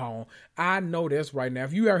to go home. I know that's right. Now,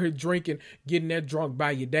 if you out here drinking, getting that drunk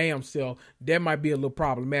by your damn self, that might be a little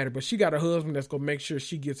problematic. But she got a husband that's going to make sure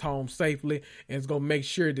she gets home safely and is going to make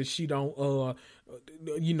sure that she don't,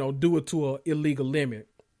 do it to an illegal limit.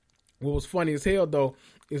 What was funny as hell, though,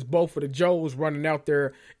 is both of the Joes running out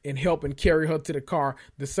there and helping carry her to the car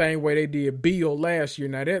the same way they did Bill last year.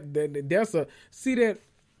 Now, that's a, see that,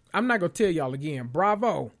 I'm not going to tell y'all again.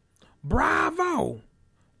 Bravo. Bravo.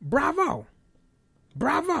 Bravo.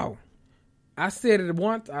 Bravo. I said it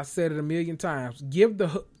once. I said it a million times. Give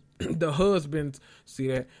the husbands, see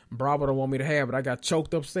that? Bravo don't want me to have it. I got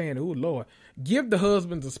choked up saying, oh, Lord. Give the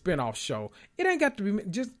husbands a spinoff show. It ain't got to be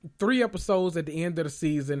just 3 episodes at the end of the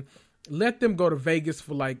season. Let them go to Vegas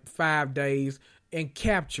for like 5 days. and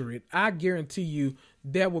capture it, I guarantee you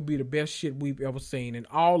that will be the best shit we've ever seen, and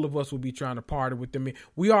all of us will be trying to party with them.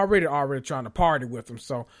 We already trying to party with them,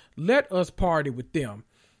 so let us party with them.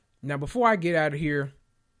 Now, before I get out of here,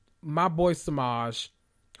 my boy Samaj,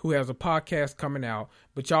 who has a podcast coming out,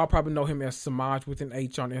 but y'all probably know him as Samaj with an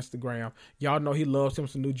H on Instagram. Y'all know he loves him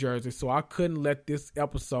some New Jersey, so I couldn't let this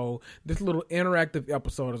episode, this little interactive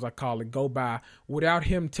episode as I call it, go by without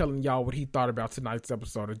him telling y'all what he thought about tonight's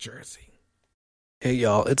episode of Jersey. Hey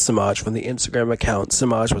y'all, it's Samaj from the Instagram account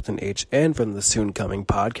Samaj with an H and from the soon coming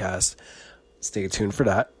podcast. Stay tuned for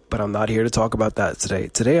that, but I'm not here to talk about that today.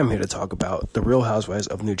 Today I'm here to talk about The Real Housewives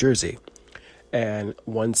of New Jersey, and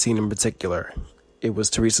one scene in particular. It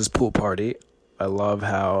was Teresa's pool party. I love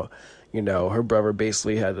how, you know, her brother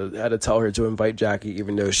basically had to tell her to invite Jackie,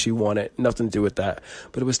 even though she wanted nothing to do with that,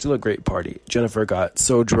 but it was still a great party. Jennifer got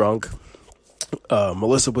so drunk.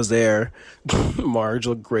 Melissa was there. Marge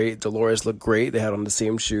looked great. Dolores looked great. They had on the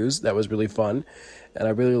same shoes. That was really fun. And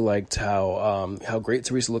I really liked how great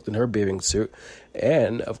Teresa looked in her bathing suit.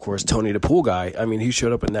 And, of course, Tony, the pool guy. I mean, he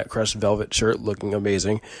showed up in that crushed velvet shirt looking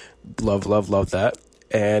amazing. Love that.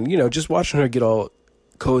 And, you know, just watching her get all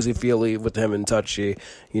cozy-feely with him and touchy,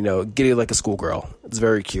 you know, giddy like a schoolgirl. It's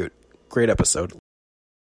very cute. Great episode.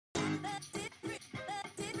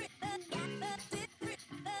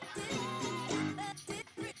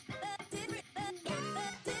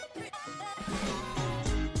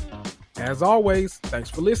 As always, thanks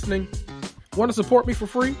for listening. Want to support me for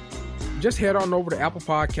free? Just head on over to Apple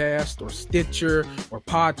Podcast or Stitcher or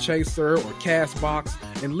Podchaser or Castbox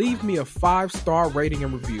and leave me a 5-star rating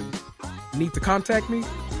and review. Need to contact me?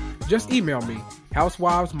 Just email me,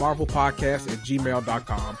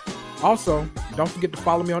 housewivesmarvelpodcast@gmail.com. Also, don't forget to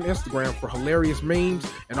follow me on Instagram for hilarious memes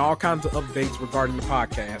and all kinds of updates regarding the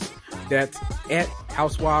podcast. That's at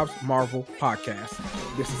Housewives Marvel Podcast.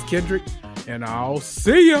 This is Kendrick, and I'll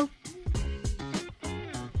see ya.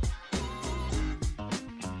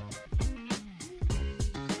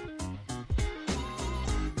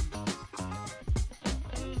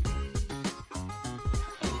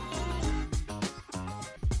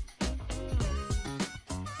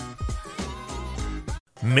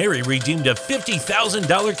 Mary redeemed a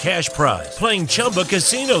 $50,000 cash prize playing Chumba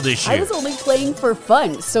Casino this year. I was only playing for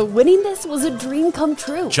fun, so winning this was a dream come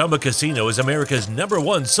true. Chumba Casino is America's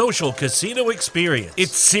 #1 social casino experience.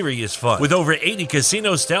 It's serious fun. With over 80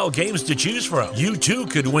 casino-style games to choose from, you too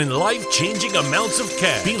could win life-changing amounts of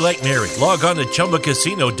cash. Be like Mary. Log on to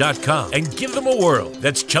ChumbaCasino.com and give them a whirl.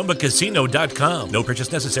 That's ChumbaCasino.com. No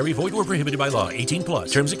purchase necessary. Void where prohibited by law. 18+.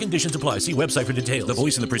 Terms and conditions apply. See website for details. The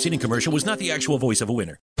voice in the preceding commercial was not the actual voice of a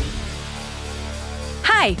winner.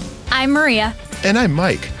 Hi, I'm Maria. And I'm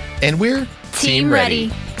Mike. And we're Team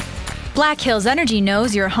Ready. Black Hills Energy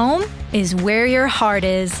knows your home is where your heart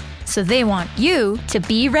is, so they want you to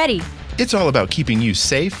be ready. It's all about keeping you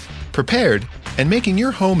safe, prepared, and making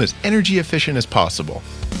your home as energy efficient as possible.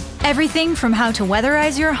 Everything from how to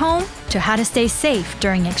weatherize your home to how to stay safe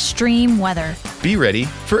during extreme weather. Be ready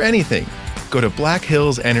for anything. Go to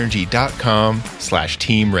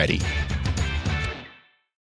blackhillsenergy.com/teamready.